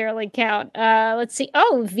necessarily count. Let's see.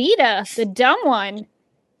 Oh, Vita, the dumb one.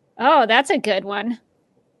 Oh, that's a good one.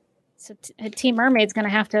 So Team Mermaid's going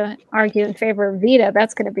to have to argue in favor of Vita.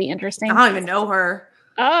 That's going to be interesting. I don't even know her.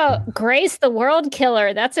 Oh, Grace the World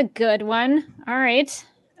Killer. That's a good one. All right.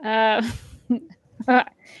 I'll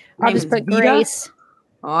just put Vita? Grace.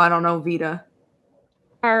 Oh, I don't know Vita.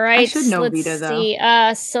 All right. I should know let's Vita, though. see.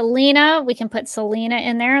 Selena. We can put Selena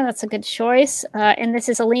in there. That's a good choice. And this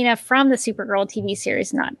is Selena from the Supergirl TV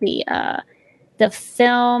series, not the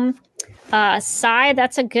film. Sai,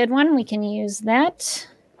 that's a good one. We can use that.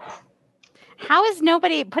 How is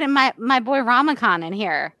nobody putting my boy Ramakan in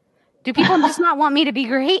here? Do people just not want me to be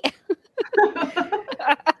great?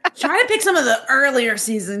 Try to pick some of the earlier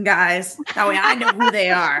season guys. That way I know who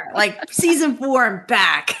they are. Like season 4 and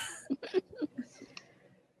back.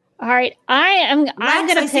 All right. I'm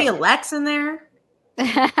going to see Lex in there.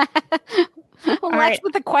 Lex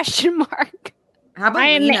with a question mark. How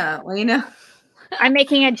about Lena? I'm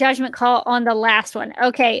making a judgment call on the last one.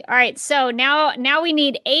 Okay. All right. So now we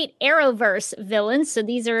need 8 Arrowverse villains. So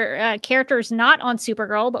these are characters not on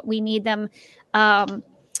Supergirl, but we need them on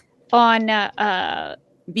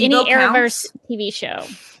any Arrowverse TV show.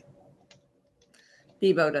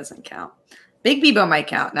 Bebo doesn't count. Big Bebo might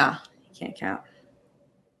count. No, he can't count.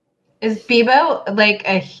 Is Bebo like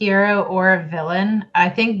a hero or a villain? I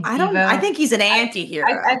think he's an anti-hero.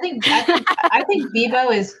 I think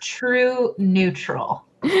Bebo is true neutral.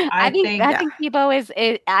 I think Bebo is.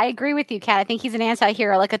 I agree with you, Kat. I think he's an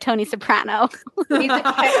anti-hero, like a Tony Soprano. Bebo,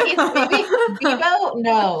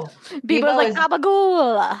 no. Bebo's like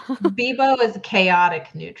Gabagool. Bebo is chaotic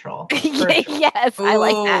neutral. Yes, I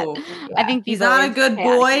like that. Yeah. I think he's not a good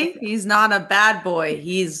boy. He's not a bad boy.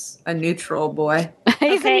 He's a neutral boy.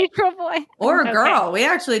 He's a neutral boy. Or a girl. We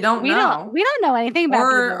actually don't know. We don't know anything about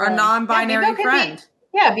Bebo. Or a non-binary friend.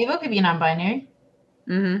 Bebo could be non-binary.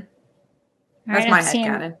 Mm-hmm. That's my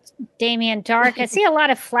headcanon. Damien Dark. I see a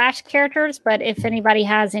lot of Flash characters, but if anybody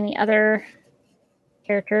has any other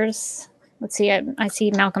characters, let's see. I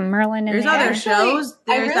see Malcolm Merlin in there. There's other shows.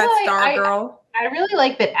 There's that Stargirl. I really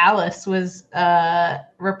like that Alice was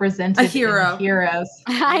represented in Heroes.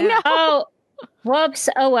 I know. Oh, whoops.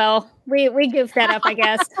 Oh well. We goofed that up, I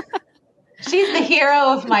guess. She's the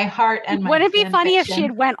hero of my heart and my Wouldn't it be funny if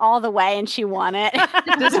she went all the way and she won it?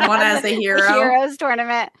 Just won as the hero. The Heroes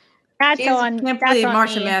tournament. I can't believe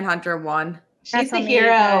Martian Manhunter won. She's the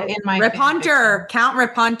hero in my Rip Hunter. Count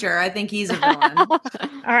Rip Hunter. I think he's a villain. All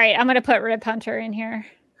right, I'm going to put Rip Hunter in here.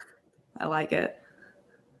 I like it.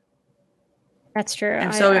 That's true.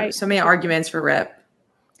 And so many arguments for Rip.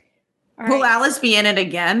 Will Alice be in it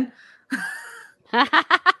again?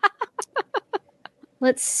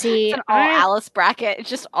 Let's see. It's an all Alice bracket. It's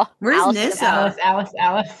just all. Where's Alice Nyssa?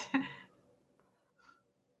 Alice.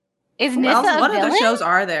 Is Nyssa what other shows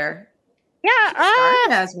are there? Yeah, Stardust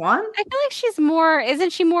has one. I feel like she's more.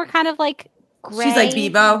 Isn't she more kind of like gray? She's like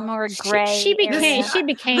Bebo. More gray. She became.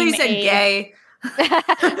 You said gay.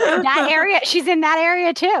 That area. She's in that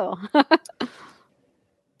area too.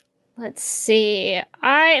 Let's see.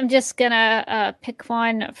 I am just gonna pick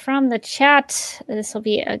one from the chat. This will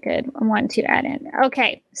be a good one to add in.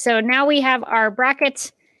 Okay, so now we have our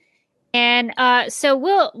bracket. And so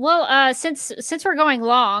we'll since we're going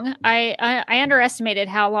long, I underestimated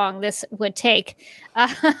how long this would take.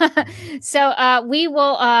 So we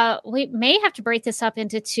may have to break this up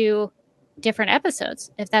into 2 different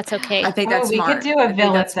episodes, if that's okay. I think that's smart. We could do a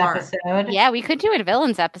villains episode. Yeah, we could do a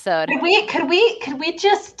villains episode. Could we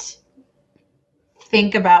just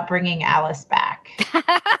think about bringing Alice back?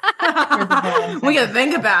 We can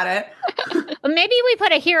think about it. Maybe we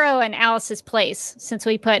put a hero in Alice's place, since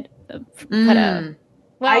we put a.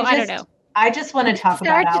 Well, I don't know. I just want to talk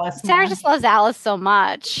about Alice. Sarah just loves Alice so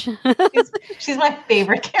much. She's my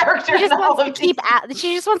favorite character. She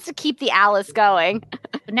just wants to keep the Alice going.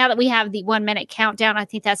 But now that we have the 1 minute countdown, I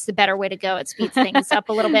think that's the better way to go. It speeds things up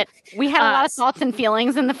a little bit. We had a lot of thoughts and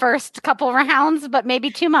feelings in the first couple of rounds, but maybe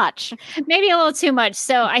too much. Maybe a little too much.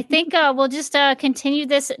 So I think we'll just continue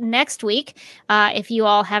this next week if you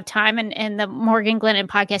all have time, and the Morgan Glennon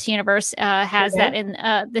Podcast Universe has that in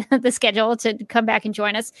the schedule to come back and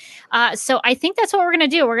join us. So I think that's what we're going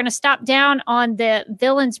to do. We're going to stop down on the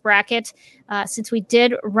villains bracket since we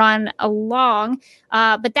did run along.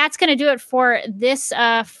 But that's going to do it for this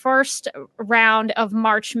first round of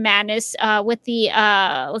March Madness with the,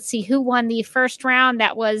 let's see, who won the first round?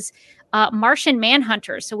 That was Martian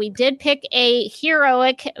Manhunter. So we did pick a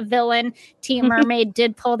heroic villain. Team Mermaid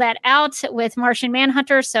did pull that out with Martian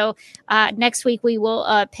Manhunter. So next week we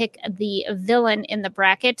will pick the villain in the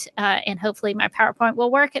bracket, and hopefully my PowerPoint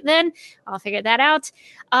will work then. I'll figure that out.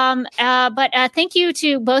 But thank you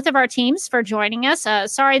to both of our teams for joining us.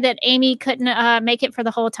 Sorry that Amy couldn't make it for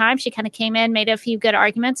the whole time. She kind of came in, made a few good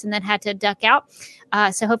arguments, and then had to duck out.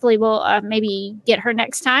 So hopefully we'll maybe get her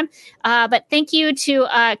next time. But thank you to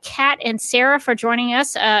Kat and Sarah for joining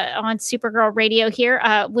us on Supergirl Radio here.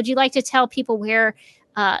 Would you like to tell people where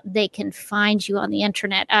they can find you on the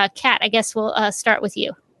internet. Kat, I guess we'll start with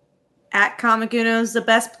you. At Comic Uno is the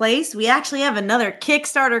best place. We actually have another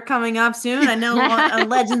Kickstarter coming up soon. I know on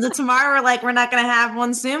Legends of Tomorrow, we're not going to have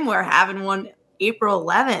one soon. We're having one April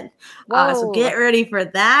 11th. So get ready for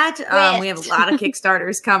that. We have a lot of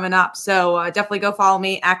Kickstarters coming up. So definitely go follow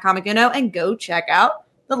me at Comic Uno and go check out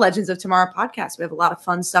the Legends of Tomorrow podcast. We have a lot of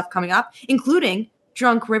fun stuff coming up, including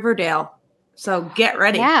Drunk Riverdale. So get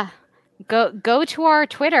ready. Yeah. Go to our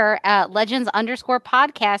Twitter at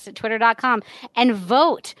legends_podcast at twitter.com and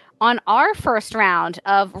vote on our first round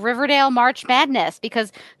of Riverdale March Madness,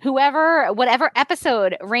 because whatever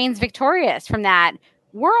episode reigns victorious from that,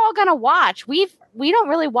 we're all going to watch. We don't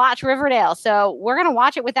really watch Riverdale, so we're going to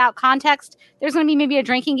watch it without context. There's going to be maybe a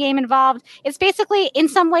drinking game involved. It's basically, in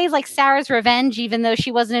some ways, like Sarah's Revenge, even though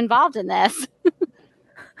she wasn't involved in this.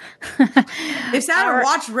 If Sarah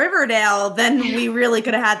watched Riverdale, then we really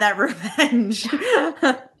could have had that revenge.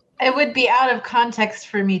 It would be out of context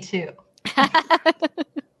for me, too.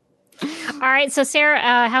 All right. So,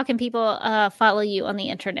 Sarah, how can people follow you on the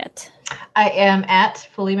internet? I am at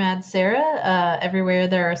Fully Mad Sarah. Everywhere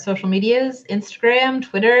there are social medias, Instagram,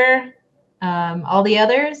 Twitter, all the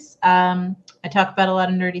others. I talk about a lot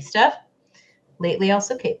of nerdy stuff. Lately,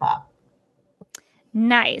 also K-pop.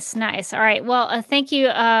 Nice. All right. Well, thank you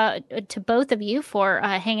to both of you for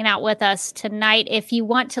hanging out with us tonight. If you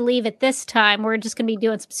want to leave at this time, we're just going to be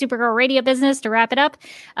doing some Supergirl radio business to wrap it up.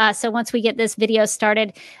 So once we get this video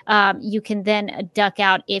started, you can then duck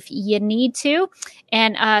out if you need to.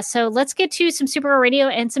 And so let's get to some Supergirl radio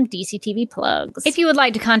and some DC TV plugs. If you would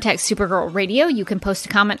like to contact Supergirl Radio, you can post a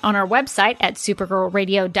comment on our website at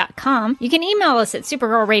supergirlradio.com. You can email us at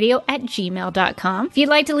supergirlradio@gmail.com. If you'd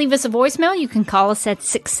like to leave us a voicemail, you can call us at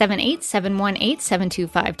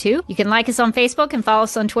 678-718-7252. You can like us on Facebook and follow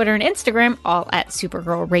us on Twitter and Instagram, all at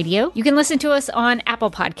Supergirl Radio. You can listen to us on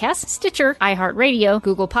Apple Podcasts, Stitcher, iHeartRadio,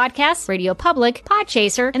 Google Podcasts, Radio Public,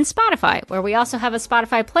 Podchaser, and Spotify, where we also have a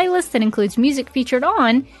Spotify playlist that includes music featured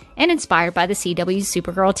on and inspired by the CW's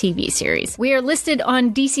Supergirl TV series. We are listed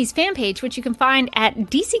on DC's fan page, which you can find at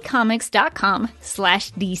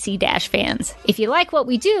dccomics.com/DC-fans. If you like what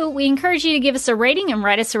we do, we encourage you to give us a rating and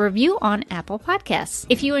write us a review on Apple Podcasts.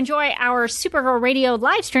 If you enjoy our Supergirl Radio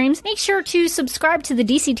live streams, make sure to subscribe to the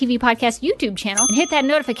DC TV Podcast YouTube channel and hit that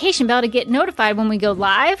notification bell to get notified when we go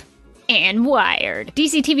live and wired.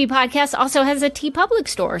 DC TV Podcast also has a TeePublic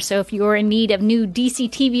store, so if you're in need of new DC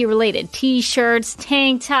TV related t-shirts,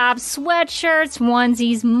 tank tops, sweatshirts,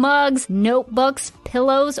 onesies, mugs, notebooks,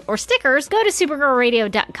 pillows, or stickers, go to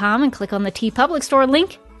supergirlradio.com and click on the TeePublic store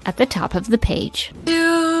link at the top of the page.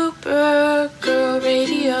 Supergirl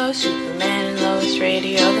Radio, Superman and Lois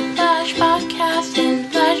Radio, The Flash Podcast,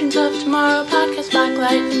 and Legends of Tomorrow Podcast, Black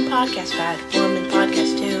Lightning Podcast, Batwoman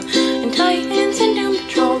Podcast 2, and Titans and Doom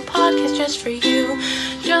Patrol Podcast just for you.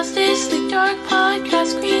 Justice League Dark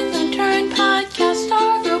Podcast, Green Lantern Podcast,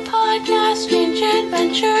 Stargirl Podcast, Strange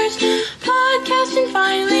Adventures Podcast, and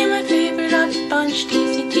finally my favorite of the bunch,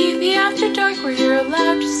 DC TV After Dark, where you're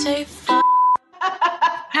allowed to say fuck.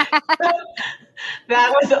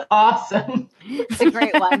 That was awesome. It's a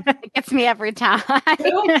great one. It gets me every time.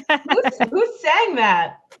 Who sang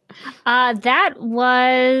that? That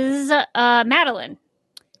was Madeline,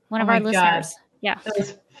 one of our listeners. Yeah. That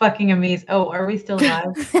was fucking amazing. Oh, are we still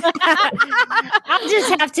live? I'll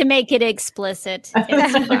just have to make it explicit.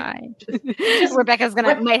 It's fine. Rebecca's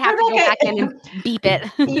might have to go back in and beep it.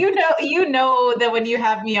 You know that when you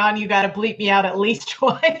have me on, you got to bleep me out at least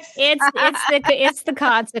twice. It's the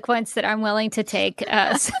consequence that I'm willing to take.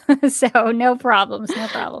 So no problems.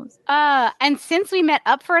 And since we met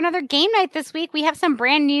up for another game night this week, we have some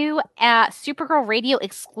brand new Supergirl Radio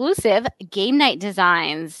exclusive game night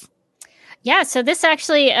designs. Yeah, so this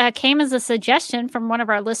actually came as a suggestion from one of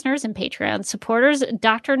our listeners and Patreon supporters,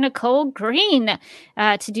 Dr. Nicole Green,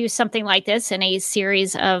 to do something like this in a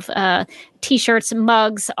series of T-shirts,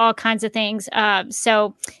 mugs, all kinds of things.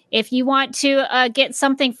 So if you want to get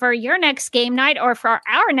something for your next game night or for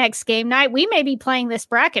our next game night, we may be playing this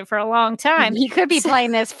bracket for a long time. You could be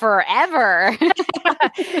playing this forever.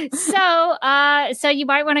 So you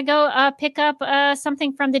might want to go pick up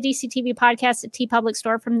something from the DC TV Podcast at TeePublic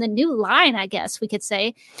store from the new line, I guess we could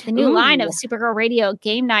say. The new line of Supergirl Radio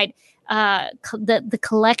Game Night, the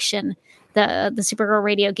collection. The Supergirl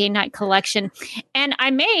Radio Game Night collection. And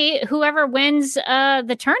whoever wins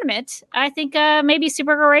the tournament, I think maybe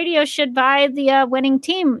Supergirl Radio should buy the winning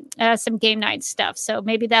team some game night stuff. So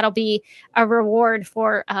maybe that'll be a reward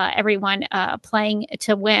for everyone playing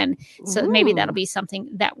to win. So maybe that'll be something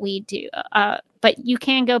that we do. but you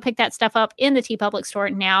can go pick that stuff up in the TeePublic store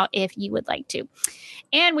now if you would like to.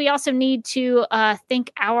 And we also need to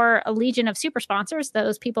thank our legion of super sponsors.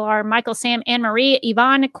 Those people are Michael, Sam, Anne Marie,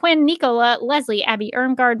 Yvonne, Quinn, Nicola, Leslie, Abby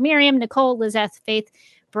Ermgard, Miriam, Nicole, Lizeth, Faith,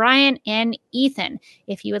 Brian, and Ethan.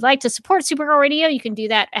 If you would like to support Supergirl Radio, you can do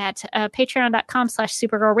that at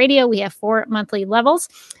patreon.com/Supergirl Radio. We have 4 monthly levels.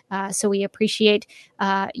 So we appreciate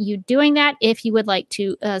you doing that if you would like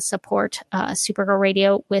to support Supergirl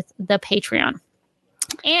Radio with the Patreon.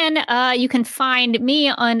 And you can find me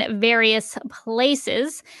on various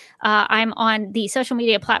places. I'm on the social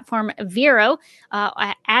media platform Vero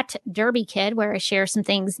at Derby Kid, where I share some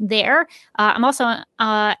things there. I'm also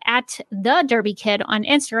at the Derby Kid on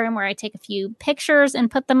Instagram, where I take a few pictures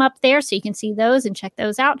and put them up there, so you can see those and check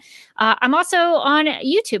those out. I'm also on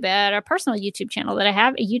YouTube at a personal YouTube channel that I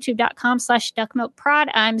have, youtube.com/DuckMilkProd.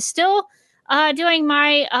 I'm still doing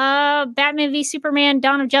my Batman v Superman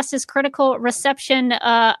Dawn of Justice critical reception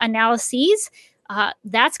analyses.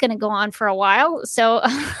 That's going to go on for a while. So,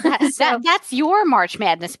 that's your March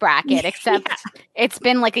Madness bracket, except it's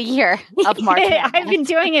been like a year of March Madness. I've been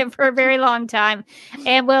doing it for a very long time,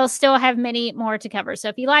 and we'll still have many more to cover. So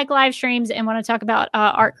if you like live streams and want to talk about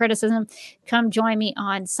art criticism, come join me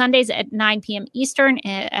on Sundays at 9 p.m. Eastern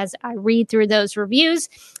as I read through those reviews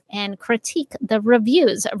and critique the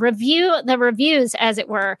reviews, review the reviews, as it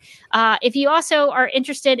were. If you also are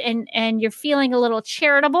interested and you're feeling a little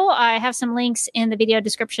charitable, I have some links in the video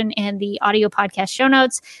description and the audio podcast show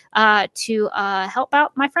notes to help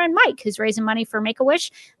out my friend Mike, who's raising money for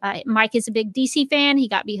Make-A-Wish. Mike is a big DC fan. He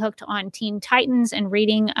got me hooked on Teen Titans and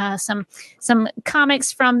reading some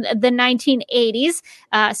comics from the 1980s.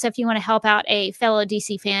 So if you want to help out a fellow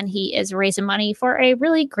DC fan, he is raising money for a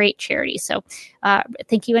really great charity. So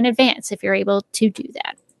thank you in advance if you're able to do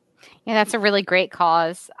that. Yeah, that's a really great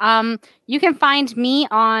cause. You can find me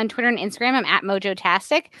on Twitter and Instagram. I'm at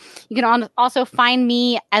Mojotastic. You can also find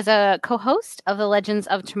me as a co-host of the Legends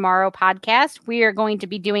of Tomorrow podcast. We are going to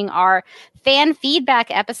be doing our fan feedback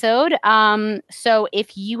episode. So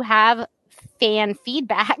if you have fan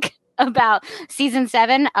feedback about season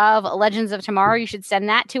 7 of Legends of Tomorrow, you should send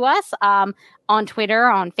that to us on Twitter,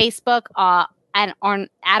 on Facebook, and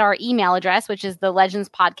at our email address, which is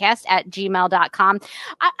thelegendspodcast@gmail.com.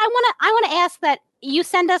 I want to ask that you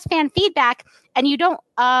send us fan feedback and you don't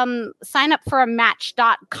sign up for a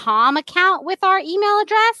Match.com account with our email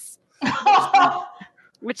address,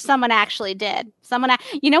 which someone actually did.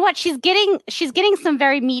 You know what? She's getting some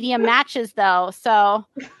very medium matches though, so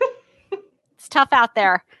it's tough out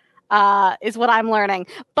there, is what I'm learning.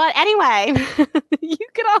 But anyway, you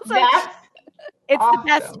can also. It's awesome. The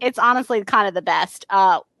best. It's honestly kind of the best.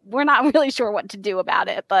 We're not really sure what to do about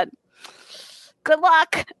it, but good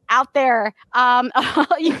luck out there.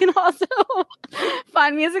 You can also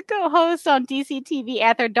find me as a co-host on DC TV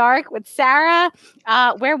After Dark with Sarah,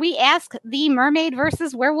 where we ask the mermaid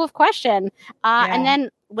versus werewolf question. And then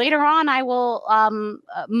later on, I will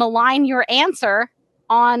malign your answer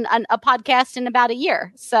on a podcast in about a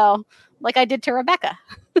year. So like I did to Rebecca.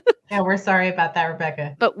 Yeah, we're sorry about that,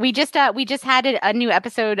 Rebecca. But we just had a new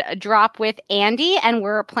episode drop with Andy, and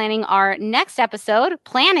we're planning our next episode.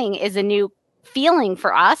 Planning is a new feeling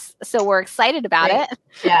for us, so we're excited about it.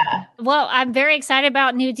 Yeah. Well, I'm very excited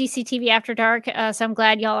about new DC TV After Dark, so I'm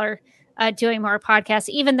glad y'all are doing more podcasts,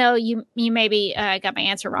 even though you maybe got my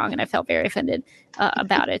answer wrong, and I felt very offended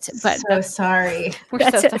about it. But so sorry. We're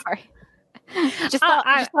so sorry. Just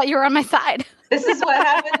thought you were on my side. This is what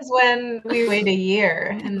happens when we wait a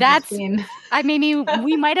year.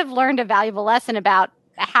 We might have learned a valuable lesson about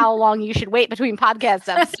how long you should wait between podcasts.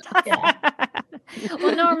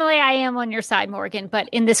 Well, normally I am on your side, Morgan, but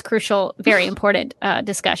in this crucial, very important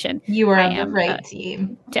discussion, you are on the right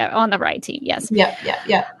team. On the right team, yes. Yep.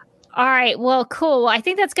 All right. Well, cool. Well, I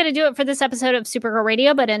think that's going to do it for this episode of Supergirl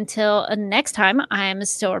Radio. But until next time, I'm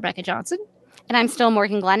still Rebecca Johnson. And I'm still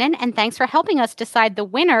Morgan Glennon, and thanks for helping us decide the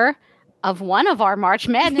winner of one of our March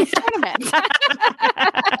Madness tournaments.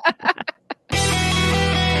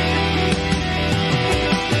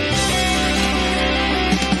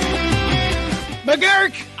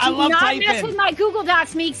 McGurk! I love typing. Not mess with my Google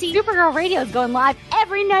Docs, Meeksy. Supergirl Radio is going live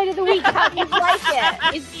every night of the week. How do you like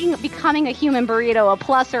it? Is becoming a human burrito a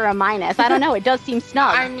plus or a minus? I don't know. It does seem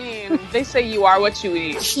snug. I mean, they say you are what you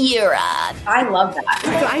eat. Kira. I love that.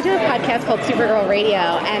 So I do a podcast called Supergirl Radio,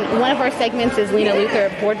 and one of our segments is Lena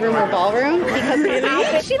Luthor, Boardroom or Ballroom.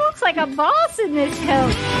 Because she looks like a boss in this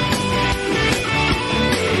coat.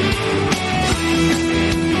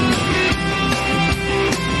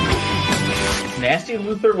 Nasty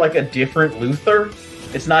Luthor like a different Luthor?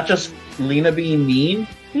 It's not just Lena being mean?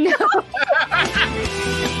 No.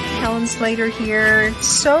 Helen Slater here.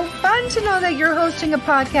 So fun to know that you're hosting a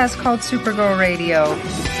podcast called Supergirl Radio.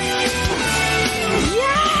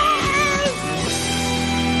 Yeah!